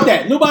worried about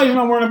that. Nobody's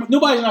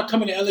not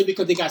coming to LA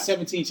because they got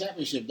 17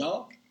 championships,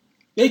 dog.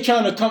 They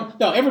trying to come.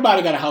 No,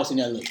 everybody got a house in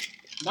LA.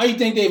 Why do you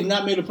think they've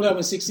not made a playoff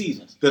in 6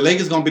 seasons? The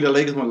Lakers gonna be the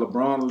Lakers when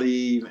LeBron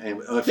leave,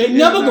 and they're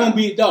never gonna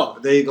be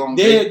dog. They gonna.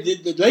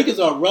 The Lakers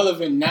are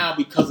relevant now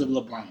because of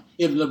LeBron.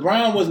 If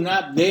LeBron was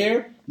not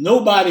there,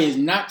 nobody is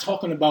not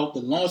talking about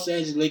the Los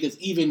Angeles Lakers,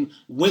 even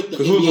with the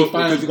NBA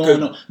Finals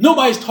going on.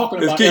 Nobody's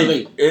talking about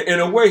LA. In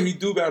a way, he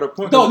do got a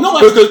point. No,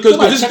 because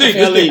this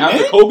thing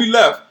after Kobe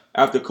left,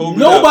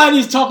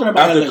 nobody's talking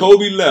about after LA.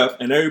 Kobe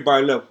left and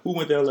everybody left, who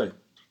went to LA?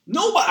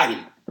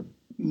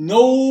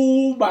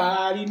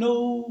 Nobody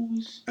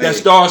knows. That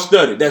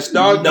star-studded. That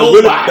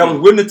was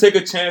willing to take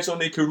a chance on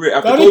their career.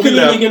 After Kobe couldn't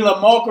left, even get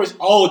LaMarcus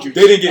Aldridge.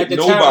 They didn't get at the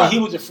nobody. Time when he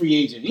was a free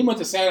agent. He went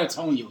to San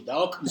Antonio,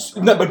 dog. Come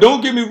on, no, but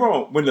don't get me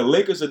wrong. When the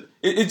Lakers are,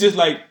 it's just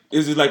like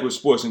with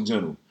sports in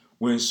general.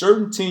 When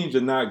certain teams are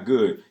not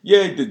good,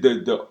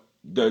 the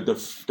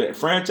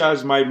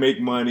franchise might make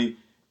money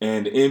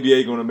and the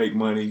NBA going to make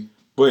money.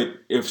 But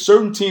if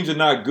certain teams are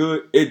not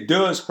good, it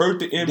does hurt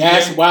the NBA.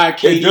 That's why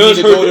KD needs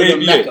to go to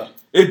the Mecca.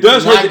 It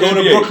does hurt the go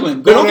NBA. To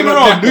Brooklyn. Don't get me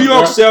wrong.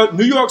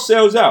 New York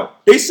sells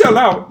out. They sell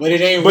out, but it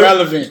ain't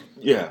relevant.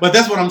 Yeah, but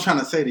that's what I'm trying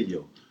to say to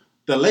you.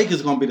 The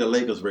Lakers gonna be the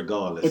Lakers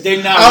regardless. But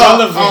they're not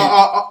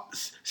relevant.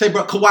 Say,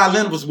 bro, Kawhi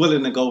Leonard was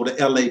willing to go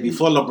to LA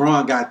before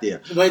LeBron got there.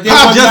 But they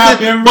would not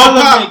been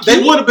relevant.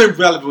 They would have been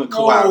relevant with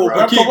Kawhi,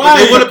 bro. Kawhi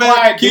they would have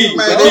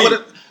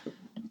been.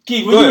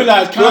 Keith, when you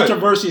realize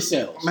controversy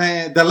sells.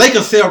 Man, the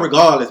Lakers sell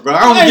regardless, bro.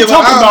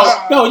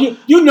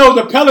 You know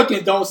the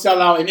Pelicans don't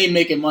sell out and they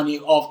making money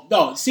off.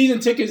 No,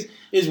 season tickets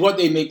is what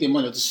they make their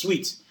money. The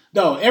suites.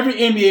 No, every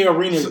NBA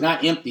arena is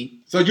not empty.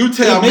 So you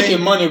tell me,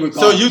 making money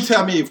regardless. So you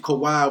tell me if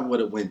Kawhi would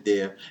have went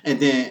there and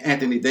then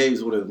Anthony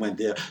Davis would have went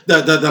there,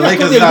 the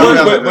Lakers not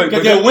relevant.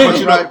 Because they're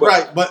winning, right?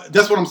 But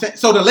that's what I'm saying.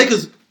 So the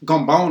Lakers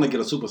gonna bone to get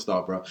a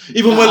superstar, bro.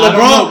 Even when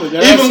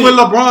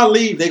LeBron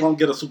leave, they gonna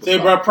get a superstar. Say,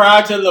 bro,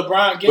 prior to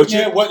LeBron getting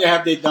there, what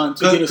have they done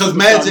to get a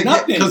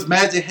superstar? Because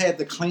Magic had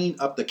to clean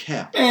up the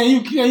cap. Man,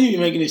 you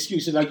making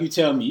excuses like you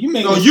tell me. You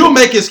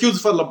make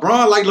excuses for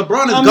LeBron. Like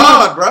LeBron is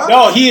God, bro.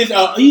 No, he is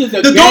a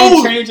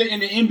game changer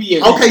in the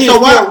NBA. Okay,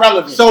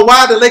 so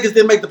why the Lakers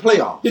didn't make the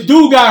playoffs? The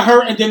dude got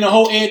hurt, and then the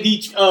whole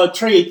AD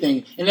trade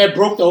thing, and that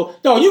broke the.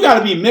 No, you got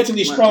to be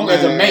mentally strong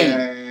as a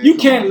man. You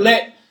can't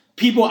let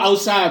people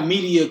outside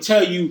media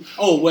tell you,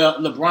 "Oh well,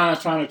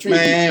 LeBron's trying to trade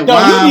you." No,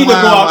 you need to go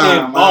out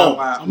there and ball.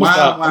 I'm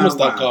gonna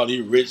start calling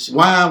you Rich.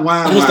 I'm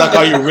gonna start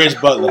calling you Rich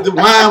Butler. You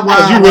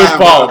Rich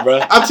Paul,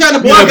 bro. I'm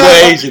telling the boy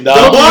got Asian, dog.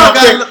 The boy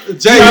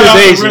got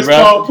Asian,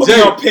 bro. Put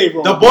me on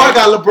payroll. The boy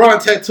got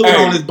LeBron tattooed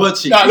on his butt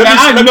cheek.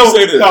 Let me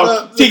say this.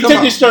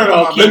 Take his shirt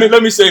off.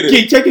 Let me say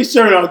this. Take his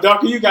shirt off,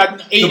 Doctor. You got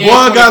that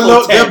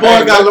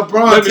boy got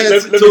LeBron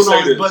tattooed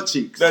on his butt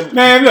cheeks.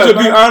 Man, to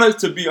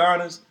be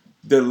honest,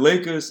 the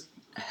Lakers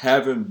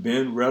haven't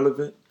been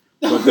relevant.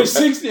 But the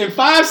 6 and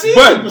 5 seasons.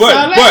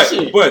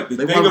 But the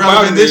they thing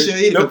about it this year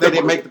either, they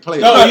didn't make the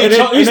playoffs.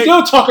 No, he's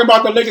still talking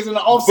about the Lakers in the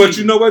offseason. But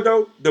you know what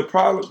though? The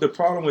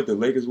problem with the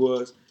Lakers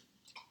was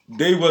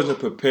they wasn't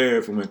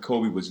prepared for when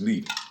Kobe was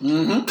leaving.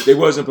 Mm-hmm. They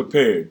wasn't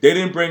prepared. They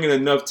didn't bring in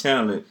enough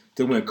talent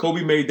to when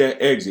Kobe made that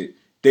exit.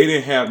 They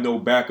didn't have no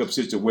backup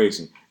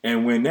situation,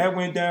 and when that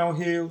went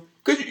downhill.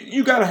 Because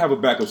you got to have a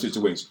backup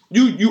situation.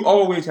 You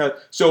always have.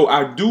 So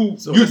I do.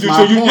 So you do.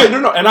 So you get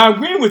no. And I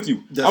agree with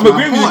you. I'm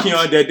agreeing with you,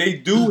 Keon, that they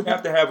do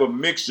have to have a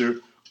mixture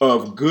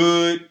of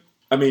good,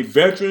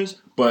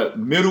 veterans, but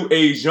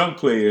middle-aged young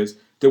players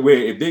to where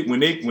if they when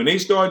they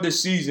start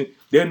this season,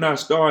 they're not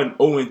starting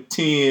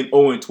 0-10,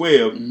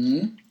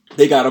 0-12.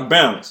 They got to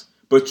balance.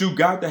 But you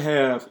got to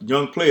have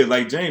young players,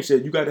 like James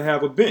said. You got to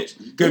have a bench.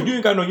 Because if you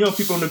ain't got no young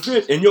people on the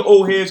bench and your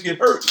old heads get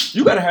hurt,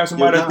 you got to have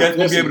somebody that's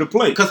going to be able to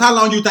play. Because how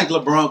long you think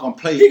LeBron gonna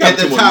play He got at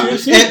the 2 top? more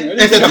years.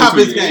 At the top of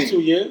his game.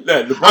 2 years.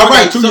 LeBron All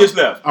right, got 2 so- years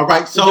left. All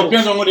right, It so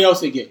depends on what else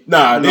they get.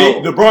 Nah,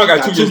 No. LeBron got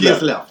Got 2 years, 2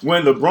 years left. left.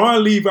 When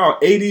LeBron leave out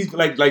 80,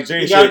 like James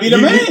gotta said, be the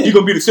man. he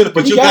gonna be the center.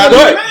 But He you gotta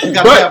got be the man. you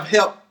gotta have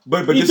help.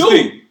 But He this do.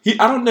 thing,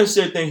 I don't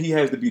necessarily think he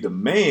has to be the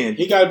man.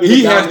 He gotta be the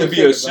He has to dominant be a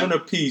figure, bro.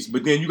 centerpiece.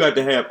 But then you got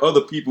to have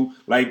other people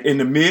like in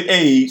the mid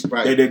age.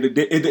 Right.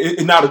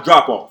 It's not a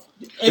drop off.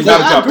 It's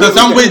not a I drop agree off. Because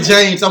I'm with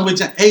James.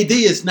 AD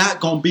is not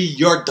gonna be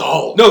your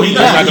dog. No, he's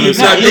not. He's He's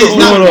not. not. He's He's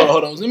not. not.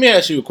 Hold on. Let me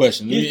ask you a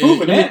question. He's Let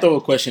proven me that. throw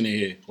a question in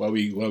here while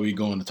we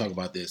going to talk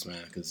about this, man,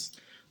 because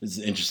this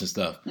is interesting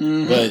stuff.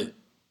 Mm-hmm. But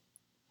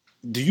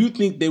do you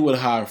think they would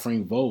hire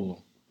Frank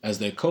Vogel as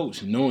their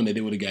coach, knowing that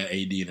they would have got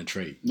AD in a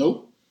trade?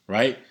 Nope.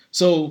 Right.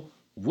 So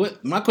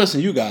what? My question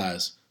to you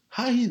guys: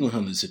 how he's gonna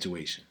handle the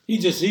situation? He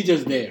just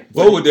there.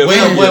 What would that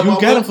Well, You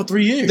got him for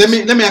 3 years.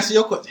 Let me ask you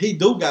your question. He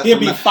do got He'll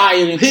some be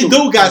fired in he 2.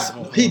 do got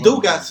Hold on.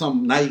 got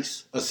some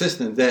nice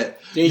assistants that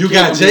J. you Kidd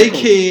got gonna be J the coach.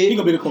 He Kidd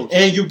gonna be the coach.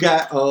 and you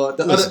got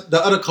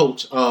the other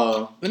coach.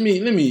 Let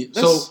me.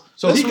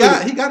 So he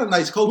got a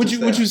nice coach.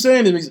 What you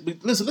saying is,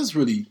 listen. Let's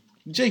really.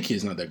 J.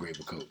 Kidd's not that great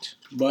of a coach.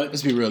 But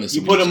Let's be realistic.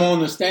 you put him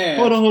on the staff.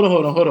 Hold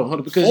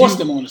on. Because Forced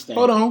him on the staff.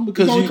 Hold on,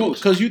 He's only coach.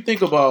 because you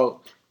think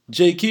about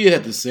J. Kidd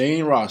had the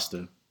same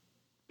roster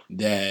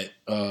that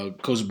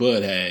Coach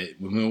Bud had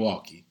with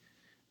Milwaukee,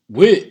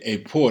 with a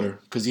Porter,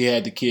 because he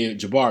had the kid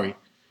Jabari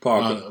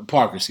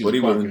Parker. Excuse But me,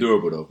 he wasn't Parker.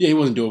 durable though. Yeah, he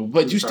wasn't durable,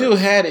 but you still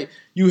had it.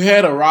 You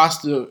had a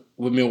roster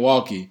with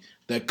Milwaukee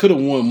that could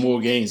have won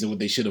more games than what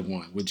they should have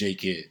won with J.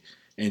 Kidd.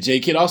 And J.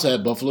 Kidd also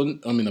had Buffalo.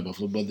 I mean, not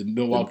Buffalo, but the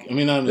Milwaukee.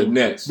 The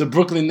Nets. the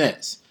Brooklyn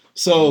Nets.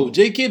 So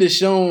J. Kidd has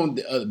shown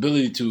the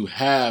ability to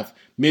have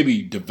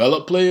maybe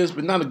develop players,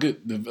 but not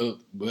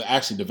but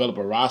actually develop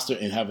a roster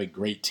and have a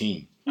great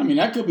team. I mean,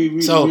 that could be the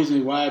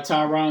reason why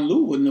Tyronn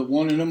Lue wouldn't have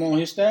wanted him on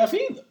his staff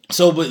either.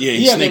 So, but yeah,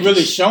 He hasn't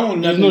really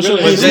shown nothing. no show-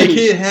 really. But J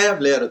Kidd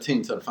have led a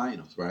team to the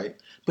finals, right?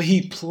 But he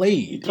He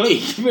played.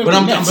 played. But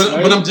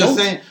I'm just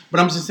saying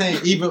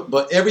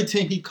but every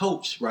team he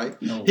coached, right?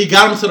 No. He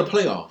got him to the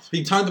playoffs.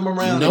 He turned them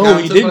around. No, and got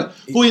him he to the didn't.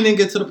 play- Who he didn't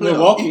get to the playoffs?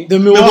 Milwaukee.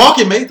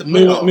 Milwaukee made the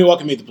playoffs.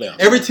 Milwaukee made the playoffs.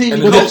 Every team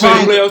And he the Nets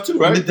coached, made the playoffs too,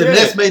 right? The Yeah.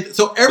 Nets made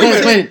so every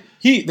team.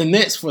 The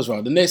Nets, first of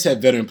all, the Nets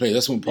had veteran players.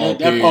 That's when Paul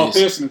Paul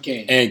Pierce Pierce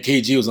came. and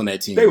KG was on that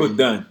team. They were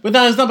done. But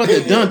now it's not about they're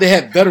done. They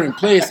had veteran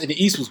players, and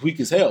the East was weak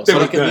as hell. So They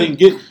were they done.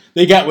 didn't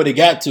they got what they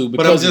got to.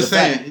 But I'm Because of just the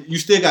fact- saying, you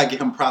still got to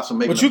give him props for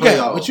making But the you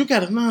playoffs.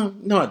 got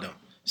no, I don't.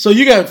 So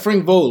you got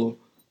Frank Vogel,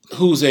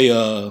 who's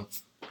a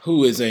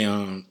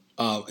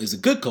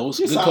good coach,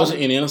 He's good coach solid.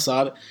 in Indiana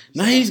solid.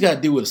 Now he's got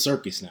to deal with a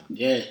circus now.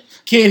 Yeah.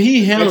 Can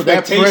he handle that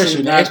Expectation pressure?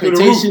 The back through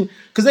the expectation,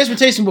 because the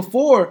expectation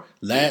before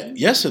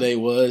yesterday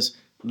was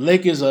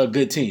Lakers are a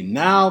good team.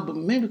 Now, but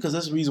maybe because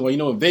that's the reason why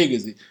in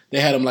Vegas they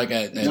had them like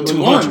at Number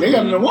 200. one. They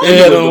got number one. They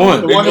had them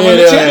one. The one that Yeah, won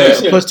the yeah,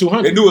 championship. plus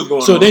 200. They knew what was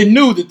going so on. they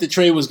knew that the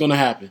trade was going to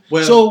happen.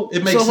 Well, so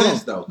it makes hold sense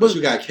on. though, because But,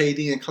 you got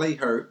KD and Clay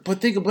hurt, but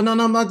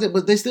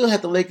they still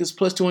had the Lakers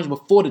plus 200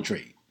 before the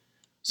trade.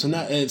 So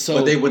now,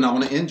 but they went on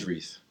the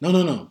injuries. No.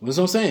 That's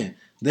what I'm saying.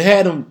 They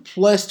had them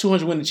plus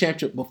 200 win the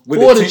championship before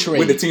With the the trade.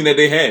 with the team that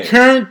they had.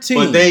 Current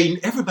team. But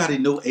everybody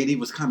knew AD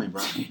was coming,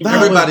 bro. Nah,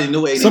 Everybody but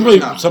knew AD some was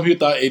people, coming. some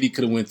people thought AD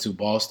could have went to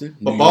Boston.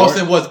 But New Boston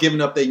York. was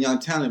giving up their young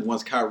talent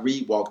once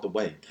Kyrie walked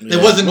away. They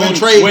Yeah. wasn't going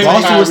to When- trade. when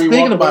Boston was Kyrie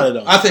thinking walked about away.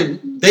 it though. I say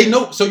they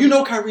know. So you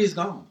know Kyrie is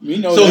gone. We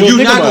know So that. they you're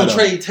don't not think going to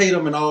about it, trade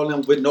Tatum and all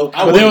them with no.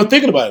 But they were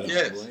thinking about it. Though.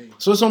 Yes.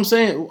 So that's what I'm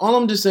saying. All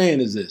I'm just saying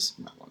is this.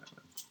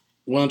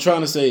 What I'm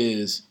trying to say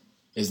is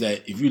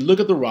that if you look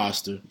at the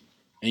roster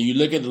and you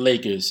look at the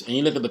Lakers and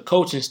you look at the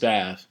coaching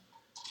staff,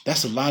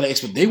 that's a lot of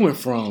expect. They went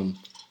from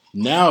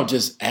now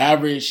just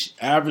average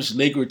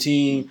Laker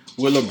team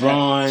with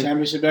LeBron.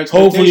 Championship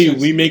Hopefully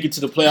expectations. we make it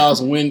to the playoffs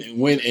and win,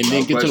 and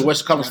then get to the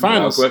Western Conference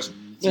Finals. No question.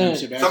 Yeah.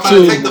 Championship Somebody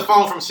Two. take the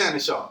phone from Shannon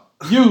Sharp.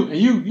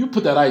 You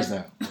put that ice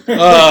down.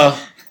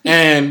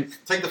 And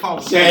Take the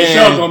phone from Shannon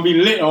Shannon. Sharp gonna be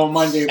lit on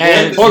Monday. boy.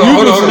 and Hold on, you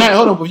hold went on, from hold that.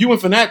 Hold on, but you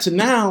went from that to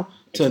now.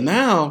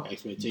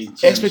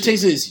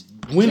 Expectations is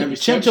win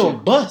championship or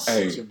bust.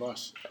 Hey. It's a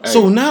bust.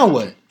 So now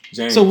what?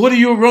 James, So what do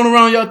you run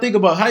around y'all think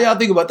about? How y'all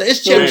think about that?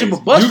 It's championship James,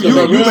 or bust. you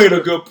for me, bro. made a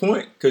good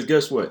point, because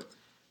guess what?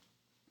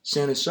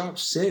 Shannon Sharp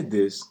said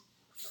this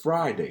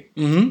Friday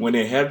Mhm. when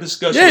they had a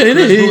discussion Yeah, with they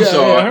Chris did. Yeah,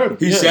 Broussard. I heard him.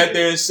 He Yeah. sat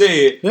there and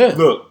said, Yeah.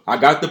 look, I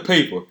got the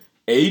paper.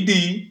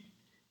 AD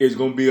is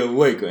going to be a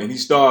Laker. And he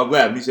started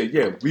laughing. He said,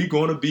 yeah, we're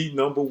going to be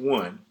number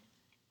one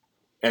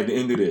at the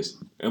end of this.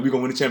 And we're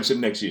going to win the championship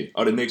next year.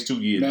 Or the next 2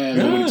 years. Man,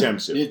 We're going to win the yeah.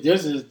 championship.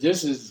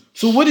 This is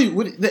So what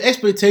the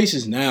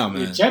expectations now, the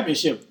man?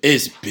 championship.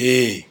 It's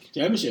big.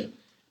 Championship.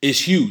 It's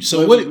huge. So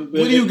But- what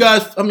but- do you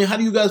guys? I mean, how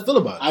do you guys feel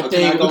about it? I Okay,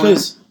 think I go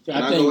because Can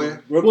I I go in?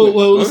 think real quick,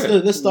 Well, Okay.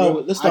 let's start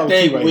with I think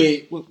Key right with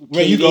here.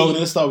 Ray, you KD, go and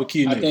let's start with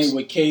Key I next. think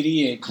with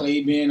KD and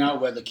Clay being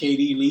out, whether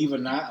KD leave or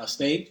not or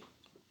stay,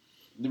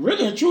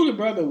 really and truly,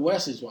 brother,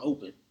 West is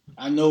open.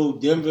 I know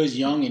Denver's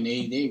young and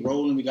they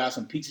rolling. We got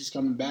some pieces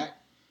coming back,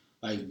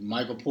 like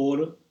Michael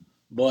Porter.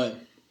 But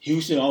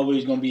Houston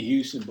always going to be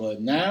Houston.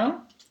 But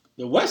now,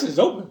 the West is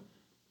open.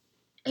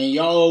 And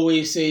y'all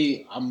always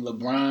say, I'm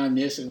LeBron,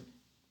 this. And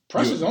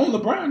pressure's on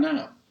LeBron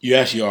now. You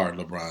actually are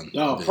LeBron.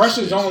 No,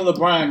 pressure's on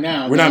LeBron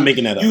now. We're not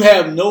making that up. You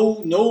have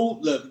no,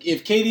 look,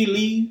 if KD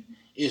leave,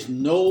 it's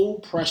no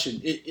pressure.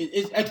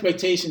 It's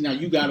expectation now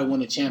you got to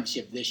win a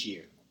championship this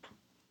year.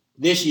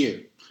 This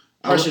year.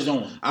 Pressure's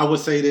on. I would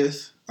say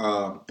this.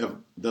 If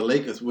the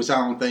Lakers, which I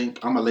don't think,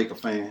 I'm a Laker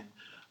fan.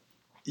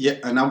 Yeah,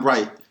 and I'm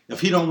right. If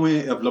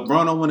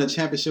LeBron don't win a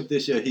championship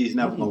this year, he's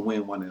never going to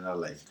win one in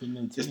LA.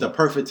 It's the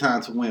perfect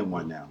time to win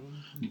one now.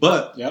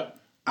 But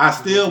I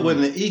still would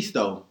in the East,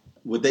 though.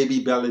 Would they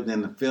be better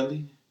than the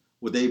Philly?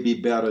 Would they be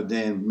better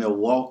than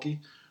Milwaukee?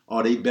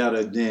 Are they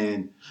better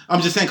than...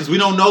 I'm just saying, because we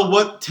don't know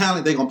what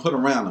talent they're going to put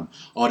around them.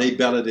 Are they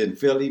better than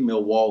Philly,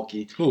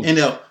 Milwaukee, and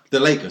the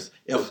Lakers?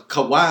 If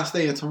Kawhi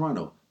stay in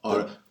Toronto,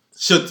 or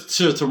should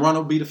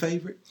Toronto be the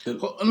favorite?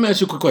 Let me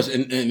ask you a quick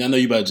question, and I know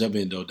you about to jump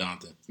in, though,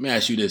 Donovan. Let me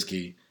ask you this,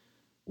 Key.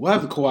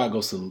 What if Kawhi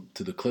goes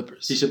to the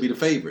Clippers? He should be the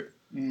favorite.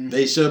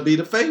 They should be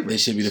the favorite. They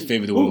should be the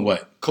favorite to win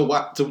what?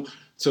 Kawhi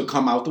to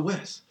come out the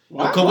West.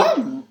 Why?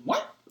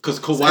 What? Because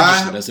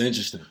Kawhi... That's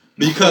interesting.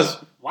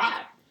 Because...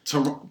 Why?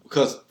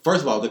 Because,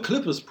 first of all, the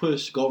Clippers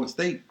pushed Golden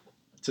State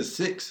to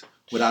 6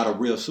 without a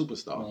real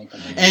superstar.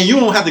 And you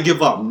don't have to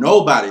give up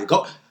nobody.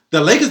 The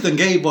Lakers done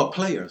gave up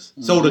players.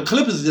 So the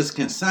Clippers just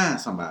can sign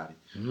somebody.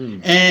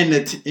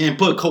 And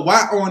put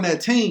Kawhi on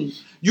that team,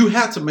 you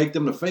have to make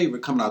them the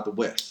favorite coming out the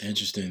West.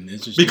 Interesting.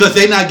 Because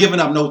they're not giving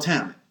up no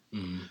talent.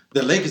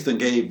 The Lakers done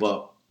gave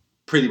up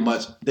pretty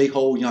much they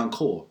whole young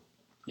core.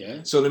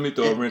 Yeah. So let me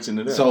throw a wrench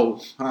into that.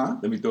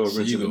 Let me throw a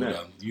wrench into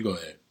that. You go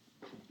ahead.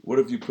 What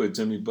if you put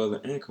Jimmy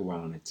Butler and Kawhi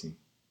on that team?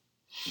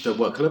 The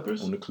what,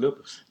 Clippers? On the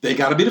Clippers. They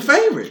got to be the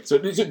favorite. So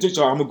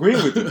I'm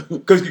agreeing with you.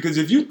 Because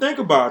if you think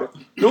about it,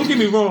 don't get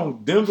me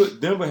wrong,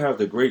 Denver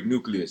has a great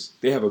nucleus.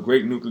 They have a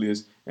great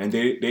nucleus, and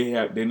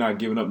they're not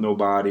giving up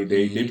nobody.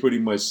 They pretty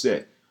much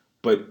set.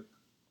 But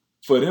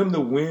for them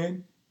to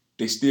win,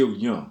 they still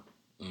young.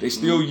 They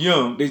still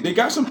young. They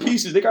got some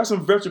pieces. They got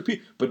some veteran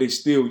pieces, but they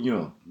still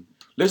young.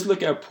 Let's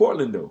look at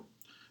Portland, though.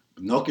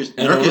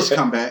 Nurkic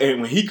come back,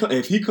 and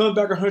if he comes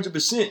back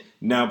 100%,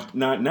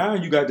 now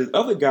you got this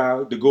other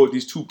guy to go with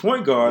these 2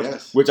 point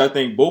guards, which I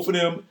think both of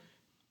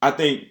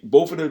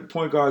the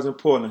point guards in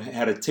Portland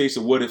had a taste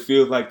of what it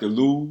feels like to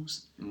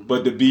lose,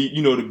 but to be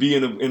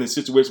in a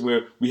situation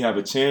where we have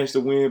a chance to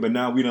win, but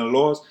now we done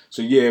lost.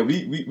 So yeah,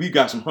 we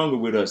got some hunger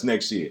with us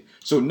next year.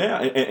 So now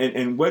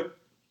and what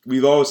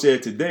we've all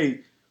said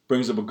today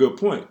brings up a good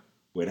point.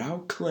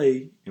 Without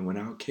Clay and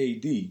without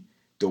KD,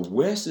 the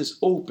West is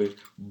open,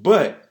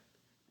 but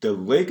the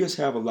Lakers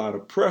have a lot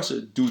of pressure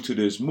due to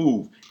this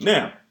move.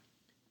 Now,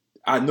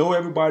 I know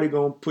everybody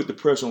going to put the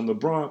pressure on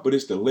LeBron, but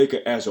it's the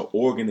Lakers as an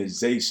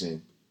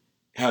organization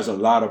has a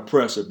lot of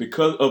pressure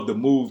because of the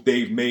move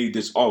they've made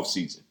this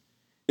offseason.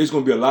 It's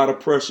going to be a lot of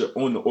pressure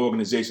on the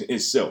organization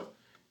itself.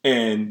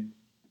 And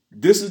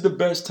this is the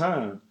best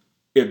time.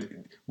 If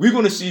we're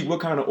going to see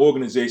what kind of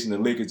organization the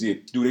Lakers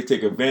is. Do they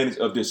take advantage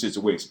of this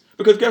situation?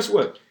 Because guess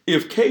what?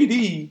 If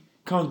KD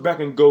comes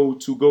back and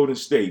goes to Golden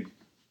State,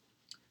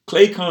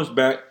 Clay comes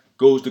back,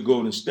 goes to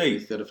Golden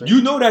State.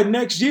 You know that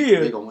next year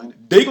they're going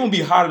to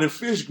be hotter than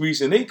fish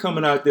grease, and they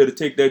coming out there to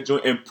take that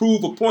joint and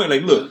prove a point.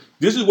 Like, look,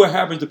 this is what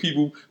happens to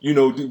people. You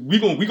know, we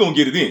gonna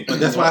get it in. But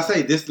that's why I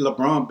say this is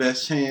LeBron's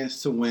best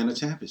chance to win a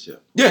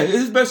championship. Yeah, it's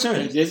his best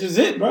chance. This is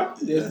it, bro.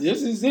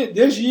 This is it.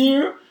 This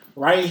year,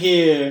 right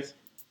here,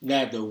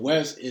 that the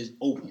West is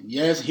open.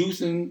 Yes,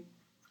 Houston.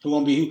 Who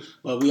won't be?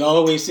 But we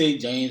always say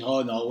James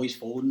Harden always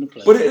folding the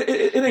play. But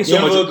it ain't so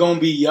much. Denver gonna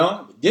be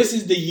young. This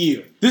is the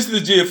year. This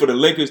is the year for the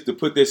Lakers to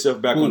put themselves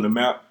back on the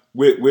map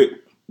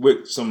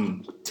with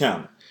some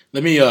talent.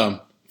 Let me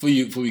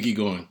before we keep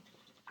going,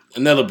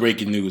 another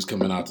breaking news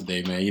coming out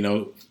today, man. You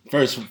know,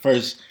 first,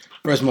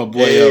 my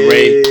boy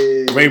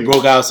Ray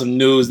broke out some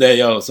news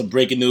that some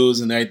breaking news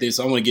and everything.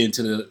 So I'm gonna get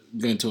into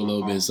a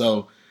little bit.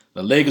 So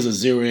the Lakers are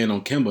zeroing in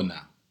on Kemba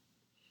now.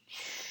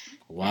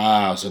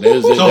 Wow, so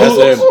there's it.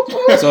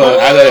 So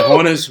as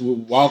Hornets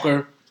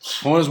Walker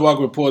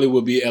reportedly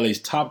will be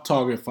LA's top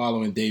target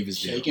following Davis'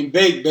 deal. Shake and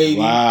bake, baby.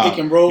 Wow. Pick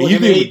and roll. And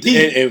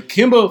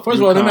Kimba, first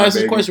of all, let me ask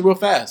this question real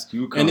fast.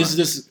 UConn. And this is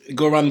just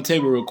go around the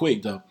table real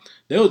quick though.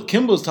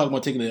 Kimba's talking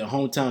about taking a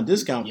hometown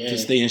discount to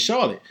stay in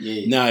Charlotte.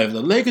 Yeah. Now, if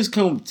the Lakers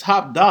come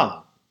top dollar,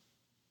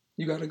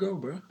 you gotta go,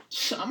 bro.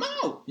 I'm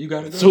out. You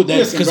gotta go. So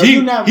that's because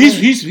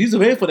he's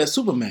available for that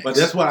Supermax. But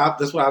that's what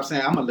I'm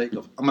saying. I'm a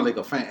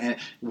Laker fan, and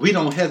we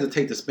don't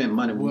hesitate to spend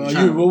money. I've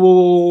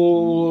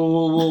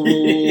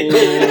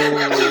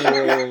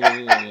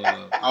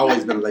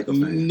always been a Laker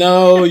fan.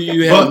 No,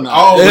 you have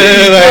not.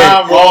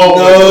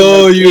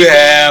 No, you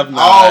have have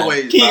not.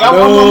 Always. Key, bro. I'm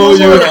No, worried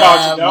you about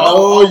have. you,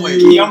 dog. No,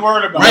 Key, you. I'm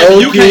worried about Brandon,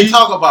 you. you Key. can't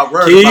talk about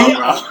worried Key.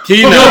 about, bro.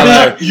 Key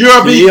now.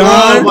 You'll be Keon.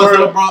 gone once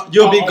Worried- LeBron.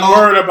 You'll be I'm gone.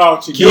 worried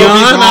about you. Keon, You'll be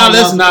gone now once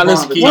listen, now LeBron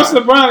listen, retires. What's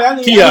LeBron? I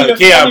need Keon,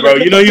 to bro.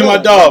 pick You know the you my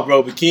player. dog,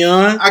 bro. But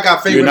Keon, I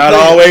got favorite you're not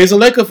players. always a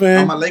Laker fan.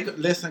 I'm a Laker.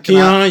 Listen,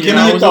 Keon, Give you're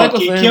me not your always a thought, Laker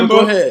Key. fan.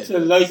 But go ahead. To the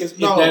Lakers, if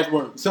that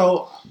works.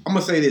 So I'm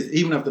gonna say this: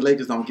 even if the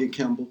Lakers don't get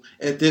Kimball,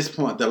 at this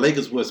point, the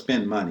Lakers will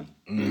spend money.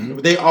 Mm-hmm.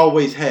 They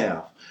always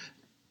have.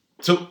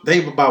 So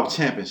they've about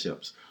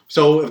championships.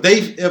 So if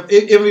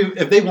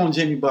they want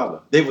Jimmy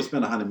Butler, they would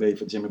spend $100 million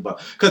for Jimmy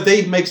Butler because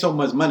they make so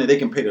much money they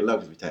can pay the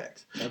luxury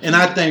tax. Absolutely. And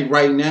I think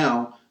right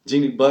now,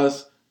 Jeannie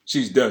Buss,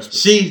 She's desperate.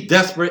 she's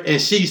desperate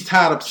and she's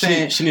tired of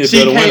saying She need a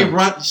better can't winner.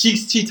 run.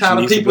 She tired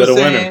of needs a people better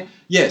saying winner.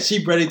 yeah,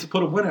 she's ready to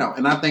put a winner out.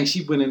 And I think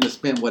she's willing to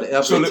spend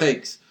whatever So it let-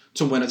 takes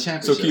to win a So,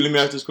 championship. Key, let me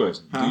ask this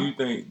question: Huh? Do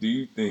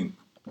you think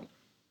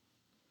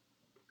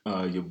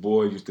your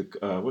boy used to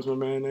what's my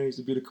man name? Used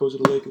to be the coach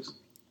of the Lakers?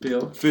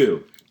 Phil.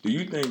 Phil. Do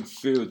you think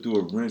Phil threw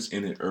a wrench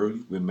in it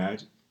early with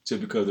Magic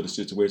just because of the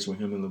situation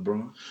with him and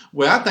LeBron?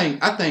 Well, I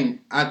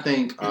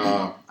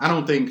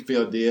don't think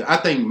Phil did. I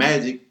think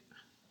Magic's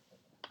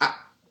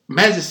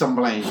some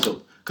blame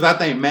too, because I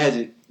think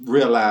Magic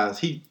realized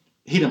he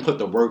didn't put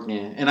the work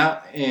in,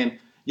 and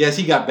yes,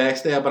 he got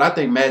backstabbed, but I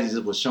think Magic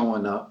just was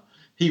showing up.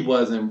 He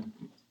didn't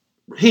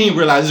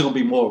realize it's gonna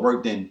be more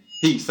work than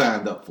he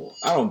signed up for.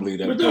 I don't believe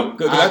that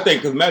But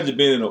because Magic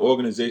being in an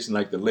organization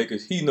like the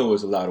Lakers, he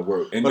knows a lot of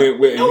work, and But- then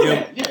with Know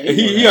him, that. Yeah,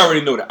 he know that.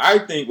 already know that. I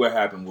think what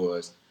happened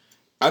was,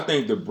 I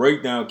think the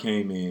breakdown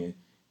came in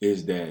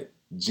is that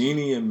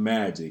Jeannie and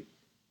Magic,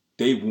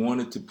 they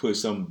wanted to put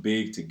something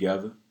big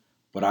together,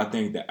 but I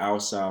think the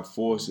outside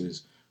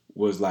forces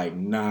was like,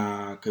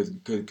 nah, because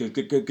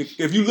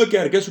if you look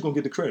at it, guess who's gonna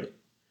get the credit?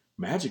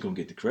 Magic gonna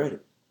get the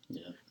credit.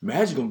 Yeah.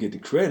 Magic gonna get the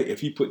credit if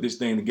he put this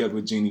thing together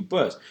with Jeannie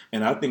Buss.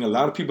 And I think a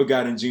lot of people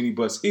got in Jeannie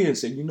Buss' ear and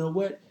said, you know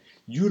what?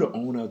 You the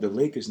owner of the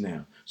Lakers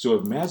now. So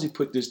if Magic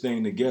put this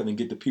thing together and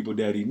get the people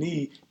that he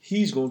need,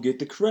 he's gonna get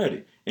the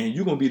credit, and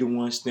you're gonna be the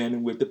one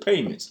standing with the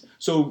payments.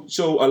 So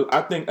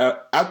I think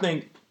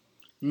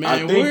Man, I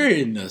think- we're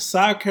in the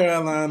South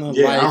Carolina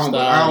Yeah, lifestyle.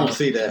 I don't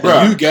see that.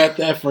 Bruh. You got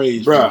that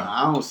phrase, Bruh. from?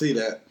 I don't see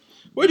that.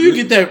 Where do you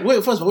get that?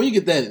 First of all, where you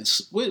get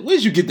that? Where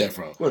did you get that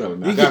from? whatever,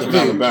 man. You I got get from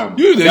that- Alabama.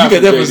 You I got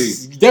got that from from,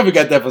 JD. you definitely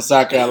got that from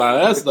South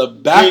Carolina. That's the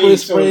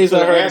backwards JD, phrase I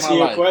to heard in answer my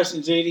your life.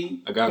 question, JD,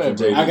 I got Yeah, from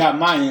bro. JD. I got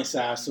my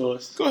inside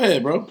source Go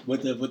ahead, bro.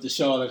 with the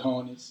Charlotte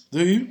Hornets.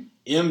 Do you?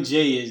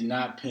 MJ is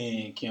not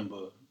paying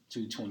Kimba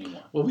 $221.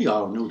 Well, we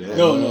all knew that.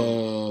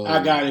 No.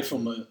 I got it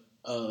from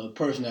a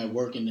person that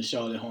worked in the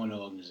Charlotte Hornet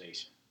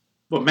organization.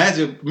 But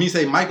Magic, me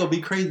say Michael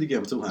be crazy to give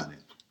him 200,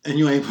 and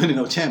you ain't winning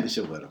no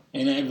championship with him.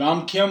 And if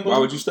I'm Kimba, Why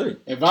would you stay?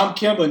 if I'm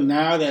Kimba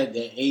now that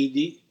the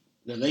AD,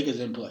 the Lakers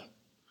in play,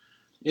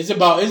 it's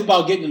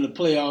about getting in the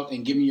playoffs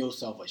and giving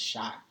yourself a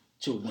shot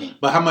to win.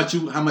 But how much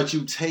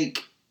you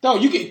take? No,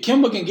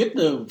 Kimba can get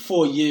the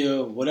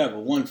 4-year whatever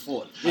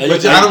 140.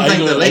 But I don't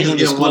think the Lakers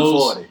getting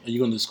 140. Are you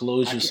going to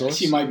disclose your source?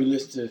 She might be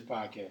listening to this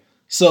podcast.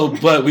 So,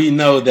 but we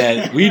know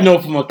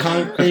from a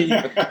concrete.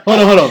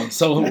 Hold on.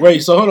 So, Ray.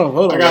 So, hold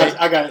on. Ray.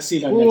 I got to see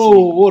that next Whoa,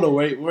 week. hold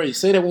on, Ray.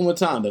 Say that one more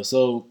time, though.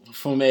 So,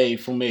 from a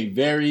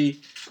very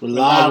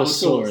reliable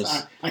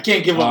source, I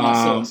can't give up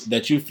my source.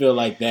 that you feel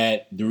like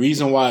that. The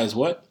reason why is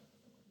what?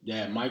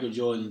 Yeah, Michael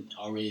Jordan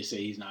already said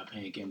he's not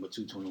paying Kimba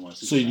 $221.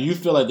 So you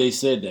feel like they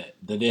said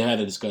that they had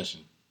a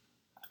discussion.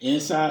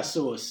 Inside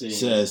source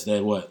Says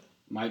that what?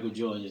 Michael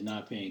Jordan is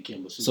not paying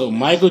Kimba. So Supermax.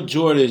 Michael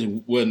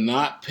Jordan would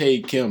not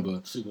pay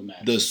Kimba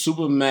Supermax. the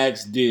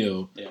Supermax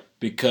deal Yeah.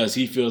 because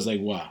he feels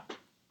like why?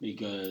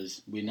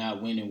 Because we're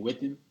not winning with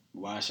him.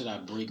 Why should I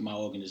break my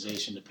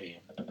organization to pay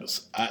him?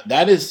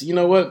 That is, you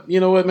know what,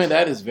 man.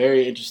 That is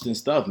very interesting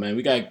stuff, man.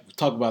 We gotta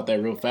talk about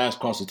that real fast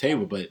across the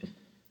table. But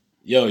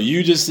yo,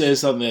 you just said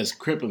something that's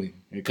crippling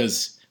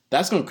because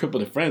that's gonna cripple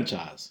the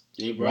franchise.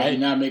 Yeah, bro, Right. You're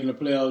not making the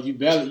playoffs.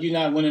 You're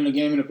not winning a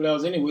game in the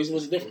playoffs anyways.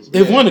 What's the difference?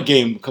 They've won a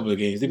couple of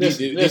games. They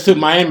Listen. took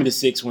Miami to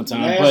 6 one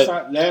time,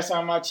 Last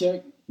time I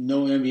checked,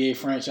 no NBA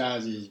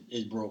franchise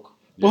is broke.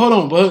 But hold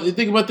on, but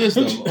think about this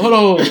though.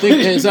 Hold on,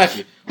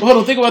 exactly. But hold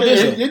on, think about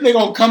this. Though. They're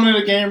gonna come into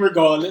the game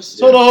regardless.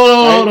 Hold on,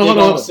 Right? They hold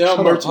gonna on. sell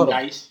Hold on,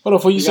 merchandise. Hold on,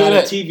 before you They say got a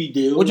that, TV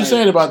deal. what you like-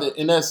 saying about that?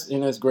 And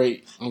that's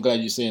great. I'm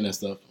glad you're saying that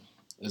stuff.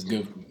 That's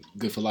good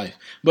for life.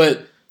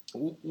 But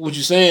what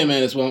you're saying,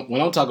 man, is what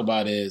I'm talking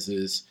about is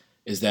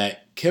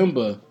that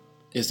Kimba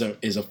is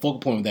a focal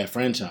point of that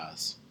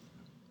franchise,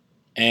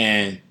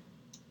 and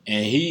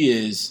he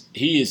is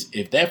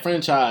if that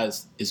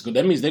franchise is good,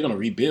 that means they're gonna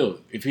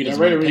rebuild. If he They're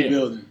doesn't already wanna pay him.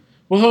 rebuilding.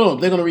 Well, hold on,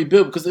 they're gonna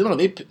rebuild because they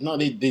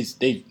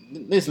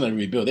it's not a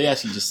rebuild. They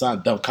actually just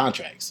signed dumb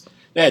contracts.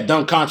 They had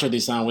dumb contract they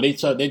signed when they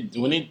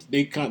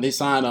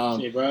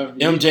signed Yeah, bro.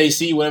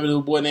 MJC, whatever the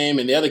boy name,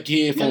 and the other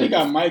kid Yeah, from. they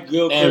got Mike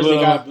Gilchrist. And They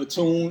got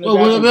Batum.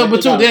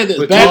 Batum, they had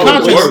Batum bad was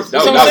contracts. worse.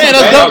 That So I'm was saying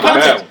bad. that's dumb That was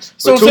bad. contracts.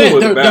 So I'm Batum saying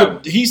was a bad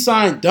one. he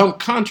signed dumb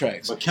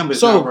contracts. But Kimba's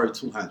So- not worth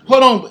 200.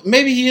 Hold on,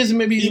 maybe he is,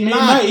 maybe he's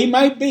not. He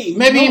might be.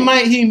 Maybe No.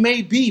 he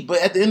may be,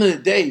 but at the end of the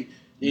day,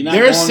 They're not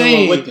they're going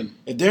saying with them.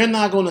 if they're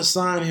not going to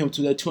sign him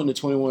to that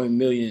 $221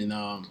 million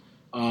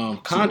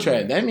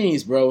contract, that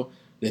means, bro,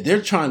 that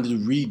they're trying to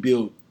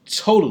rebuild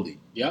totally,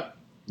 Yep.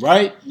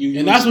 right? You-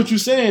 And that's what you're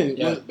saying.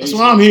 Yeah, That's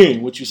what I'm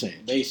hearing. What you're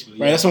saying, Basically.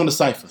 right? That's on the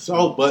cipher.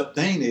 So, but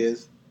thing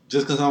is,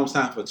 just because I'm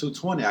signed for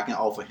 220, I can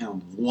offer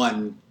him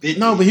 150.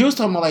 No, but he was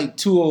talking about like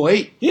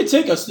 208. He'll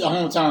take a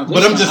hometown.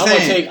 But I'm just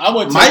saying, I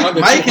would take Mike,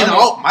 under Mike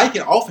 200. Mike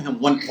can offer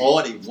him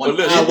 140, But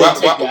 150. listen, I would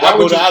take that. why I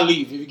would go to you- I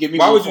leave if you give me.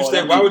 Why would you 140,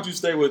 stay? I Why leave. would you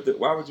stay with?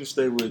 Why would you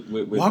stay with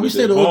Why would you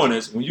stay the with-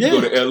 Hornets when you Yeah. go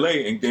to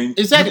LA and then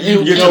Exactly. you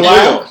You get You to know the why?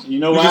 playoffs? You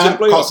know You get to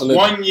the why? playoffs. Cost of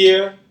living. 1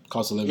 year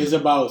Cost of living. is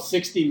about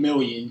 $60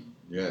 million.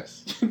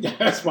 Yes.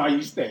 That's why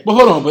you stay. But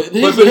hold on, but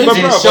here's but- here's- but-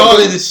 And bro,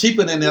 Charlotte is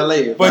cheaper than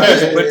LA. But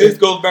Right. this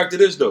goes back to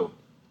this though.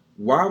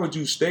 Why would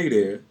you stay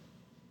there?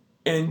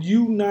 And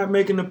you not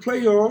making the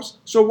playoffs,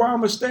 so why I'm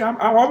gonna stay?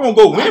 I won't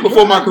go win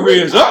before my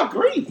career is I up.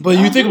 agree. but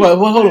you think about it.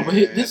 Well, hold on. But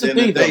this is the At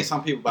the end thing, of the day, though.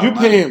 some people buy You're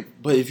money. paying,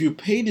 but if you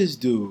pay this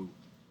dude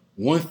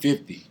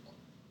 150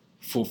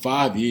 for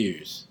 5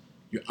 years,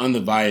 you're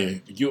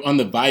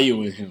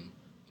undervaluing him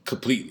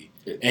completely.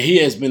 And he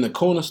has been the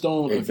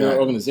cornerstone of Exactly. your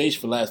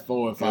organization for the last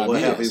 4 or 5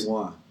 What have years. he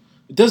won?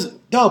 It doesn't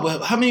no,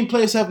 but how many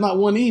players have not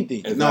won anything?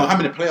 Exactly. No, how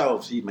many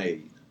playoffs he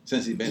made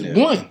since he been there?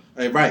 One.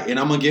 Hey, right, and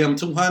I'm gonna give him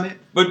 200.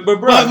 But bro,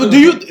 But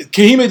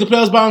can he make the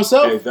playoffs by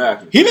himself?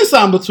 exactly? He didn't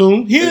sign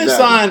Batum. He didn't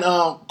Exactly.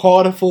 sign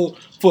Carter for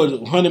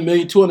 100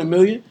 million, 200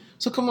 million.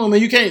 So come on,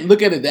 man. You can't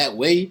look at it that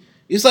way.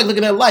 It's like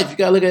looking at life. You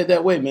gotta look at it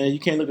that way, man. You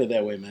can't look at it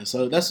that way, man.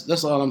 So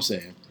that's all I'm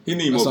saying. He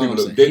need That's more all I'm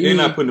people. saying. They're He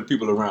not need- putting the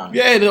people around.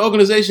 Yeah, the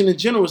organization in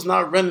general is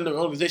not running the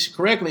organization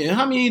correctly. And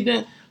how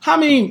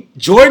many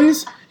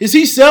Jordans is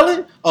he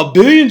selling? 1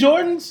 billion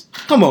Jordans?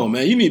 Come on,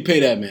 man. You need to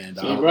pay that man,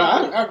 dog. Yeah, bro,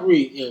 I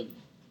agree. If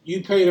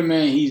you pay the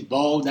man, he's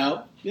balled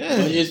out. Yeah.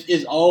 But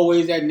it's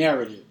always that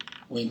narrative.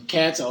 When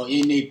cats are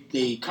in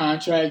their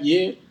contract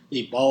year,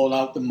 they ball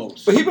out the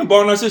most. But he been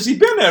balling out since he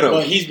been there though.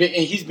 But he's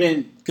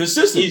been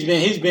Consistent.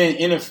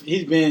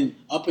 he's been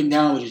up and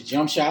down with his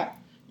jump shot.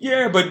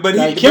 Yeah, but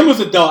Like Kim was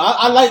a dog.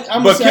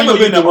 I'm But Kim have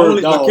been the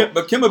only. dog.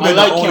 But Kim have I been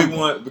like the only Kemba.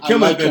 one. But I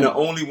Kim like has been the Kemba.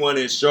 only one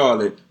in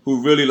Charlotte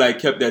who really like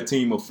kept that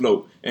team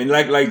afloat. And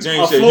like James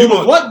said, Afloat you of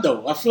gonna what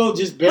though? Afloat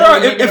just Bro,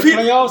 barely if making he- the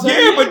playoffs. yeah,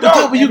 every but year? dog,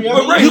 Every year.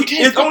 right, you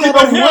can't it's put only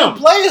that on been one him.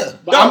 player.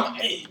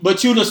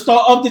 But you the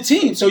star of the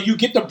team, so you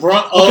get the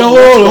brunt of. Okay, hold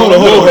what's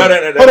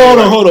on. going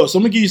on. Hold on. So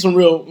let me give you some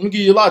real. Let me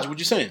give you logic. What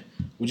you saying?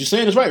 What you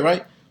saying is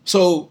right?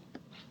 So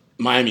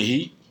Miami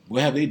Heat,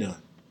 what have they done?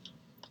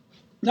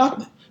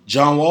 Nothing.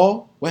 John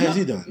Wall, what has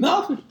he done?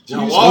 Nothing.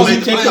 John You Wall supposed made to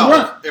the take the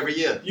brunt. playoffs every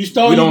year. You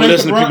start. We you don't make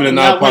listen the to people brunt,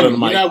 that you're not part of the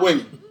winning. mic. You're not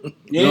winning.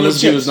 You know,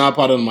 listen to is not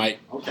part of the mic.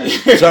 Okay.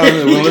 John,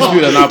 let's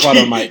people that not part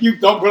of the mic. You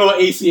don't blow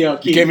an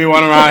ACL. You can't be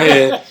running around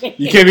here.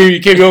 You can't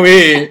be over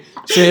here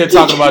sitting here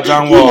talking about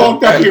John You Wall.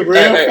 walked up here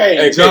real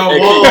fast.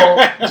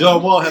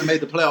 John Wall had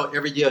made the playoff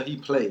every year he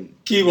played.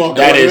 He walked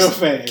That up is real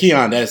fast.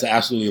 Keon. That is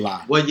absolutely a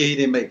lie. What year he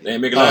didn't make it? They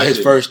ain't making last His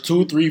year. first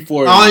 2, 3,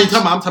 4. I ain't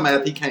talking about. I'm talking about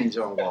after he came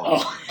John Wall.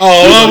 Oh.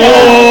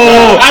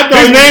 Oh, I thought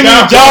his you name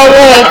was is John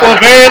Wall for a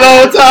very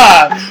long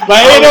time.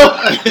 Like, ain't no,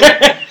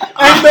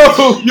 You oughta ain't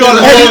hold no,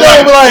 up.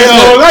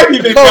 like,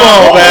 yo, come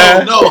on,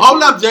 man. No,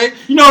 hold up, Jay.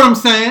 You know what I'm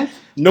saying?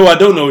 No, I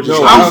don't know what you're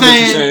No, saying. I I'm don't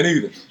think saying- you're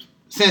either.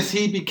 Since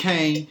he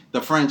became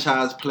the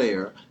franchise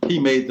player, he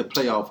made the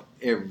playoff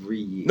every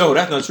year. No,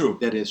 that's not true.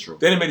 That is true.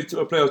 They didn't make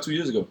the playoffs 2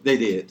 years ago. They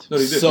did. No,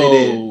 they did.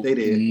 So, They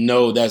did.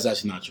 no, that's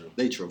actually not true.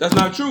 They true. That's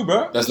not true,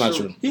 bro. That's not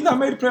true. He's not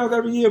made the playoffs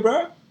every year,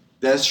 bro.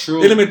 That's true.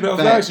 They didn't make the playoffs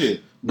Facts. last year.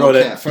 Bro, No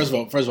that, cap. first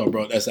of all,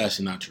 bro, that's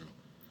actually not true.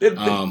 They He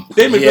made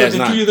the has playoffs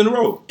not. 2 years in a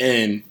row.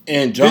 And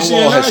John This year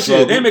Wall and has last year.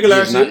 struggled. They didn't make it He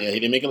last has not- year. Yeah, he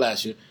didn't make it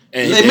last year.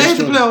 And They he made the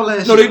struggled. playoff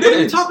last No, year. they What are you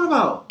didn't. talking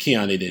about?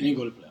 Keon, they They didn't. didn't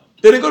go to playoffs.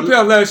 They didn't go to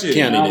playoffs last year.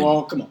 Keon, they didn't.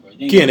 Well, come on, bro.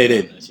 Keon, they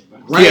did.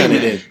 Keon, they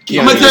did.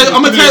 I'm gonna tell you.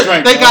 I'm gonna Give me a tell you.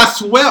 drink, They bro. got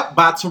swept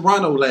by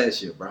Toronto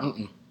last year, bro.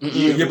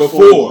 Yeah,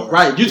 before.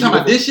 Right? You talking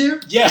about this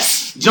year?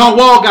 Yes. John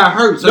Wall got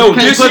hurt, so No, you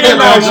can't this put year that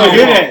and on last John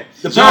year. Wall.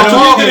 The John playoffs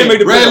Wall didn't make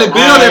the Bradley playoffs.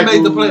 Beal didn't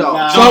make the Nah.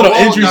 playoffs. So John the Wall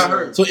injuries, got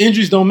hurt. so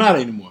injuries don't matter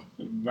anymore.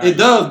 It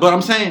does, but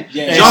I'm saying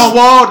Yeah. John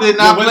Wall did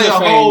not Yeah, play a what's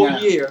the whole thing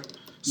now? year.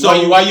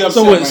 So why you upset?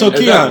 So what? So right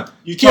now? Keon,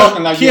 You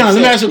talking like you Keon, let me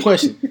upset. ask you a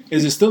question: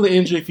 is it still an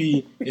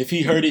injury if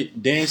he hurt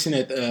it dancing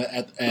at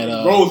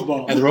Rose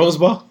Bowl. At the Rose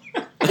Bowl?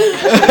 Is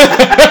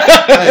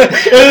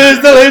it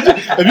still an injury?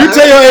 If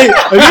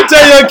you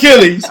tell your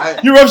Achilles,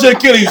 you rupture your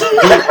Achilles,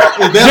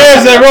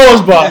 dance at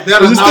Rose Bowl.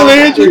 Is it still an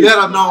injury? Is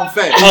that a known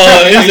fact?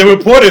 It's a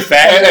reported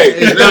fact. Hey,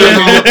 Is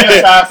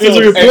that It's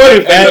a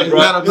reported fact.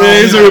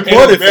 It's a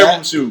reported bedroom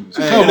fact. shoes.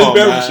 Hey, Come His on,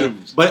 bedroom man.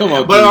 shoes. But Come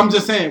on, but Keith. I'm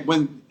just saying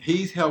when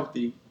he's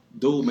healthy,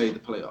 dude made the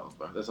playoffs,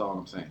 bro. That's all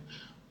I'm saying.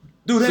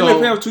 Dude, they So- made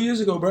playoffs 2 years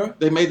ago, bro.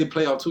 They made the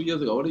playoff 2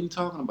 years ago. What are you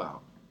talking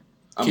about?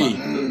 Key.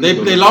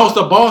 They lost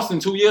to Boston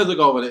 2 years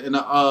ago in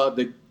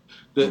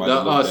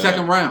the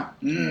second round.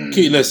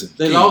 Key, listen.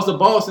 They Key. lost to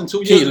Boston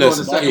 2 Key, years ago in the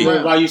listen, second Key.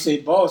 round. Why you say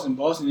Boston?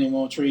 Boston didn't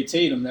want to trade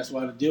Tatum. That's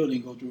why the deal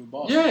didn't go through with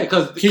Boston. Yeah,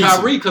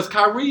 because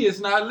Kyrie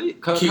is not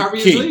leaving. Kyrie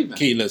is leaving.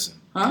 Key, listen,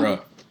 Huh? bro.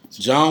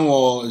 John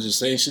Wall is the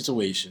same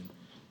situation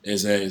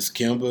as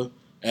Kemba,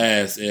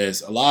 as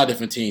a lot of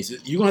different teams.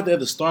 You're going to have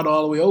to start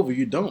all the way over.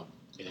 You don't.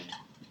 Yeah.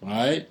 All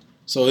right?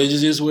 So it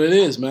just is what it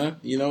is, man.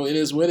 You know, it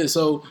is what it is.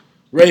 So,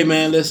 Ray,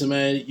 man, listen,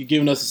 man, you're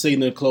giving us a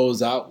signal to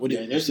close out.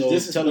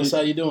 Tell us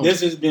how you doing.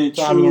 This has been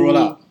So how we gonna roll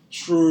out?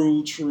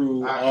 true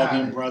Iconic.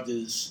 Auburn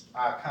Brothers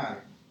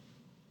Iconic.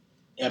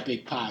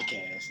 Epic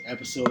Podcast,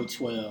 episode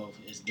 12.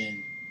 It's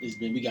been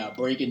we got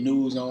breaking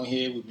news on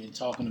here. We've been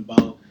talking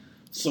about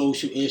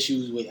social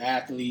issues with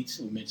athletes.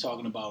 We've been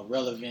talking about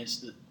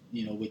relevance,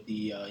 with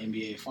the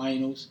NBA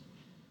Finals.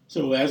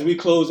 So as we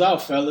close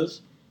out,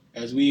 fellas,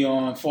 as we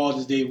on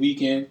Father's Day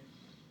weekend,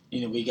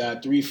 we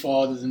got 3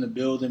 fathers in the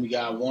building. We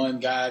got one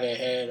guy that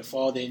had a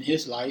father in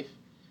his life.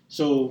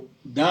 So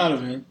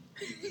Donovan,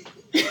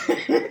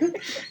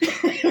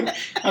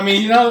 I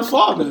mean, you're not a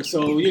father,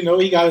 so he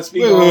got to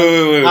speak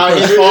on how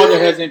his father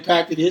has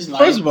impacted his life.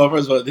 First of all,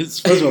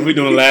 we're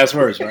doing last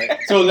words, right?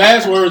 So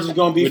last words is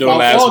going to be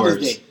about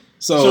Father's Day.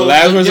 So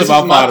last words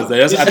about Father's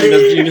Day. I think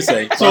that's what you can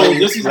say. So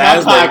this is my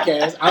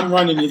podcast. I'm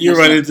running it. You're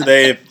running it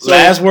today.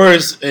 Last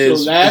words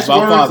is about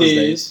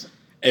Father's Day.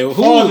 And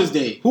Father's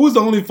Day. Who was the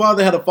only father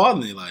that had a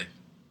father in their life?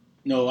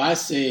 No, I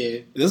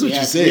said. That's what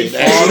you said. Is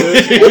that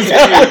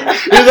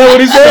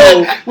what he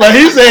said? Like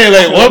he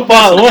said,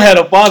 what had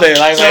a father?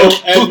 Like,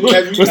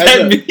 was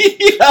that me?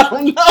 I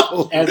don't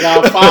know. As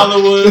our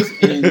followers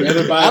and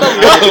everybody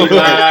on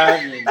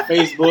live and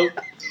Facebook,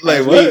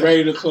 like we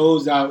ready to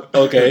close out.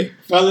 Okay,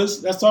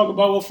 fellas, let's talk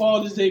about what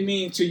Father's Day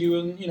mean to you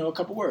in a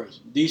couple words.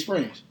 D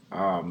Springs.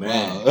 Oh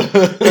man! One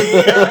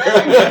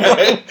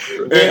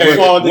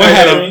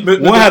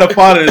had a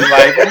father in his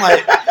life. I'm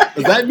like,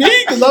 is that me?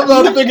 Because I'm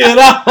not figuring it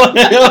out.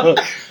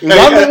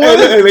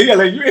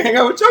 You ain't hang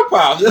out with your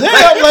pops. Yeah,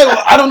 I'm like,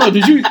 I don't know.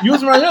 Did you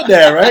was around your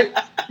dad, right?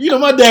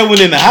 My dad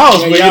went in the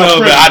house, but but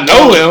I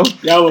know him.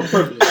 Y'all were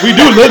perfect. We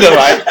do look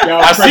alike.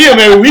 I see him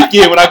every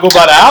weekend when I go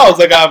by the house.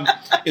 Like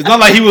it's not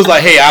like he was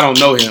like, hey, I don't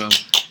know him.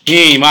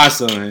 He ain't my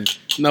son.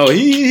 No,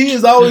 he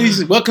is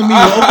always welcoming me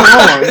with open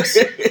arms.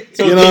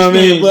 So you know what I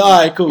mean? But all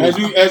right, cool.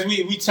 As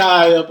we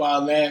tie up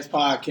our last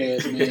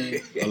podcast,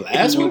 man. The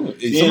last one?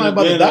 Is somebody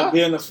about to die?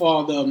 Being the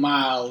father of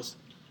Miles,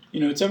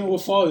 tell me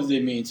what Father's Day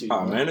mean to you.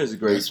 Oh man, it's a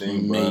great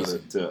thing, brother,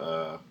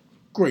 to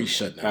great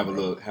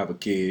shutdown. Have a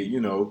kid,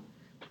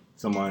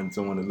 someone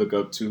to look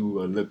up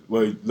to,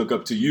 look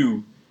up to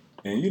you,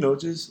 and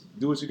just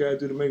do what you gotta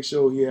do to make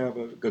sure he have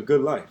a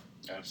good life.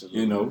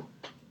 Absolutely.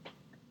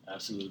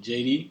 Absolutely,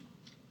 JD.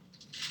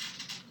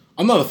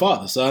 I'm not a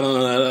father, so I don't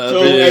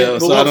know.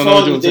 So I don't know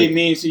what Father's Day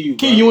means to you.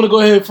 Key, you want to go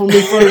ahead for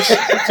me first?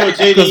 So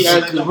JD,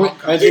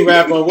 as you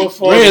wrap up, what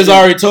Father's Ray has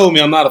already told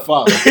me I'm not a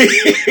father,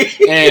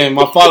 and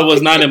my father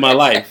was not in my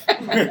life. I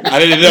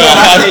didn't know.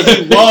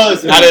 He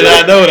was. I did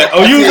not know that.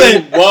 Oh, you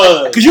said he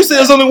was because you said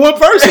there's only one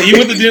person. He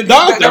went to the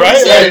doctor,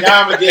 right? And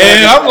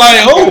I'm like,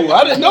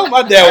 I didn't know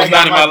my dad was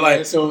not in my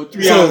life. So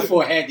 3 out of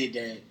 4 had their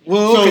dad.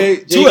 Well,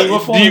 okay. Do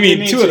you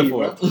mean 2 of the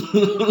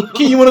 4?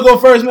 Key, you want to go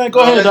first, man? Go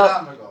ahead,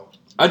 Doc.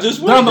 I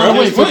just went, bro.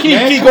 Wait,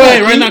 Key, go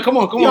ahead right now. Come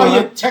on.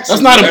 That's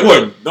not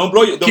important. Don't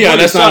blow your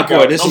sock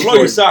out. Don't blow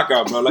your sock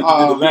out, bro. Like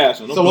you did the last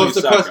one. Don't blow your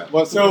sock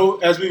out. So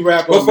as we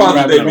wrap up, what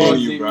Father's Day mean to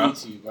you,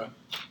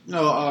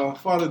 bro?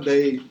 Father's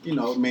Day,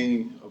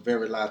 mean a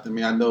very lot to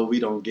me. I know we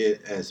don't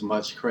get as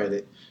much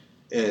credit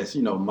as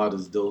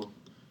mothers do,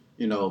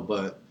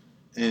 but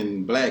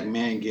and black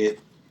men get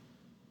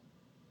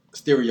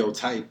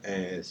stereotyped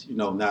as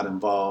not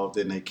involved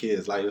in their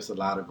kids' life. There's a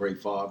lot of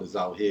great fathers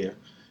out here.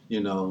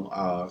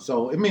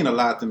 So it mean a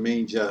lot to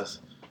me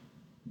just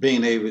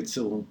being able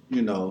to,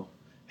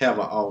 have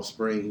an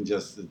offspring,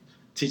 just to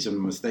teach them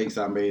the mistakes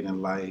I made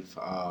in life,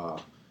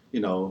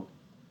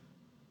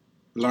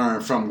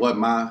 learn from what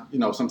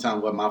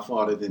sometimes what my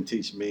father didn't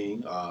teach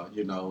me,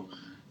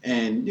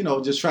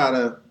 and, just try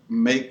to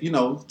make,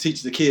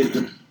 teach the kids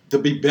to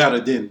be better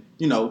than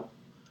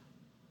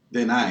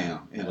I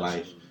am in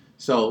life.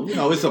 So,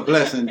 it's a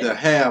blessing to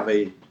have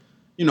I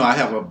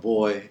have a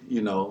boy,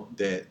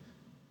 that,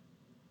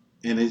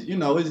 and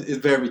it's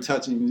very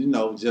touching,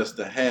 just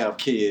to have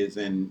kids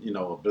and,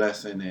 a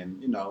blessing and,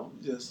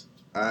 just,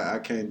 I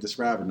can't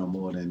describe it no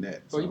more than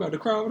that. So you about to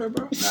cry over there,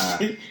 bro? Nah.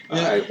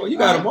 All right, well, you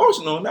got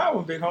emotional on that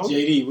one, big homie.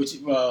 JD,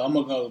 I'm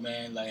going to go,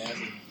 man, like,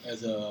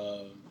 as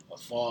a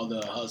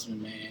father, a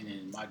husband, man,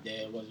 and my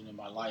dad wasn't in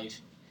my life,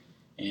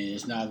 and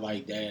it's not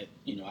like that,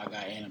 I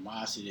got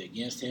animosity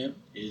against him.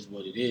 It is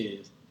what it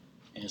is.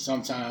 And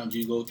sometimes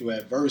you go through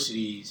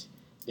adversities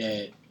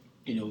that,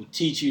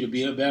 teach you to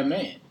be a better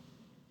man.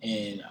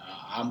 And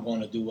I'm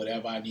going to do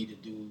whatever I need to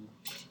do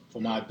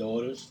for my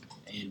daughters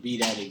and be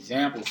that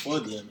example for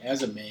them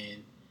as a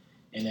man.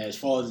 And as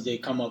far as they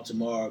come up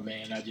tomorrow,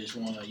 man, I just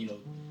want to,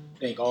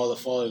 thank all the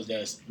fathers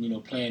that's,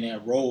 playing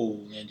that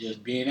role and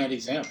just being that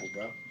example,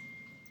 bro.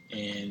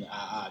 And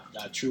I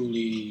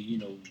truly,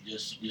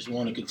 just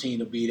want to continue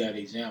to be that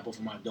example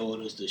for my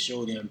daughters, to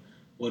show them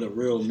what a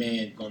real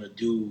man going to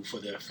do for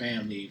their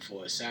family,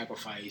 for a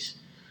sacrifice,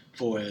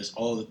 for as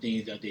all the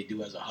things that they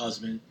do as a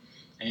husband.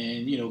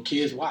 And,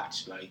 kids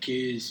watch. Like,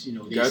 kids, they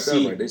got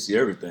see. that right. They see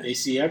everything. They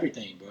see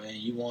everything, bro. And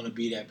you want to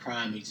be that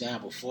prime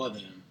example for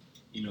them.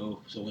 You know,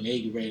 so when they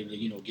get ready to,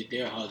 you know, get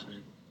their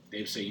husband,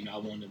 they say, you know, I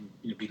want them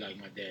to be like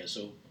my dad.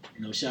 So,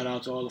 you know, shout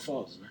out to all the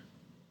fathers, man.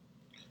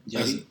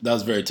 That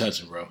was very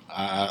touching, bro.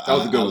 That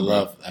was a good one,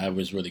 bro. That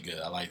was really good.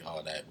 I like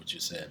all that, what you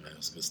said, man.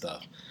 It's good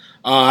stuff.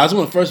 I just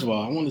want to, first of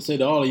all, I want to say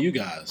to all of you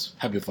guys,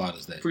 Happy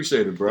Father's Day.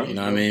 Appreciate it, bro. You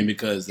know what I mean?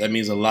 Because that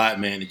means a lot,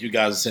 man. That you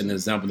guys are setting an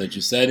example that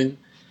you're setting.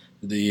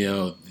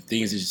 The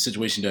things, the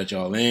situation that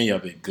y'all in. Y'all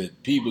been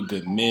good people,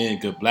 good men,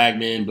 good black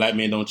men. Black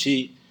men don't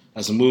cheat.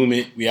 That's a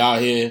movement. We out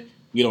here.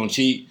 We don't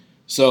cheat.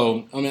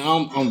 So, I mean,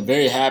 I'm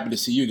very happy to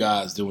see you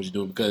guys doing what you're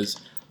doing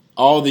because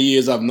all the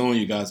years I've known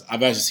you guys,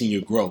 I've actually seen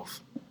your growth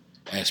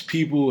as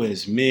people,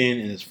 as men,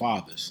 and as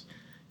fathers.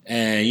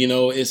 And, you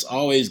know, it's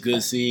always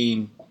good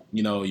seeing,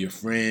 you know, your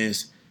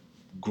friends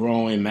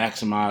growing,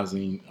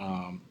 maximizing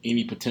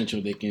any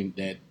potential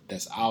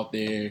that's out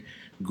there,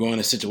 growing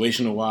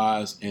situational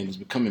wise, and just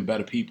becoming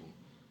better people.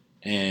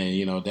 And,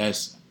 you know,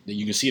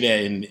 you can see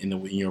that in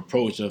your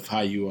approach of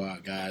how you are,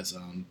 guys,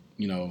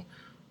 you know,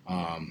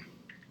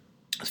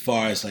 as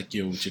far as like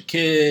with your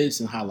kids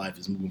and how life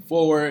is moving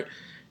forward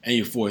and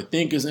your forward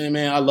thinkers. And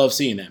man, I love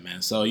seeing that,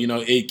 man. So, you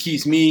know, it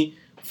keeps me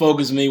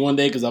focused me one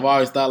day because I've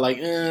always thought like,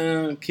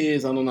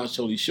 kids, I'm not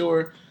totally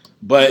sure.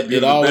 But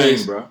it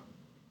always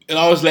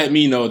let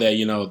me know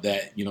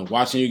that,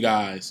 watching you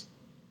guys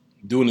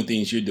doing the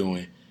things you're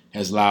doing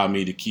has allowed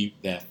me to keep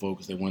that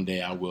focus that one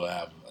day I will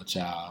have a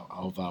child. I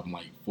hope I'm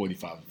like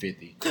 45 or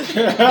 50.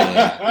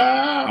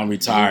 I'm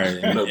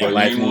retired and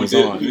life moves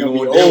on. You don't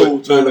want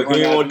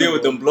to deal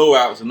with them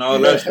blowouts and all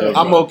that stuff.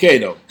 I'm okay,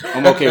 though.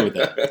 I'm okay with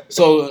that.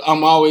 So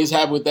I'm always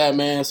happy with that,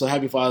 man. So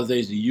happy Father's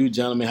Day to you,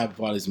 gentlemen. Happy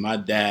Father's Day to my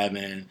dad,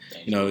 man.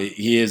 You know,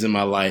 he is in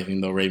my life,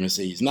 even though Raymond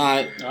says he's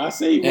not. I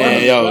say he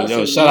was.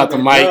 And shout out to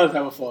Mike. Shout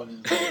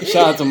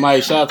out to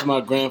Mike. Shout out to my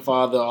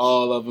grandfather,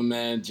 all of them,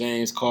 man.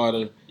 James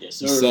Carter. Yes,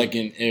 sir. The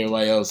second,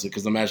 everybody else,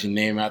 because I'm actually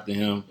named after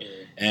him. Yeah.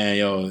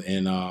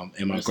 And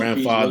my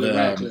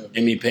grandfather,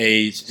 Emmy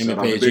Page, Jr.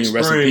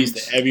 Rest in peace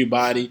to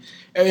everybody.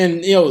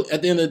 And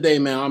at the end of the day,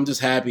 man, I'm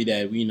just happy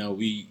that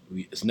we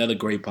it's another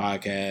great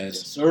podcast.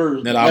 Yes, sir.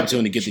 Another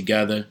opportunity to get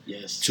together.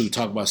 Yes. To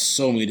talk about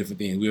so many different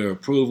things. We're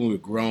improving, we're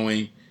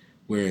growing,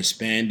 we're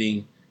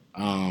expanding.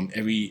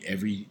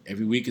 Every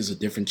week is a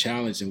different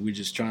challenge, and we're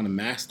just trying to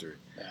master it.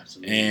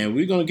 Absolutely. And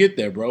we're gonna get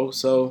there, bro.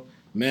 So,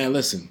 man,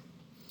 listen.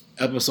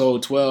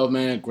 Episode 12,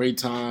 man, great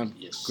time.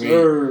 Yes,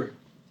 sir.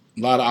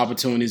 A lot of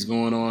opportunities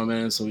going on,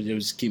 man. So we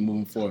just keep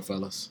moving forward,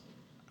 fellas.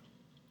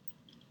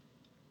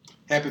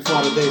 Happy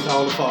Father's Day to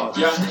all the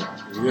fathers.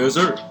 Yeah. Yes,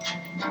 sir.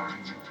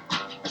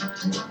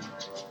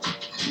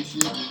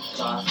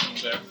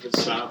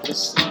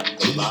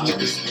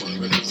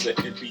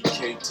 Representing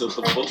BK to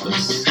the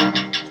fullest.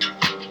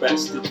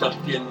 Bastard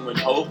ducking when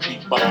Hope be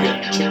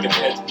bucking, chicken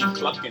heads be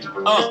clucking.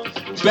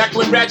 Back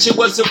when Ratchet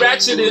was a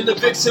ratchet and the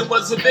Vixen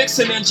was a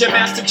vixen and Jam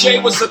Master J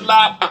was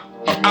alive.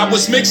 I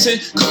was mixing,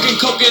 cooking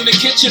coke in the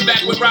kitchen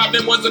back when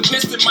Robin was a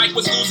piston. Mike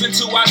was losing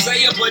to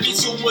Isaiah, but he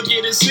soon would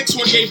get his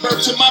 6-1. Gave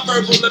birth to my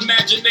verbal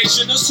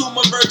imagination. Assume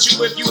a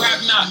virtue if you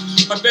have not.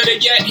 Or better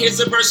yet,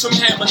 here's a verse from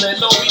Hammerland.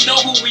 Lord, we know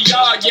who we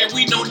are, yet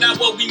we know not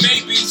what we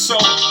may be. So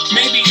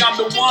maybe I'm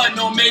the one,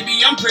 or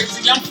maybe I'm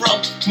crazy. I'm from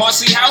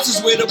Marcy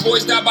Houses where the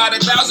boys died by the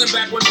thousand.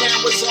 Back when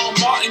Pam was on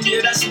Martin, yeah,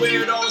 that's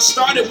where it all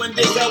started. When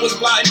Denzel was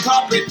blotting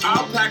carpet,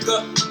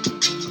 Alpaca.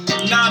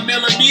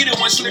 9mm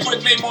when Slick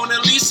Rick made Mona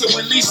Lisa.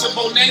 When Lisa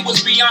Bonet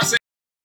was Beyonce.